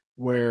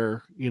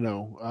where,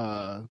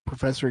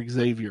 Professor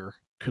Xavier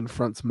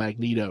confronts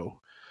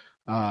Magneto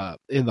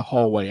in the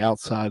hallway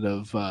outside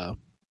of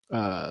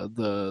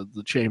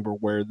the chamber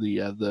where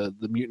the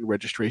mutant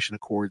registration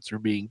accords are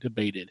being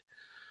debated.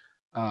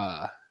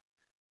 And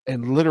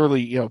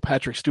literally,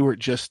 Patrick Stewart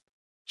just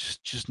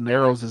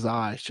narrows his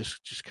eyes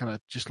just kind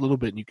of just a little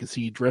bit, and you can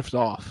see he drift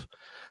off.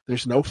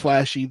 There's no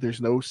flashy,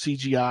 there's no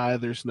CGI,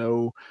 there's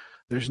no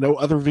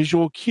other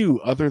visual cue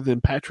other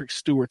than Patrick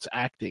Stewart's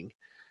acting.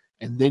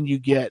 And then you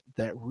get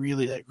that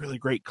really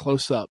great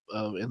close up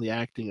in the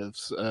acting of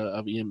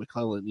Ian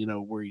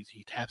McKellen, where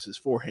he taps his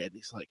forehead and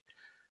he's like,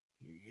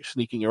 "You're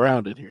sneaking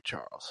around in here,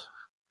 Charles.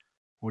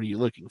 What are you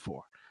looking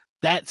for?"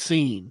 That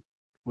scene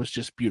was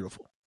just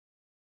beautiful.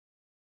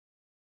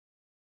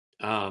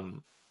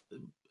 And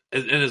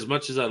as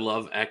much as I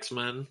love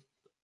X-Men,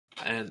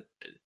 and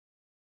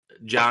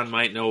John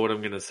might know what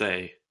I'm going to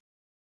say.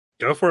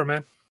 Go for it,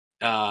 man.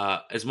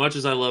 As much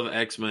as I love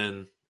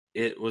X-Men,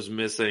 it was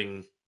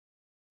missing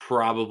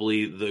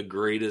probably the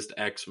greatest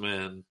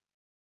X-Man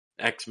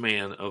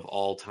of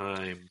all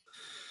time.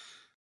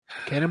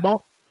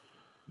 Cannonball?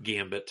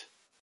 Gambit.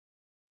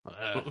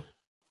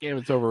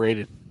 Gambit's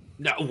overrated.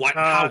 No, what?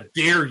 How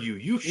dare you?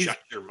 You shut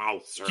your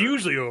mouth, sir.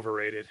 Hugely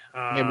overrated,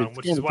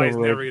 which is why he's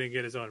never going to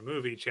get his own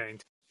movie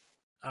chained.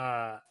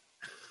 No,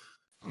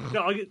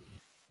 I'll get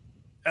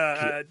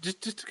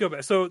just to go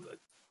back. So,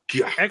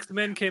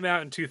 X-Men came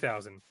out in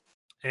 2000,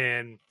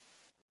 and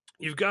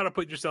you've got to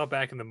put yourself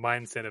back in the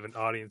mindset of an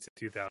audience in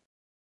 2000.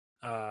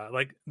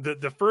 Like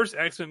the first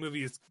X-Men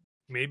movie is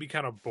maybe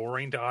kind of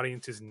boring to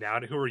audiences now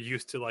who are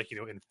used to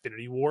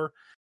Infinity War,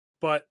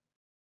 but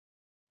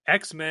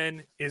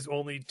X-Men is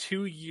only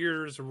 2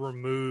 years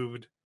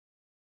removed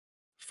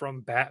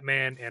from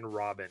Batman and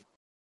Robin.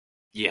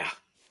 Yeah.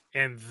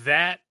 And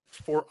that,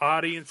 for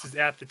audiences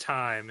at the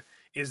time,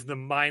 is the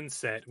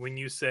mindset when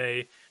you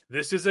say,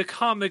 this is a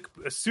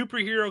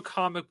superhero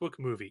comic book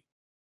movie.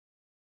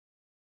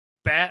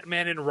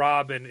 Batman and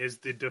Robin is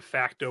the de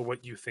facto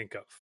what you think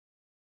of.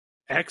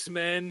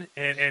 X-Men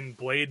and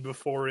Blade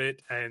before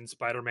it and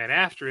Spider-Man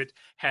after it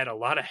had a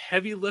lot of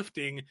heavy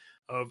lifting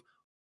of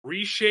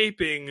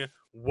reshaping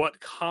what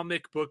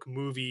comic book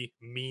movie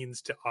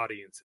means to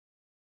audiences.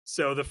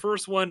 So the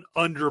first one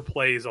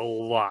underplays a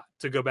lot,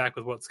 to go back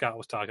with what Scott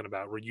was talking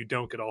about, where you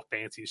don't get all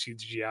fancy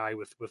CGI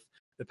with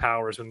the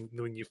powers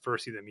when you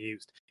first see them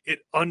used. It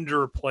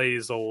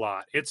underplays a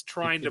lot. It's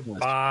trying to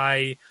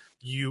buy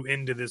you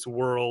into this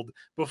world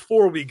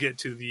before we get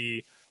to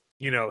the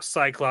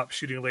Cyclops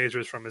shooting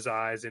lasers from his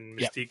eyes and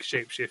Mystique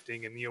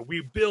shape-shifting, and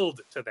we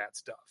build to that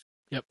stuff.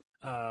 Yep.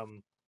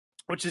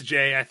 Which is,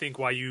 Jay, I think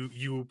why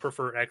you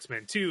prefer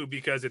X-Men too,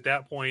 because at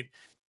that point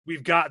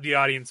we've got the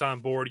audience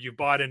on board, you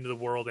bought into the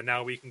world, and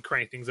now we can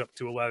crank things up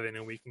to 11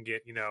 and we can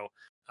get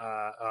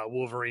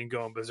Wolverine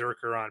going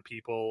berserker on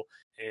people,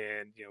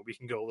 and we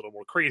can go a little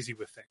more crazy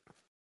with things.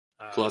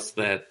 Plus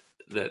that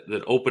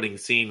opening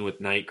scene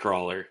with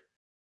Nightcrawler.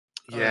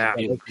 Yeah,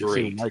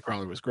 great.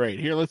 Nightcrawler was great.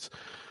 Here, let's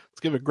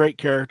give a great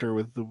character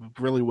with the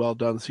really well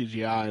done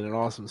CGI and an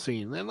awesome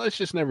scene. Then let's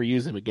just never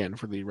use him again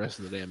for the rest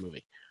of the damn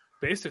movie.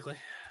 Basically.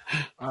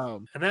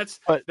 And that's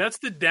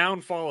the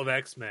downfall of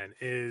X-Men,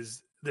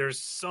 is there's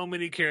so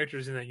many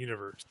characters in that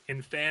universe,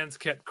 and fans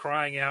kept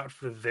crying out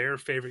for their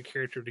favorite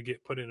character to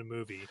get put in a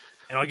movie.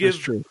 And I'll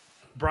give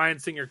Bryan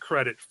Singer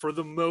credit, for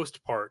the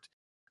most part,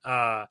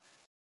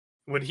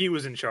 when he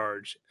was in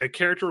charge, a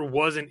character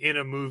wasn't in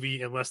a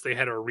movie unless they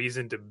had a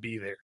reason to be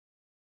there.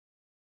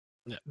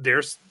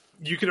 Yeah.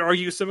 You could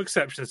argue some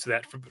exceptions to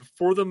that.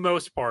 For the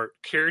most part,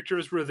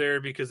 characters were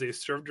there because they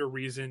served a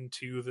reason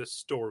to the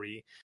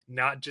story,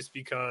 not just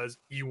because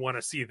you want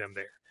to see them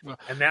there. Well,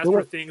 and that's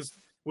where things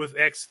with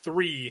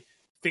X3,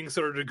 things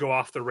started to go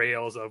off the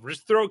rails of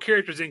just throw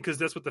characters in because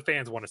that's what the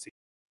fans want to see.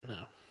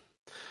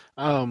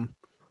 No.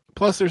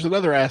 Plus, there's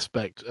another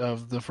aspect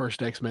of the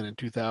first X-Men in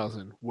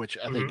 2000, which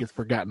I think gets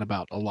forgotten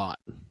about a lot.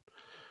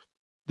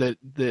 That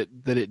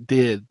it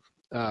did.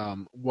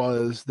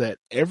 Was that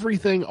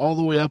everything all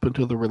the way up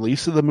until the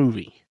release of the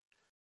movie,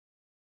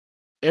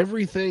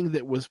 everything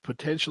that was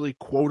potentially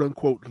quote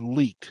unquote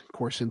leaked. Of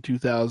course, in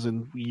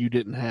 2000, you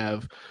didn't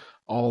have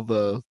all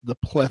the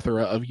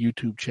plethora of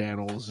YouTube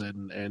channels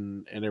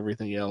and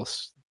everything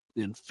else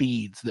in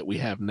feeds that we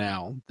have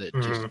now that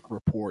just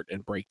report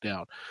and break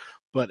down.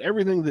 But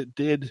everything that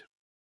did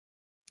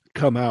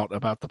come out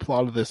about the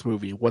plot of this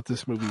movie, what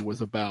this movie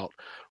was about,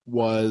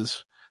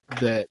 was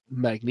that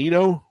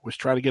Magneto was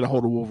trying to get a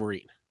hold of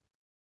Wolverine.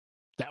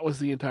 That was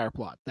the entire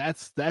plot.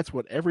 That's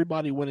what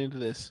everybody went into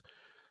this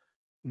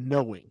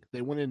knowing.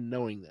 They went in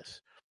knowing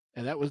this.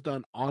 And that was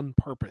done on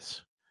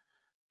purpose.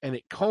 And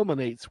it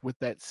culminates with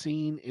that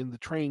scene in the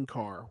train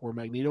car where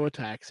Magneto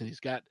attacks and he's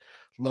got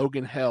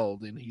Logan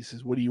held and he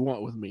says, "What do you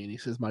want with me?" And he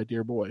says, "My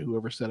dear boy,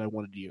 whoever said I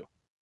wanted you."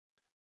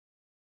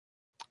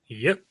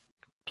 Yep.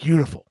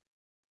 Beautiful.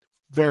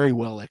 Very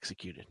well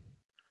executed.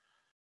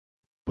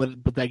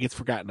 But that gets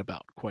forgotten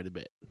about quite a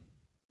bit.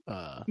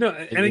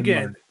 And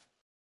again,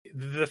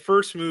 the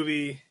first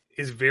movie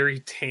is very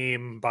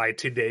tame by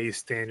today's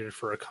standard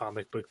for a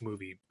comic book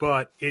movie,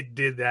 but it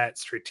did that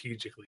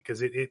strategically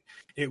because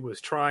it was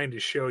trying to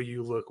show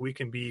you, look, we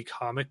can be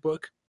comic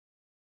book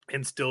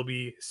and still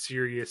be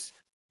serious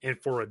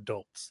and for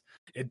adults.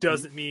 It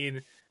doesn't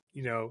mean,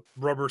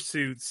 rubber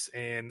suits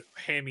and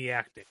hammy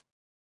acting.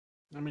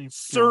 I mean,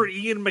 Sir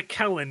Ian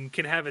McKellen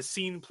can have a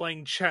scene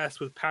playing chess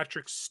with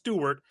Patrick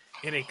Stewart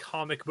in a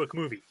comic book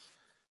movie.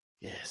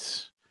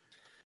 Yes.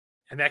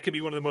 And that could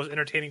be one of the most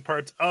entertaining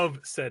parts of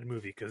said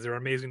movie because they're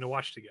amazing to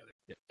watch together.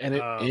 And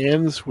it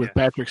ends with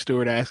Patrick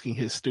Stewart asking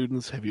his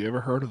students, have you ever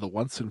heard of the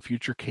once and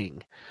future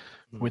king?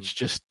 Which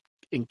just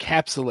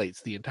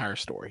encapsulates the entire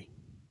story.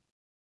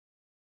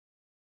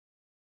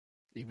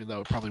 Even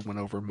though it probably went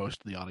over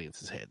most of the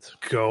audience's heads.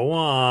 Go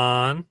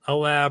on.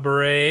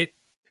 Elaborate.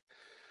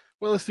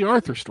 Well, it's the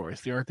Arthur story.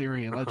 It's the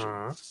Arthurian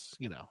legend. It's,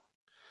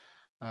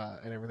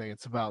 and everything.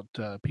 It's about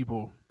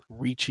people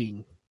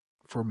reaching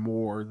for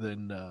more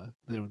than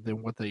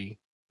what they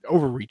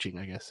overreaching,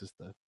 I guess, is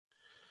the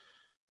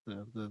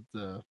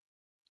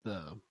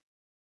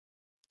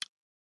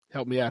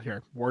help me out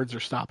here. Words are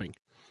stopping.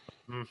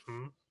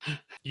 Mm-hmm.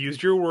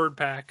 Use your word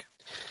pack.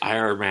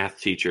 Our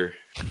math teacher.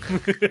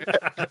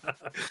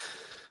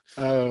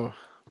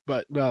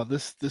 But no,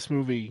 this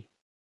movie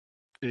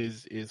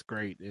is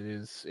great. It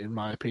is, in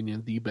my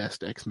opinion, the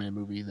best X-Men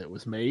movie that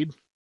was made.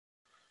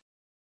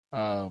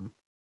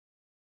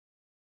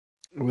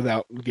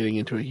 Without getting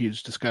into a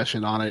huge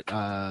discussion on it,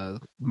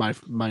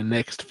 my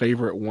next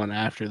favorite one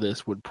after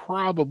this would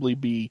probably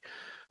be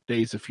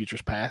Days of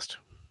Futures Past.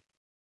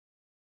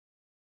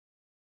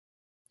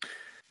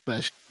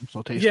 Best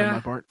taste on my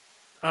part.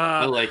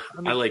 I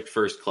like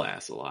First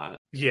Class a lot.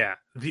 Yeah,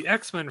 the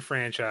X-Men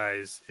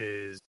franchise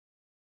is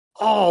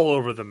all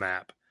over the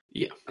map.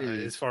 Yeah,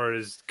 as far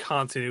as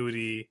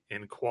continuity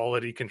and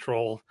quality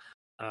control,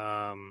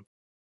 and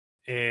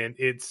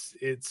it's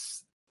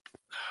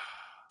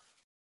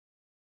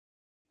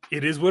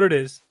it is what it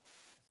is.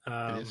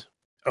 It is.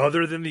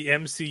 Other than the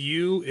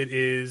MCU, it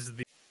is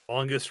the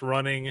longest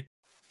running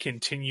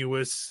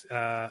continuous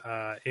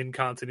in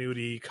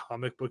continuity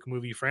comic book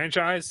movie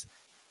franchise.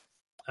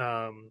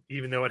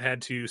 Even though it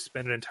had to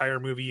spend an entire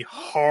movie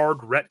hard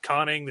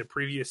retconning the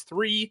previous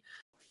three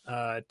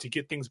to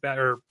get things back,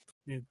 or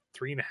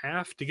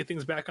 3.5 to get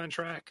things back on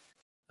track.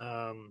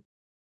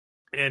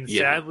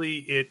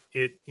 Sadly,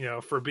 it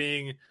for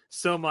being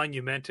so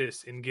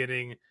monumentous in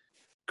getting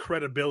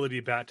credibility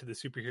back to the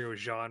superhero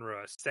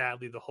genre,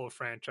 sadly the whole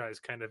franchise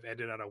kind of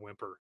ended on a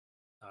whimper.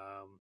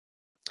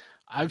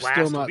 I've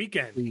still not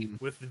weekend seen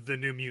with the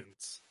New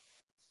Mutants.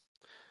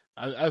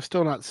 I've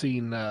still not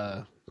seen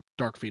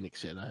Dark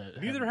Phoenix yet.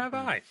 Neither have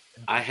I.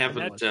 I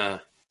haven't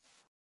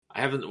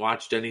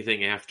watched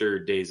anything after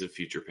Days of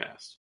Future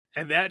Past.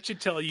 And that should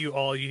tell you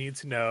all you need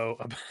to know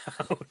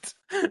about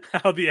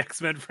how the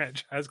X-Men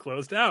franchise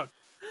closed out.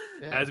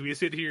 Yeah. As we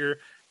sit here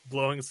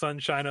blowing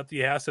sunshine up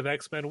the ass of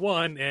X-Men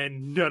 1,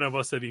 and none of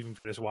us have even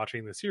finished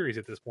watching the series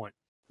at this point.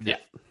 Yeah.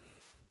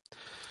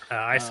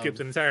 I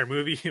skipped an entire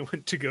movie and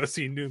went to go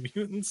see New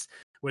Mutants,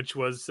 which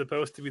was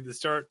supposed to be the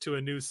start to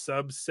a new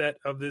subset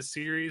of this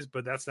series,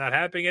 but that's not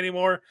happening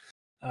anymore.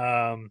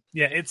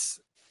 It's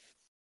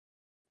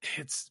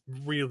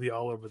really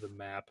all over the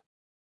map.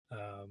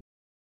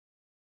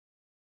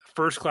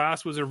 First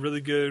Class was a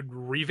really good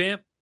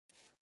revamp.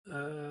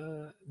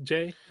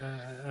 Jay,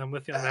 I'm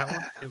with you on that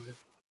one.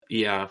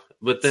 Yeah,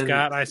 but then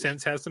Scott, I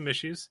sense, has some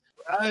issues.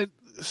 I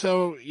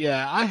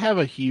have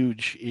a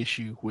huge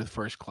issue with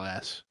First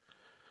Class.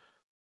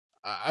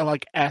 I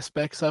like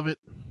aspects of it.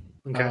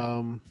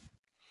 Okay.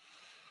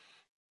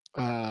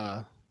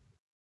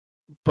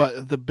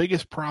 But the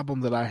biggest problem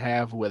that I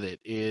have with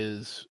it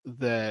is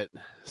that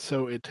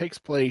it takes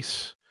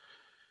place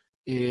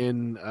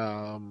in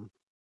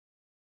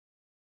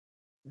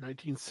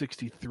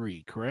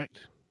 1963, correct?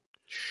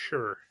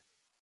 Sure.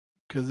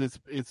 Because it's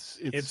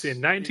in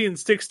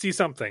 1960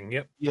 something.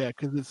 Yep. Yeah,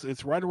 because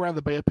it's right around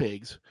the Bay of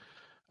Pigs.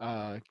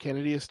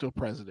 Kennedy is still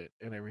president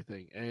and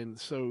everything, and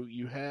so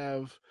you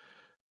have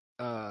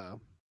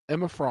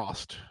Emma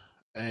Frost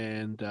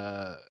and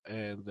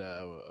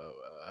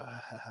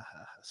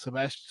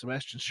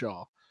Sebastian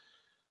Shaw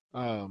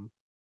from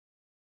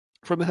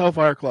the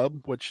Hellfire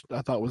Club, which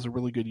I thought was a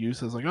really good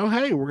use. I was like, oh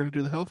hey, we're going to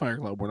do the Hellfire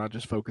Club. We're not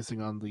just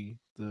focusing on the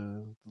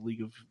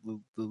League of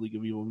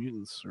Evil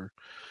Mutants or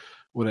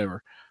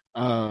whatever.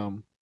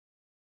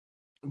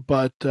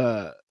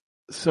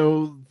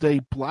 So they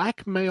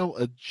blackmail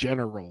a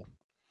general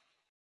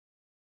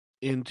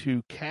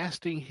into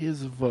casting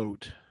his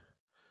vote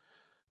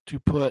to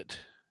put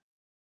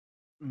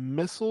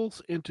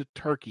missiles into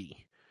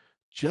Turkey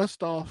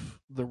just off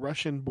the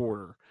Russian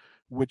border,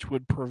 which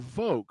would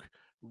provoke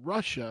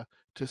Russia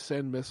to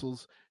send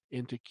missiles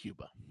into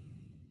Cuba.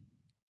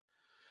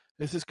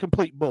 This is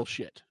complete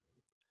bullshit.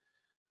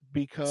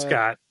 Because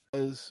Scott,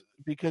 the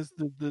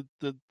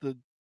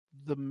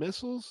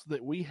missiles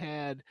that we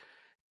had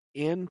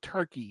in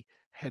Turkey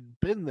had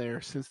been there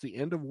since the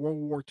end of World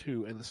War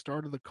II and the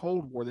start of the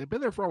Cold War. They've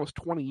been there for almost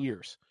 20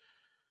 years.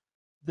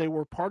 They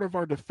were part of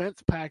our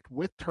defense pact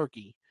with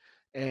Turkey,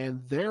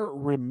 and their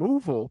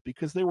removal,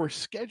 because they were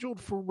scheduled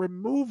for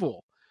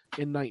removal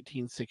in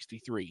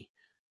 1963.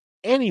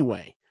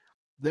 Anyway,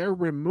 their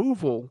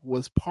removal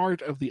was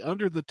part of the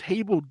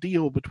under-the-table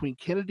deal between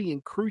Kennedy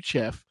and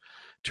Khrushchev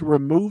to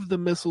remove the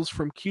missiles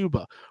from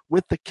Cuba,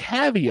 with the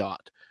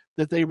caveat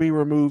that they be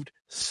removed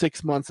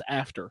 6 months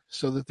after,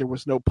 so that there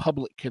was no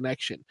public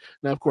connection.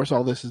 Now, of course,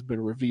 all this has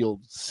been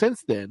revealed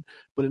since then,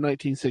 but in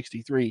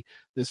 1963,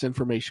 this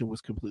information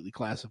was completely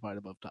classified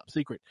above top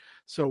secret.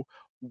 So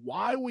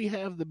why we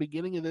have the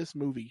beginning of this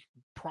movie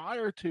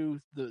prior to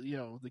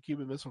the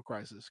Cuban Missile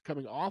Crisis,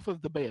 coming off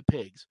of the Bay of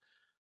Pigs,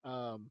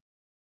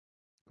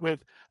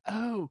 with,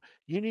 oh,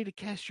 you need to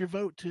cast your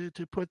vote to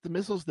put the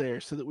missiles there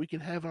so that we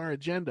can have our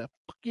agenda.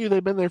 Fuck you,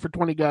 they've been there for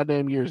 20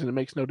 goddamn years and it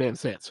makes no damn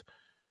sense.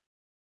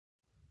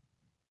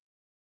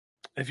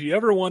 If you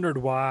ever wondered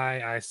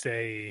why I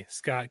say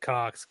Scott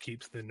Cox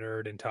keeps the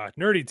nerd and talk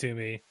nerdy to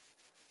me,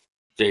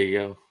 there you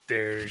go.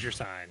 There's your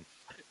sign.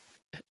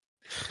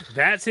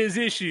 That's his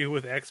issue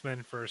with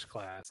X-Men First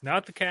Class.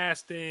 Not the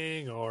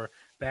casting or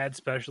bad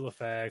special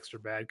effects or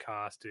bad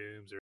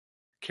costumes or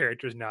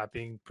characters not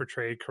being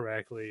portrayed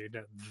correctly.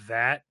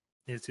 That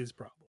is his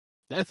problem.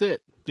 That's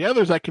it. The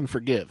others I can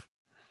forgive.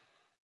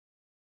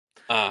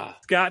 Scott,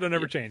 don't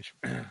ever change.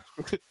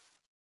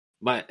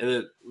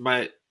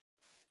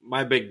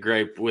 My big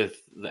gripe with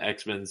the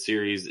X-Men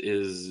series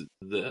is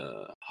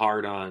the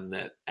hard-on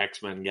that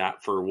X-Men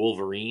got for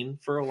Wolverine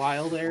for a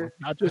while there.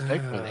 Not just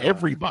X-Men,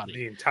 everybody.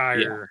 The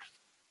entire...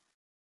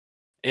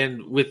 Yeah.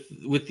 And with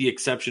the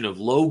exception of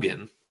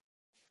Logan,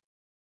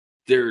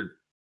 they're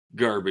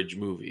garbage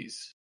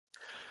movies.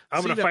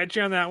 I'm going to fight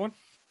you on that one.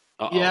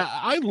 Uh-oh. Yeah,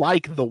 I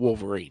like the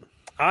Wolverine.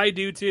 I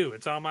do too.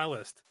 It's on my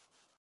list.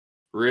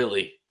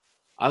 Really?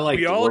 I like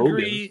We all Logan.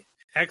 agree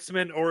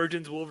X-Men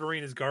Origins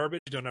Wolverine is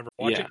garbage. Don't ever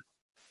watch it.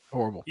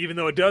 Horrible. Even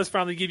though it does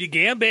finally give you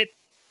Gambit.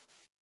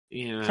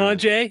 Yeah. Huh,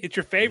 Jay? It's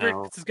your favorite.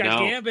 No. It's got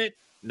Gambit.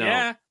 No.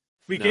 Yeah.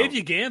 We gave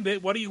you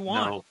Gambit. What do you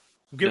want? No.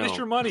 Give us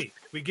your money.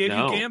 We gave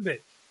you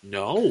Gambit.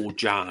 No,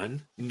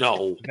 John.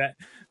 No.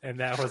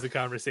 That was a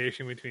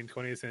conversation between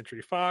 20th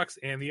Century Fox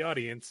and the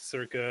audience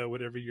circa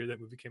whatever year that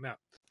movie came out.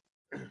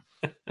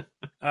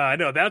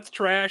 No, that's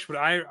trash, but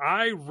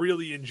I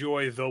really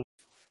enjoy The,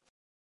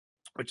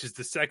 which is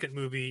the second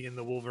movie in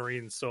the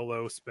Wolverine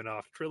solo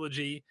spin-off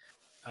trilogy,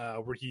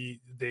 where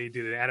they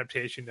did an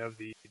adaptation of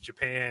the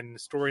Japan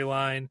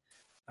storyline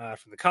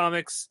from the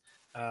comics.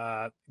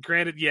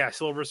 Granted,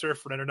 Silver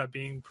Surfer ended up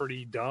being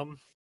pretty dumb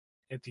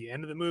at the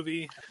end of the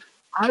movie.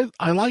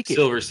 I like it.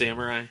 Silver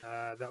Samurai.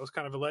 That was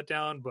kind of a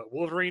letdown, but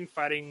Wolverine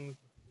fighting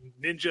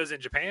ninjas in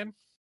Japan.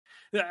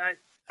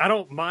 I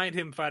don't mind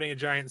him fighting a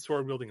giant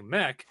sword-wielding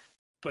mech,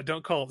 but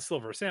don't call it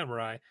Silver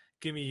Samurai.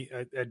 Give me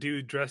a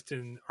dude dressed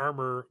in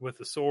armor with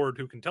a sword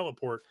who can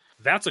teleport.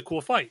 That's a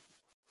cool fight.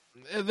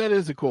 That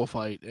is a cool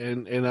fight,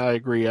 and I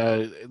agree.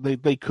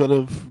 They could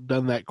have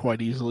done that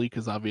quite easily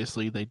because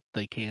obviously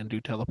they can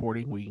do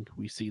teleporting.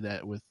 We see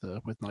that with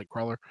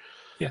Nightcrawler.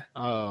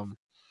 Yeah.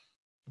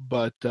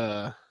 But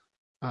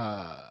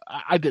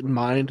I didn't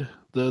mind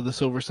the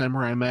Silver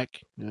Samurai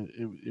mech.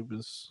 It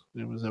was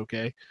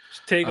okay.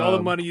 Just take all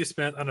the money you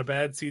spent on a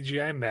bad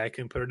CGI mech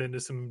and put it into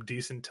some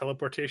decent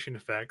teleportation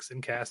effects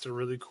and cast a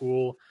really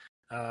cool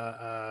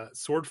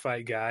sword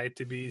fight guy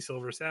to be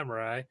Silver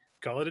Samurai.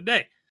 Call it a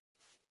day.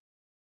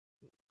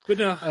 But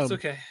no, it's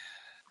okay.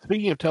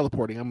 Speaking of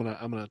teleporting, I'm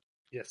gonna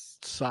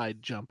side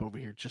jump over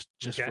here just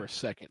for a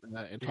second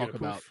and talk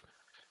about.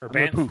 Or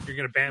Bamf. You're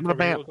going to Bamf.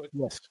 Bamf.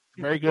 Yes,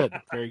 very good,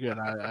 very good.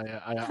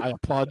 I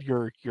applaud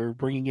your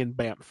bringing in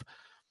Bamf.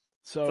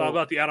 So it's all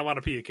about the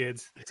onomatopoeia,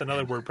 kids. It's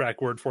another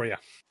WordPress word for you.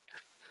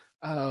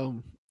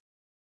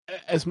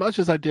 As much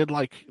as I did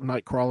like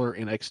Nightcrawler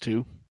in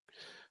X2,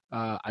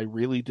 I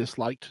really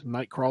disliked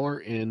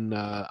Nightcrawler in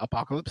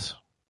Apocalypse.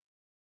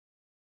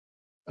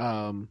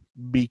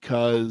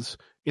 Because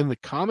in the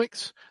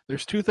comics,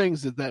 there's two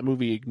things that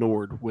movie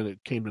ignored when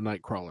it came to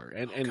Nightcrawler,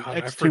 and God,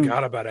 X2, I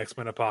forgot about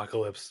X-Men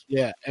Apocalypse.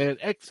 Yeah, and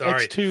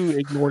X2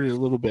 ignored it a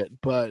little bit,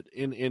 but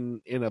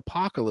in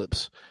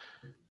Apocalypse,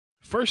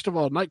 first of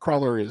all,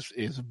 Nightcrawler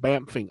is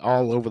bamfing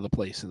all over the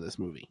place in this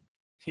movie.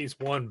 He's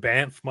one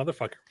bamf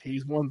motherfucker.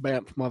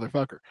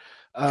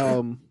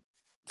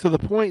 To the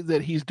point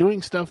that he's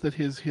doing stuff that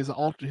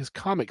his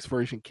comics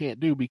version can't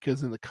do,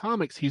 because in the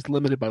comics he's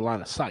limited by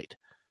line of sight.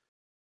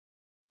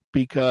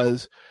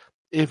 Because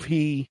if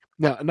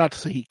not to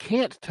say he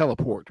can't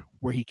teleport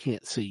where he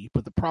can't see,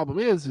 but the problem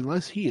is,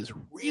 unless he is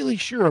really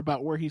sure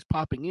about where he's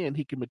popping in,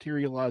 he can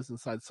materialize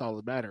inside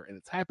solid matter, and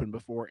it's happened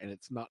before, and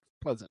it's not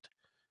pleasant.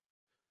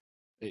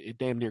 It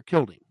damn near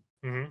killed him.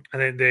 Mm-hmm.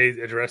 And then they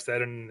addressed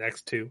that in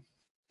X2.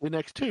 In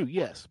X2,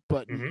 yes,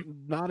 but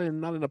not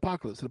in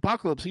Apocalypse. In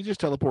Apocalypse, he's just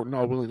teleporting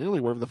all willy-nilly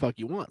wherever the fuck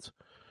he wants,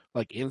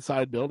 like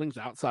inside buildings,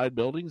 outside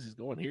buildings. He's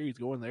going here, he's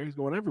going there, he's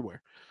going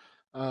everywhere.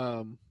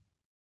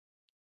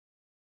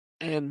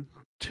 And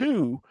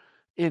two,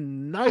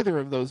 in neither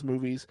of those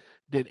movies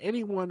did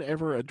anyone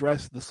ever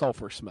address the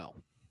sulfur smell.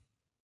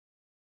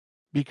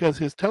 Because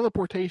his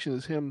teleportation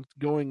is him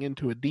going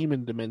into a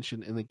demon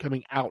dimension and then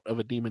coming out of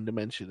a demon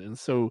dimension. And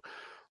so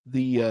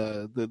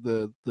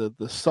the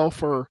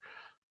sulfur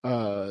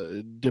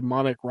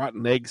demonic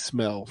rotten egg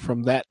smell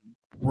from that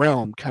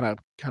realm kind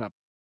of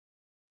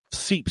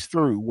seeps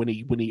through when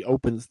he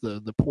opens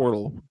the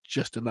portal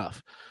just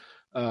enough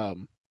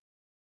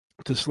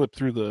to slip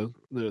through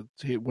the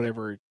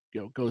whatever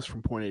goes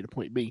from point A to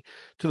point B,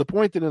 to the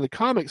point that in the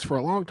comics for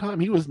a long time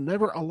he was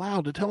never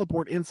allowed to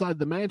teleport inside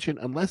the mansion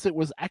unless it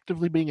was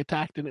actively being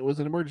attacked and it was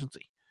an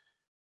emergency,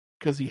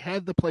 because he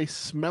had the place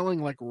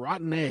smelling like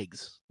rotten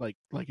eggs like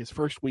his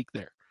first week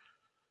there.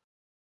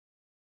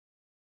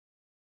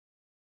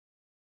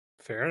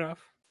 Fair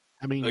enough.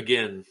 I mean,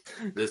 again,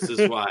 this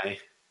is why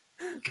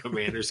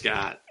Commander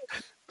Scott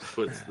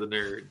puts the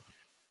nerd.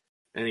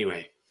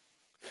 Anyway,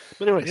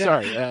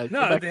 sorry.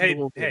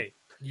 Hey,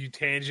 you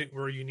tangent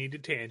where you need to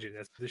tangent.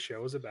 That's what the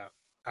show is about.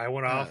 I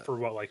went off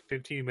for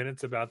 15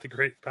 minutes about the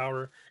great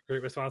power,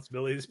 great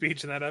responsibility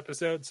speech in that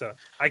episode. So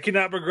I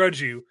cannot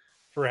begrudge you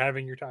for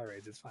having your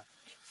tirades. It's fine.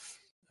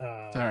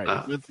 All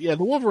right. The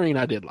Wolverine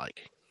I did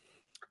like.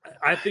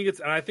 I think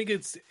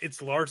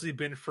it's largely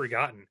been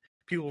forgotten.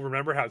 People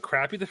remember how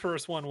crappy the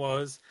first one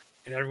was,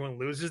 and everyone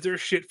loses their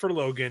shit for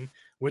Logan,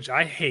 which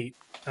I hate.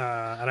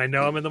 And I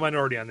know I'm in the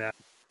minority on that.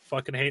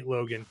 Fucking hate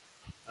Logan.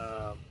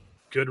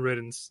 Good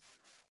riddance.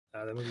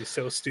 That movie's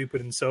so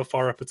stupid and so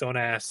far up its own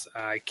ass.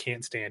 I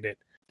can't stand it.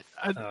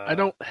 I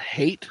don't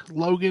hate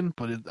Logan,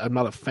 but I'm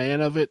not a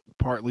fan of it,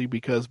 partly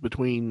because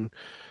between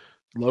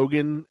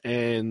Logan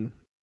and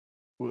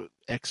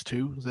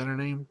X2, is that her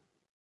name?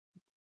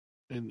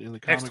 In the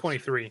comics?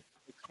 X-23.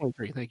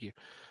 X-23, thank you.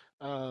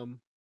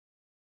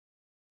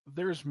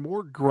 There's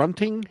more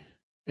grunting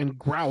and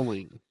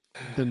growling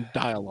than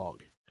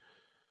dialogue.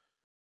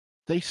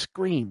 They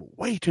scream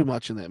way too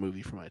much in that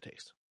movie for my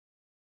taste.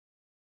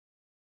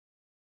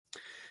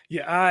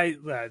 Yeah,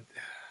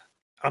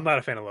 I'm not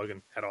a fan of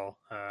Logan at all.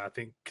 I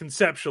think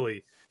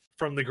conceptually,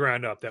 from the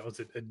ground up, that was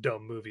a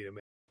dumb movie to me.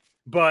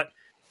 But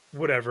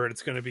whatever,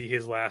 it's going to be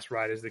his last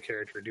ride as the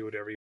character. Do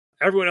whatever.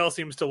 Everyone else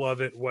seems to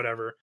love it.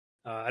 Whatever.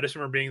 I just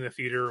remember being in the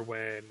theater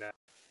when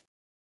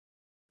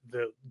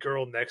the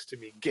girl next to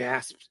me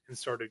gasped and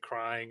started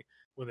crying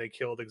when they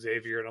killed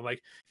Xavier, and I'm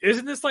like,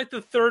 "Isn't this like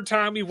the third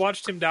time we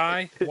watched him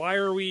die? Why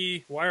are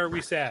we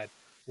sad?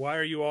 Why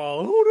are you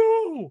all? Oh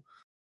no!"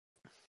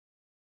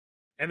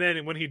 And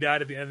then when he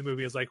died at the end of the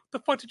movie, I was like, what the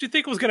fuck did you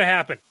think was going to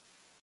happen?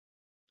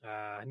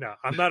 No,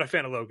 I'm not a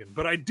fan of Logan,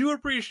 but I do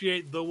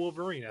appreciate the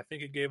Wolverine. I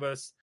think it gave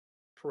us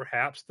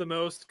perhaps the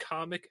most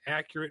comic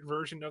accurate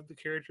version of the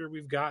character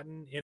we've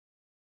gotten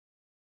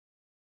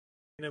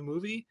in a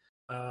movie.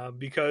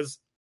 Because,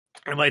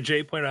 and like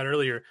Jay pointed out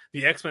earlier,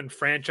 the X-Men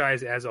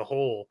franchise as a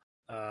whole,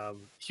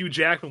 Hugh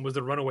Jackman was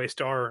the runaway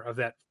star of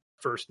that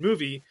first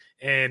movie,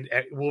 and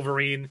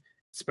Wolverine,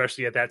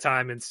 especially at that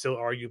time and still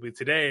arguably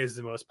today, is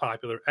the most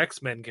popular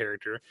X-Men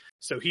character.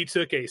 So he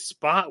took a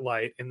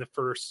spotlight in the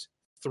first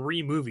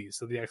 3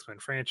 movies of the X-Men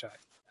franchise.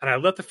 And I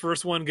let the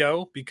first one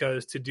go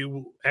because to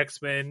do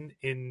X-Men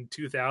in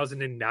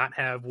 2000 and not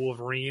have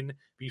Wolverine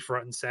be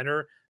front and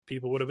center,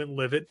 people would have been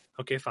livid.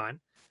 Okay, fine.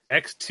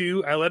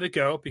 X2, I let it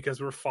go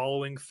because we're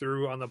following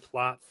through on the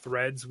plot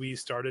threads we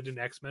started in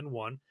X-Men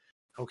 1.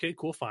 Okay,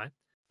 cool, fine.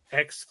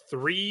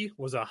 X3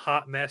 was a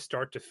hot mess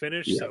start to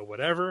finish, so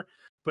whatever.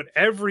 But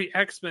every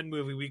X-Men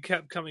movie we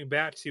kept coming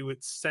back to,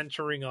 it's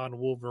centering on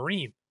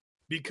Wolverine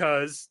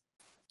because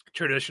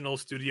traditional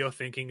studio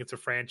thinking it's a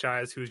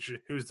franchise.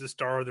 Who's the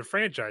star of the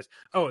franchise?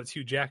 Oh, it's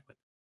Hugh Jackman.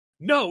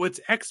 No,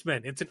 it's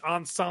X-Men. It's an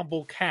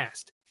ensemble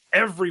cast.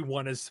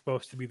 Everyone is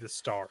supposed to be the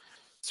star.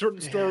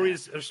 Certain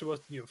stories are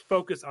supposed to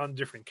focus on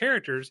different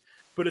characters,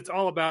 but it's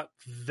all about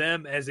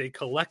them as a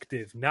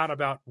collective, not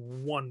about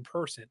one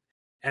person.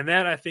 And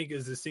that, I think,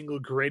 is the single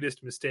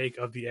greatest mistake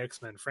of the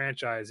X-Men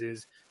franchise.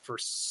 Is for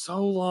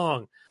so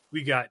long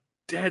we got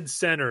dead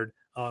centered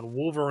on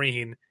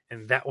Wolverine,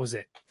 and that was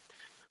it.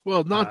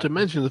 Well, not to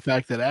mention the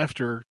fact that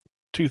after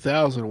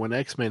 2000, when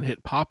X-Men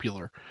hit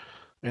popular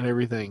and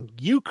everything,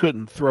 you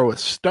couldn't throw a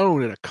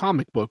stone at a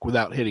comic book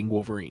without hitting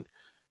Wolverine.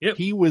 Yep.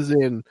 He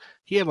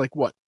had like,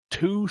 what,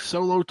 2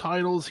 solo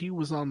titles? He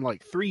was on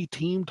like 3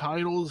 team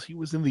titles. He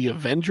was in the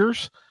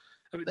Avengers.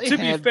 I mean,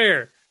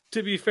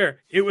 to be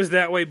fair, it was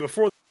that way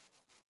before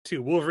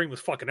too. Wolverine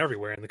was fucking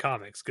everywhere in the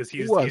comics because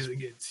he's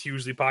a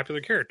hugely popular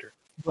character,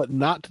 but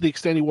not to the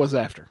extent he was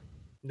after.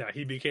 No,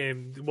 he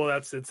became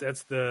that's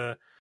the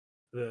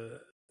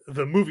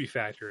movie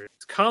factor.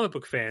 Comic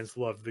book fans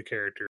love the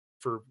character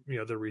for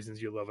the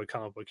reasons you love a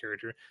comic book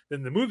character.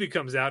 Then the movie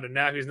comes out, and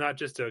now he's not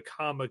just a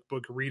comic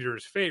book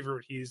reader's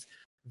favorite. He's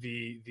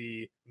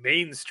the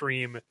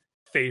mainstream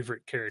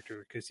favorite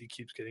character because he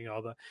keeps getting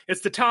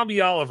it's the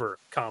Tommy Oliver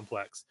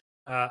complex.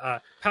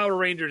 Power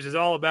Rangers is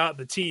all about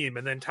the team,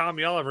 and then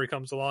Tommy Oliver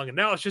comes along, and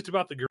now it's just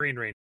about the Green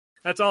Ranger.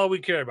 That's all we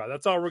care about.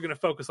 That's all we're going to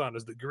focus on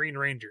is the Green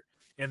Ranger.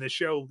 And the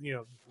show,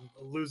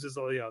 loses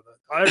all.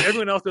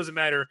 Everyone else doesn't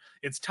matter.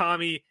 It's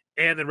Tommy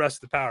and the rest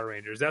of the Power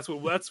Rangers. That's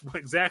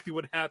exactly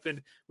what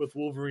happened with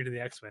Wolverine and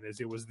the X-Men.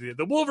 Is it was the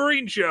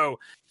Wolverine show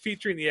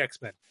featuring the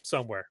X-Men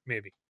somewhere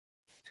maybe.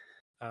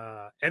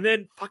 And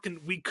then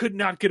we could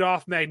not get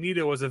off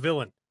Magneto as a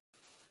villain.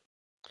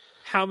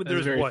 how many?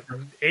 There's what,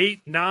 true.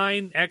 8,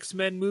 9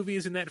 X-Men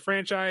movies in that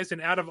franchise,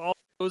 and out of all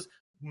those,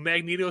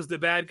 Magneto's the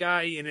bad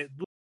guy in it.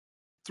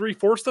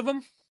 3/4 of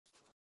them.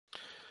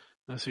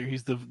 Let's see.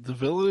 He's the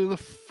villain in the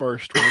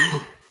first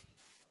one.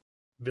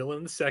 Villain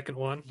in the second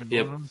one.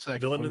 Villain in the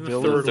second Villain one. in the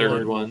Villain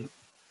third one.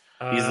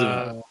 He's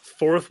the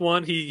fourth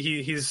one.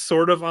 He's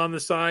sort of on the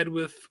side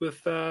with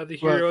the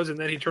heroes, and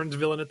then he turns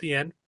villain at the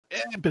end.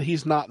 But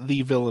he's not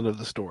the villain of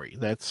the story.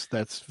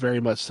 That's very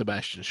much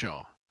Sebastian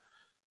Shaw.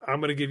 I'm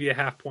going to give you a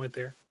half point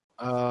there.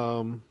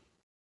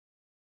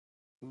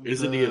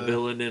 Isn't he a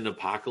villain in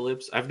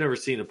Apocalypse? I've never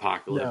seen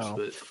Apocalypse, No.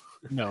 but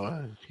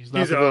No, he's not.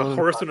 He's the a villain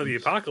horseman of the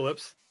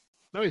apocalypse.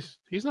 No,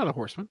 he's not a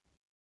horseman.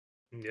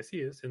 Yes, he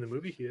is. In the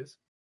movie, he is.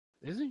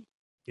 Is he?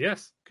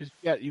 Yes. Because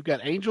you've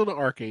got Angel to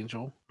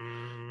Archangel.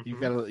 Mm-hmm.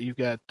 You've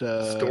got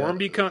Storm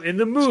become in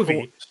the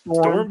movie.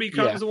 Storm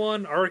becomes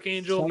one.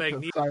 Archangel,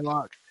 Magneto,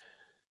 Psylocke.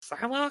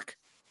 Psylocke.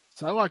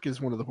 Psylocke is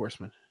one of the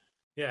horsemen.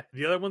 Yeah,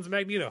 the other one's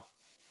Magneto.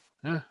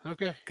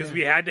 Okay. Because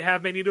we had to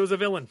have Magneto as a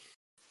villain.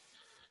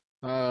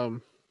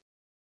 So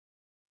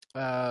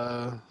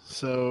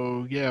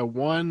yeah,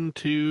 1,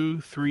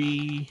 2,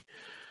 3.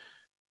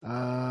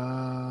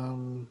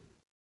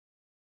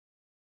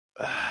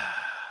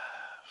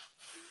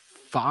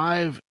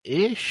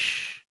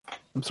 5-ish.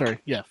 I'm sorry.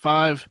 Yeah,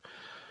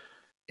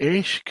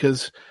 5-ish.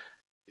 Because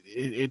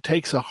it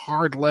takes a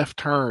hard left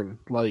turn.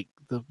 Like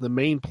the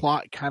main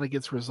plot kind of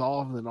gets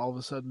resolved, and then all of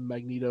a sudden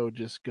Magneto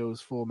just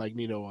goes full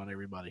Magneto on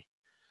everybody.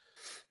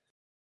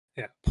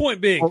 Yeah.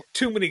 Point being,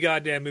 too many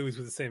goddamn movies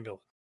with the same villain.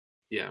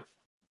 yeah,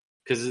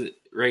 because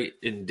right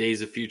in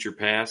Days of Future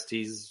Past,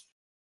 he's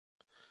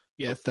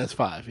That's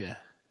 5. Yeah.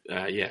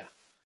 yeah.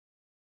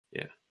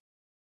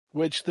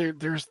 Which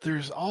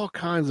there's all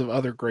kinds of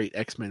other great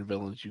X-Men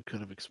villains you could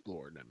have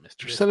explored.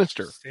 Mr.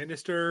 Sinister.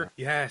 Sinister,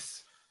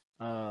 yes.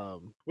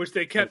 Which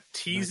they kept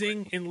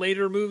teasing in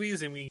later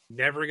movies, and we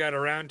never got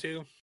around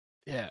to.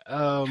 Yeah.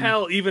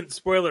 Hell, even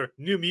spoiler: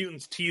 New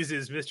Mutants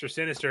teases Mr.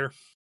 Sinister.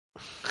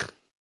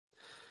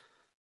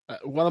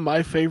 One of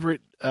my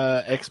favorite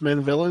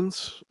X-Men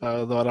villains,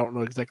 though I don't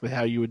know exactly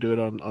how you would do it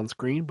on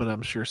screen, but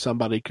I'm sure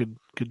somebody could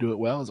do it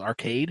well, is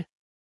Arcade.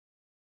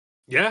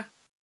 Yeah.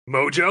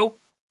 Mojo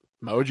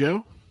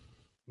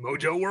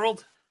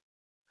World.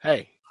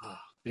 Hey,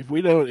 if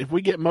we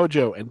get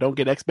Mojo and don't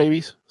get X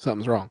babies,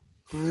 something's wrong.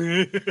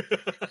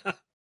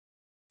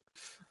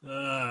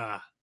 Yeah,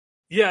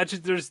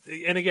 there's,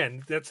 and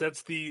again,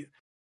 that's the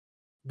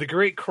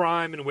great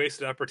crime and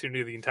wasted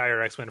opportunity of the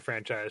entire X-Men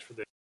franchise for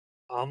the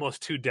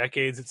almost 2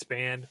 decades it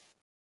spanned,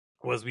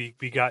 was we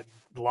got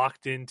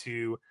locked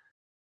into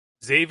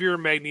Xavier,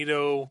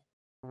 Magneto,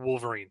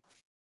 Wolverine,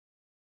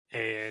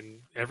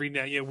 and every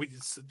now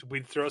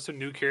we'd throw some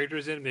new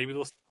characters in, maybe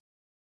they'll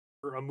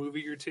for a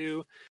movie or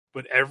two,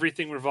 but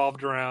everything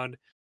revolved around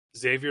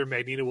Xavier,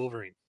 Magneto,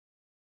 Wolverine.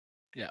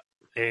 Yeah.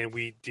 And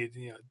we did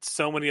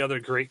so many other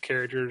great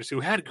characters who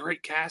had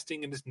great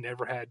casting and just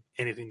never had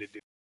anything to do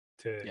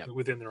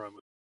within their own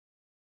movie.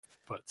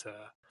 But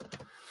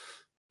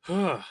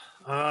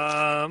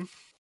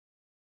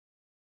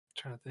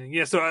trying to think.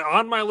 Yeah, so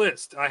on my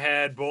list I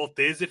had both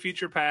Days of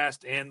Future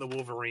Past and the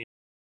Wolverine.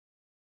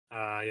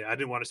 I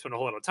didn't want to spend a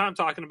whole lot of time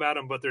talking about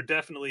them, but they're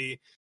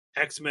definitely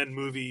X-Men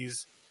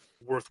movies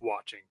worth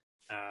watching.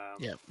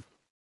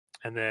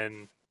 And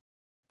then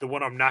the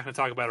one I'm not going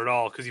to talk about at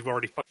all because you've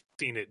already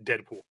seen it,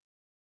 Deadpool.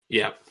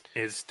 Yeah,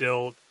 is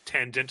still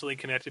tangentially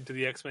connected to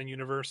the X-Men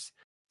universe.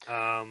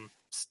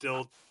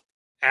 Still,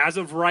 as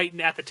of right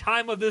now, at the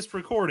time of this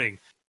recording,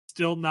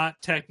 still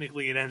not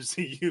technically an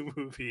MCU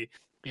movie.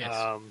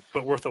 Yes.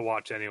 But worth a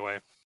watch anyway.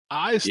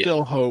 I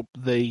still hope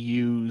they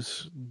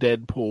use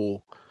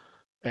Deadpool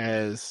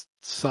as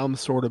some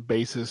sort of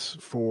basis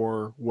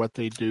for what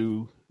they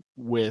do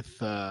with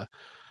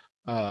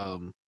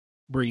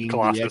bringing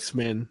Colossus. the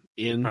X-Men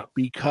in,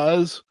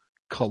 because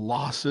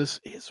Colossus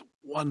is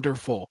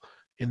wonderful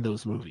in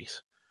those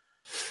movies.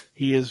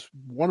 He is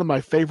one of my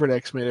favorite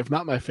X-Men, if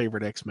not my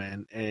favorite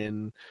X-Men,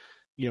 and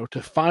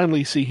to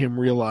finally see him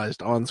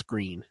realized on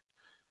screen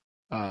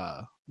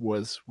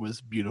was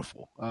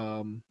beautiful.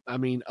 I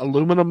mean,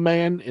 Aluminum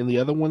Man in the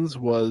other ones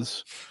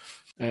was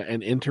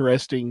an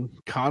interesting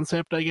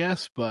concept, I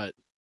guess, but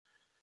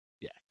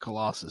yeah,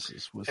 Colossus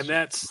was and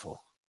that's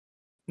beautiful.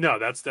 No,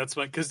 that's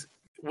my, because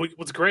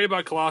what's great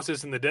about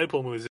Colossus in the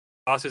Deadpool movies is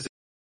Colossus is a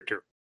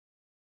character.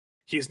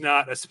 He's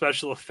not a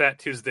special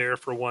effect who's there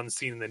for one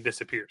scene and then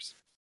disappears.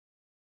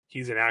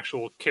 He's an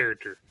actual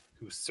character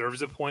who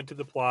serves a point to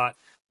the plot,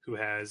 who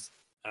has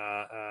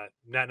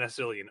not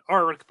necessarily an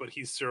arc, but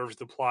he serves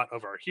the plot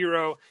of our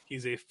hero.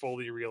 He's a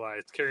fully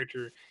realized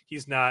character.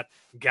 He's not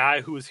a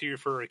guy who is here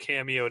for a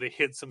cameo to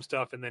hit some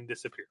stuff and then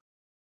disappear.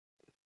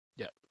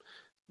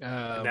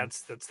 And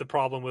that's the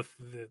problem with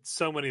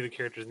so many of the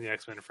characters in the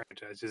X-Men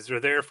franchise, is they're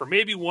there for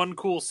maybe one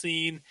cool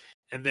scene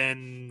and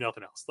then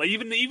nothing else. Like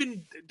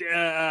even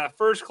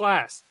First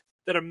Class,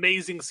 that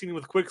amazing scene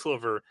with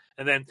Quicksilver,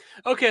 and then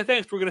okay,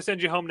 thanks, we're going to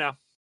send you home now.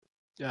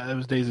 Yeah, it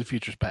was Days of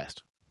Futures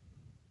Past.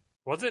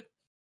 Was it?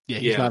 Yeah,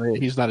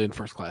 he's not in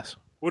First Class.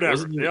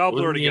 Whatever. They all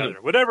blur together.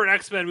 Whatever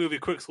X-Men movie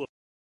Quicksilver.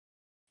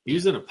 He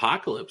was in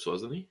Apocalypse,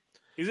 wasn't he?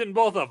 He's in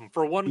both of them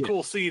for one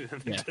cool scene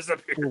and then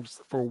disappears.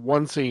 For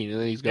one scene, and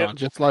then he's gone.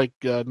 Just like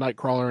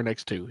Nightcrawler in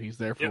X2. He's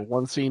there for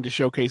one scene to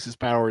showcase his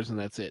powers, and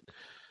that's it.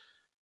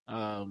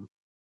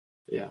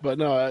 But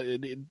no,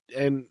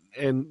 and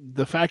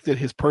the fact that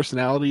his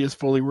personality is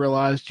fully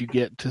realized, you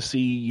get to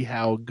see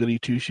how goody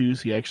two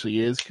shoes he actually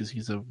is, because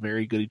he's a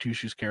very goody two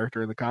shoes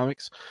character in the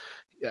comics.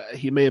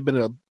 They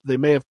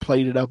may have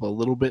played it up a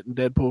little bit in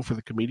Deadpool for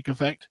the comedic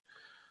effect,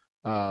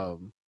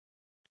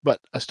 but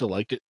I still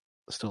liked it.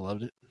 I still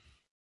loved it.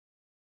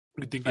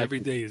 We think every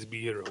day is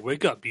be hero.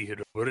 Wake up, be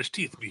hero. Brush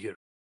teeth, be hero.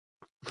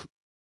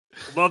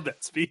 Love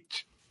that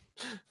speech.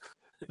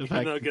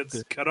 Even though it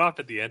gets cut off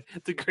at the end,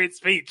 it's a great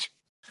speech.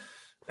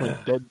 When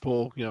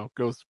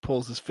Deadpool,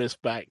 pulls his fist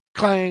back,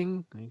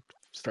 clang, and he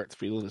starts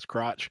feeling his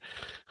crotch,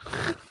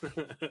 and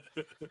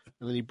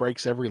then he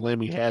breaks every limb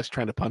he has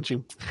trying to punch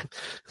him.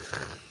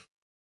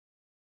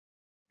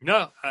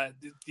 No,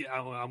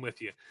 I'm with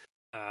you.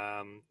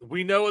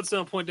 We know at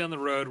some point down the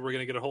road we're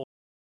going to get a whole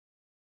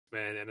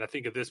man, and I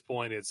think at this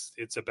point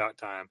it's about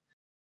time.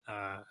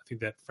 I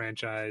think that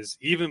franchise,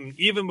 even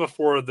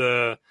before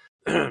the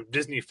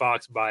Disney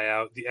Fox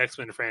buyout, the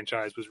X-Men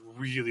franchise was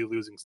really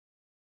losing.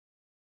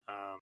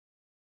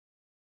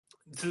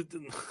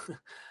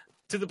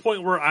 To the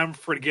point where I'm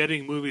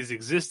forgetting movies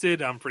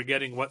existed. I'm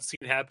forgetting what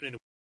scene happened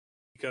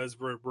because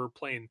we're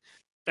playing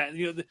that.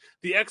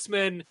 The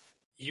X-Men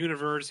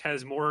universe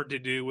has more to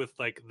do with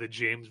like the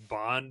James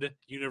Bond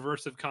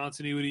universe of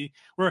continuity,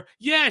 where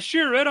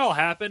sure, it all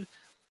happened.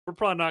 We're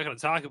probably not going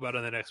to talk about it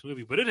in the next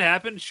movie, but it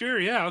happened. Sure,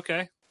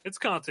 okay, it's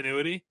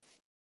continuity.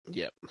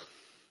 Yep.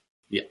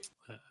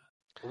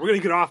 We're going to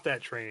get off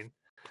that train.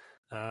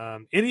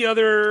 Any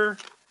other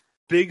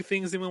big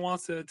things anyone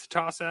wants to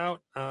toss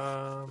out?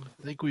 I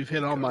think we've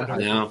hit all my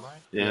high.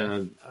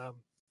 Yeah.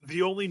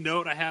 The only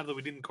note I have that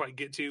we didn't quite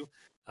get to,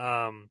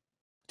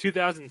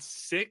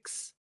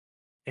 2006,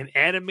 an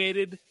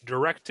animated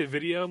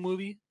direct-to-video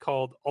movie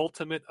called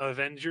Ultimate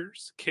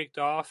Avengers kicked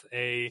off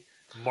a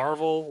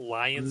Marvel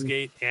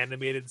Lionsgate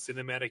animated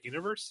cinematic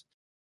universe.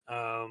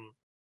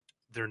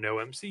 They're no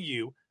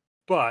MCU,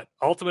 but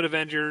Ultimate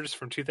Avengers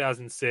from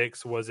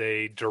 2006 was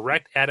a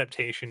direct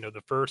adaptation of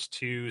the first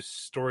two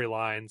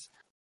storylines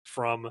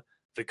from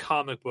the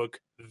comic book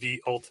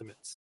The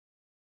Ultimates,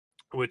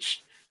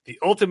 which the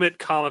Ultimate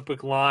comic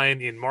book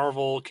line in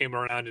Marvel came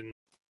around in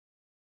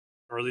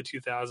early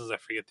 2000s. I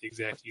forget the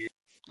exact year,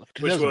 which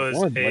was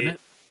it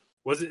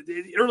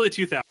early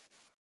 2000s?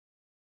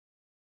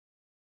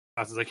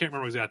 I can't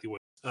remember exactly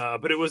what,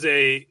 but it was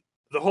the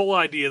whole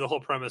idea, the whole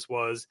premise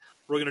was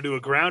we're going to do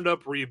a ground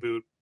up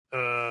reboot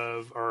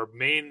of our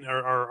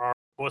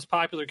most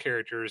popular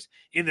characters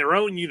in their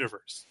own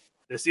universe.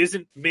 This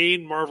isn't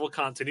main Marvel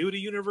continuity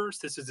universe.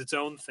 This is its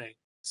own thing.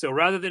 So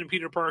rather than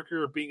Peter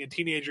Parker being a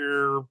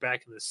teenager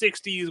back in the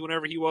 60s,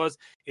 whenever he was,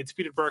 it's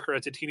Peter Parker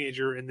as a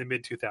teenager in the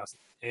mid 2000s.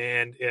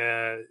 And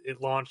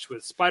it launched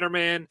with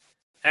Spider-Man,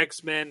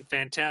 X-Men,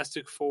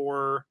 Fantastic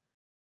Four.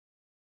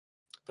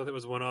 I thought there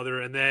was one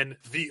other. And then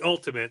The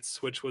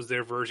Ultimates, which was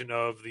their version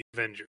of the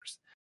Avengers.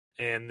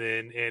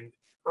 And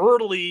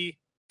early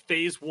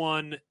Phase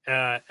 1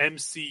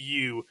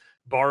 MCU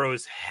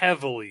borrows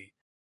heavily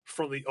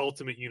from the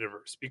Ultimate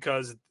Universe,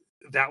 because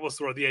that was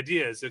sort of the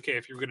idea is, okay,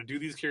 if you're going to do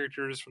these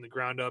characters from the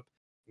ground up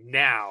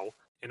now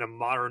in a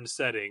modern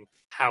setting,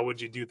 how would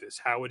you do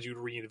this? How would you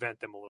reinvent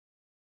them a little?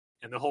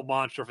 And the whole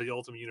mantra for the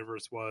Ultimate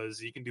Universe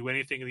was you can do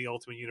anything in the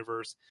Ultimate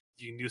Universe.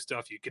 You can do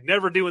stuff you could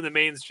never do in the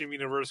mainstream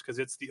universe because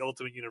it's the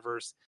Ultimate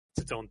Universe.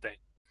 It's its own thing.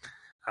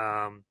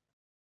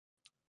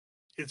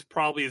 It's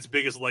probably its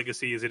biggest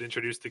legacy is it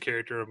introduced the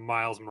character of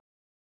Miles Morales,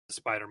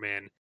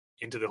 Spider-Man,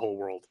 into the whole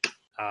world.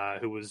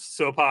 Who was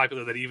so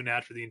popular that even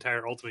after the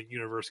entire Ultimate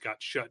Universe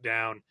got shut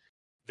down,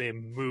 they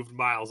moved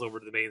Miles over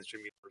to the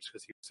mainstream universe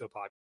because he was so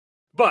popular.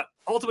 But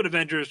Ultimate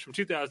Avengers from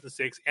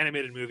 2006,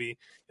 animated movie.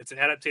 It's an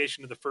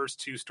adaptation of the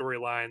first two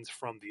storylines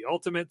from the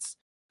Ultimates.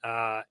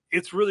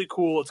 It's really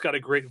cool. It's got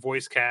a great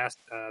voice cast.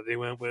 They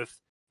went with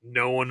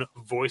known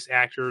voice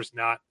actors,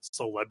 not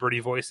celebrity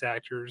voice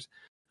actors.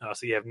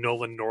 So you have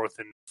Nolan North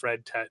and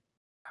Fred I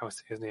was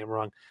saying his name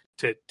wrong.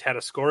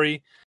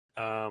 Tatasciore.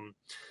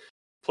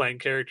 Playing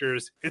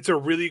characters. It's a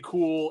really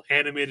cool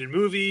animated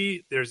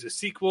movie. There's a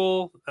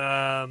sequel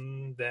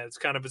that's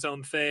kind of its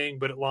own thing,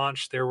 but it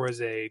launched. There was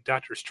a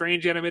Doctor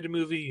Strange animated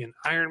movie, an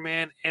Iron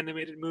Man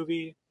animated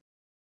movie.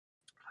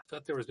 I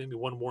thought there was maybe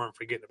one more I'm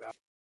forgetting about.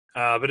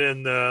 But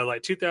in the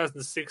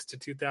 2006 to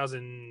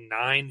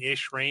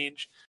 2009-ish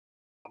range,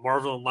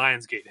 Marvel and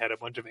Lionsgate had a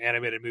bunch of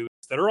animated movies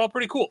that are all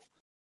pretty cool.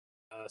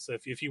 So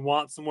if you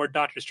want some more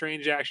Doctor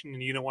Strange action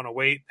and you don't want to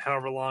wait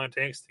however long it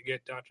takes to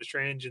get Doctor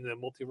Strange in the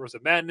Multiverse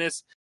of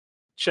Madness,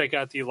 check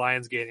out the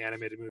Lionsgate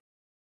animated movie.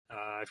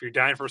 If you're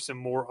dying for some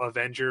more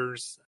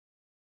Avengers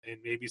and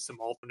maybe some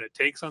alternate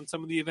takes on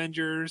some of the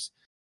Avengers,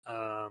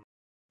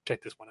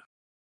 check this one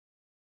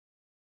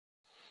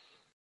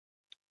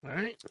out. All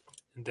right.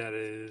 And that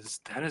is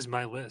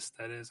my list.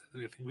 I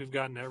think we've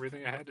gotten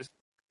everything I had to say.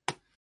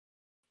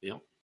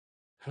 Yep.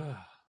 But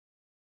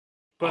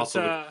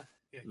Also,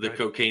 the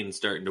cocaine's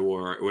starting to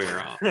wear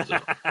off. So.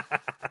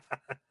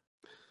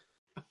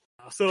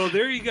 So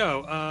there you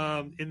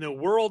go. In the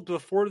world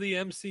before the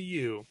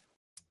MCU,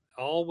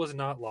 all was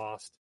not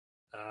lost.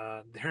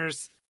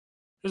 There's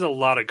a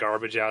lot of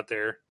garbage out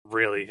there,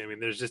 really. I mean,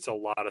 there's just a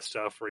lot of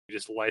stuff where you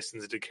just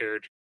licensed a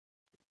character,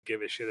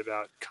 give a shit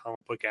about comic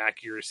book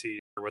accuracy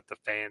or what the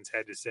fans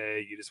had to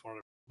say. You just want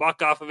to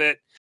buck off of it.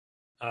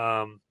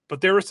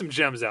 But there were some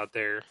gems out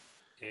there,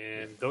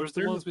 and those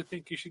are the ones we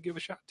think you should give a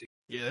shot to.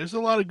 Yeah, there's a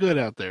lot of good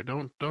out there.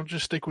 Don't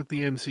just stick with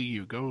the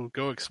MCU.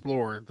 Go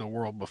explore the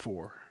world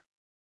before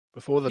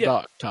the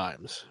dark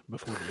times,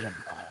 before the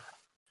Empire.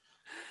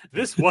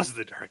 This was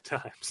the dark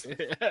times.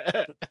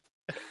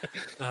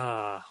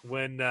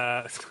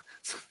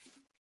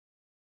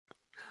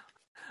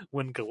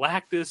 When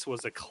Galactus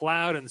was a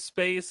cloud in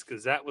space,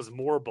 because that was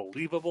more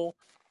believable.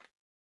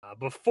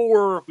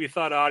 Before, we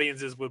thought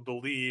audiences would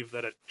believe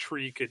that a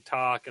tree could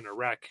talk and a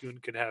raccoon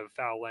could have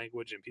foul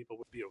language and people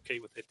would be okay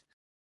with it.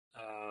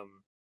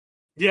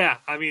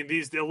 I mean,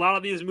 a lot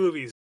of these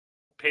movies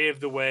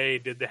paved the way,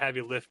 did the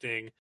heavy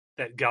lifting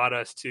that got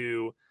us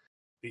to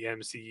the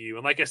MCU.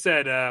 And like I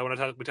said,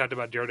 when we talked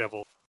about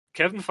Daredevil,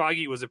 Kevin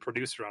Feige was a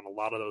producer on a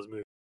lot of those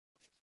movies.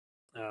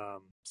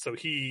 So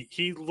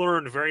he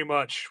learned very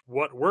much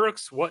what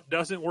works, what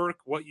doesn't work,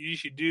 what you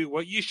should do,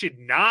 what you should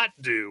not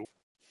do.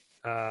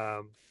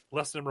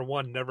 Lesson number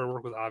 1, never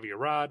work with Avi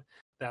Arad.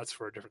 That's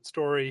for a different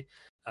story,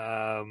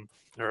 or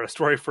a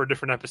story for a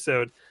different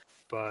episode.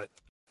 But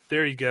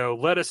there you go.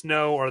 Let us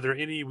know. Are there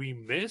any we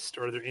missed?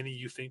 Are there any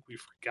you think we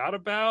forgot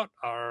about?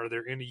 Are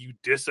there any you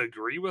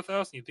disagree with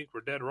us and you think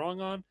we're dead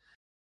wrong on?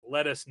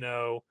 Let us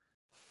know.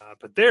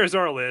 But there's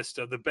our list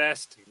of the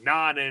best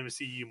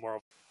non-MCU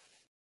Marvel.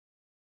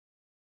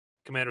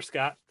 Commander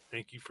Scott,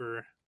 thank you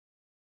for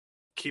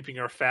keeping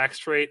our facts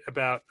straight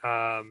about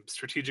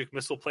strategic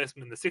missile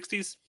placement in the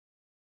 60s.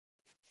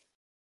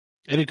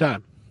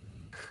 Anytime.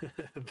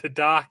 The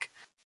Doc,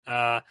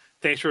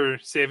 thanks for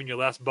saving your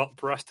last bump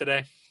for us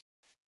today.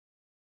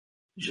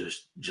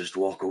 Just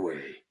walk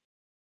away.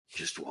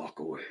 Just walk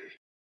away.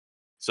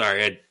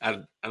 Sorry,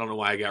 I don't know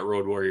why I got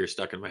Road Warrior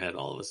stuck in my head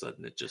all of a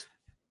sudden. It just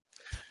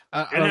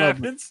it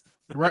happens.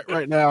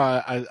 Right now,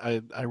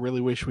 I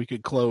really wish we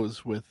could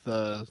close with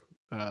or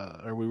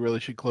we really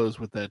should close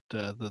with that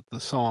the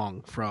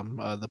song from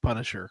The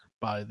Punisher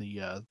by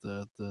the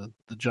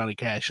Johnny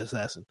Cash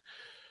assassin.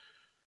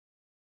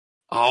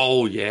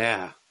 Oh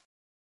yeah.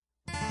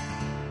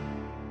 I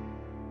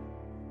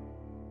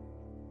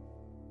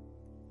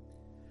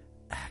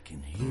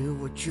can hear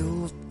what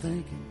you're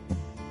thinking,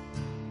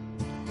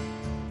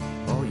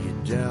 all your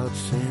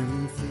doubts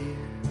and fear.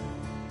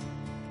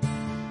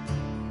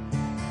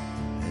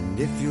 And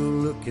if you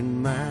look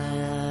in my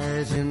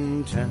eyes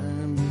in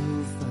time,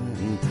 you'll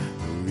find the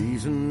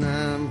reason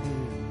I'm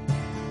here.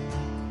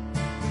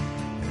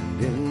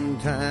 And in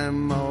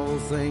time, all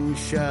things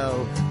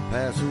shall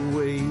pass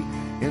away.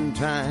 In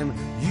time,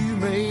 you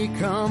may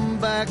come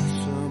back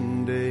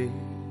someday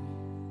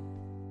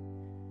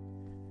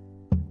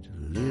to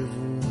live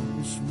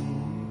once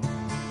more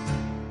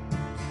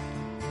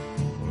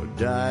or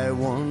die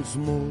once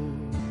more.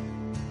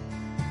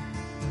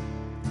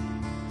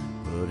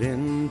 But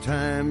in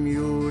time,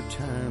 your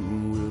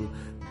time will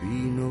be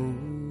no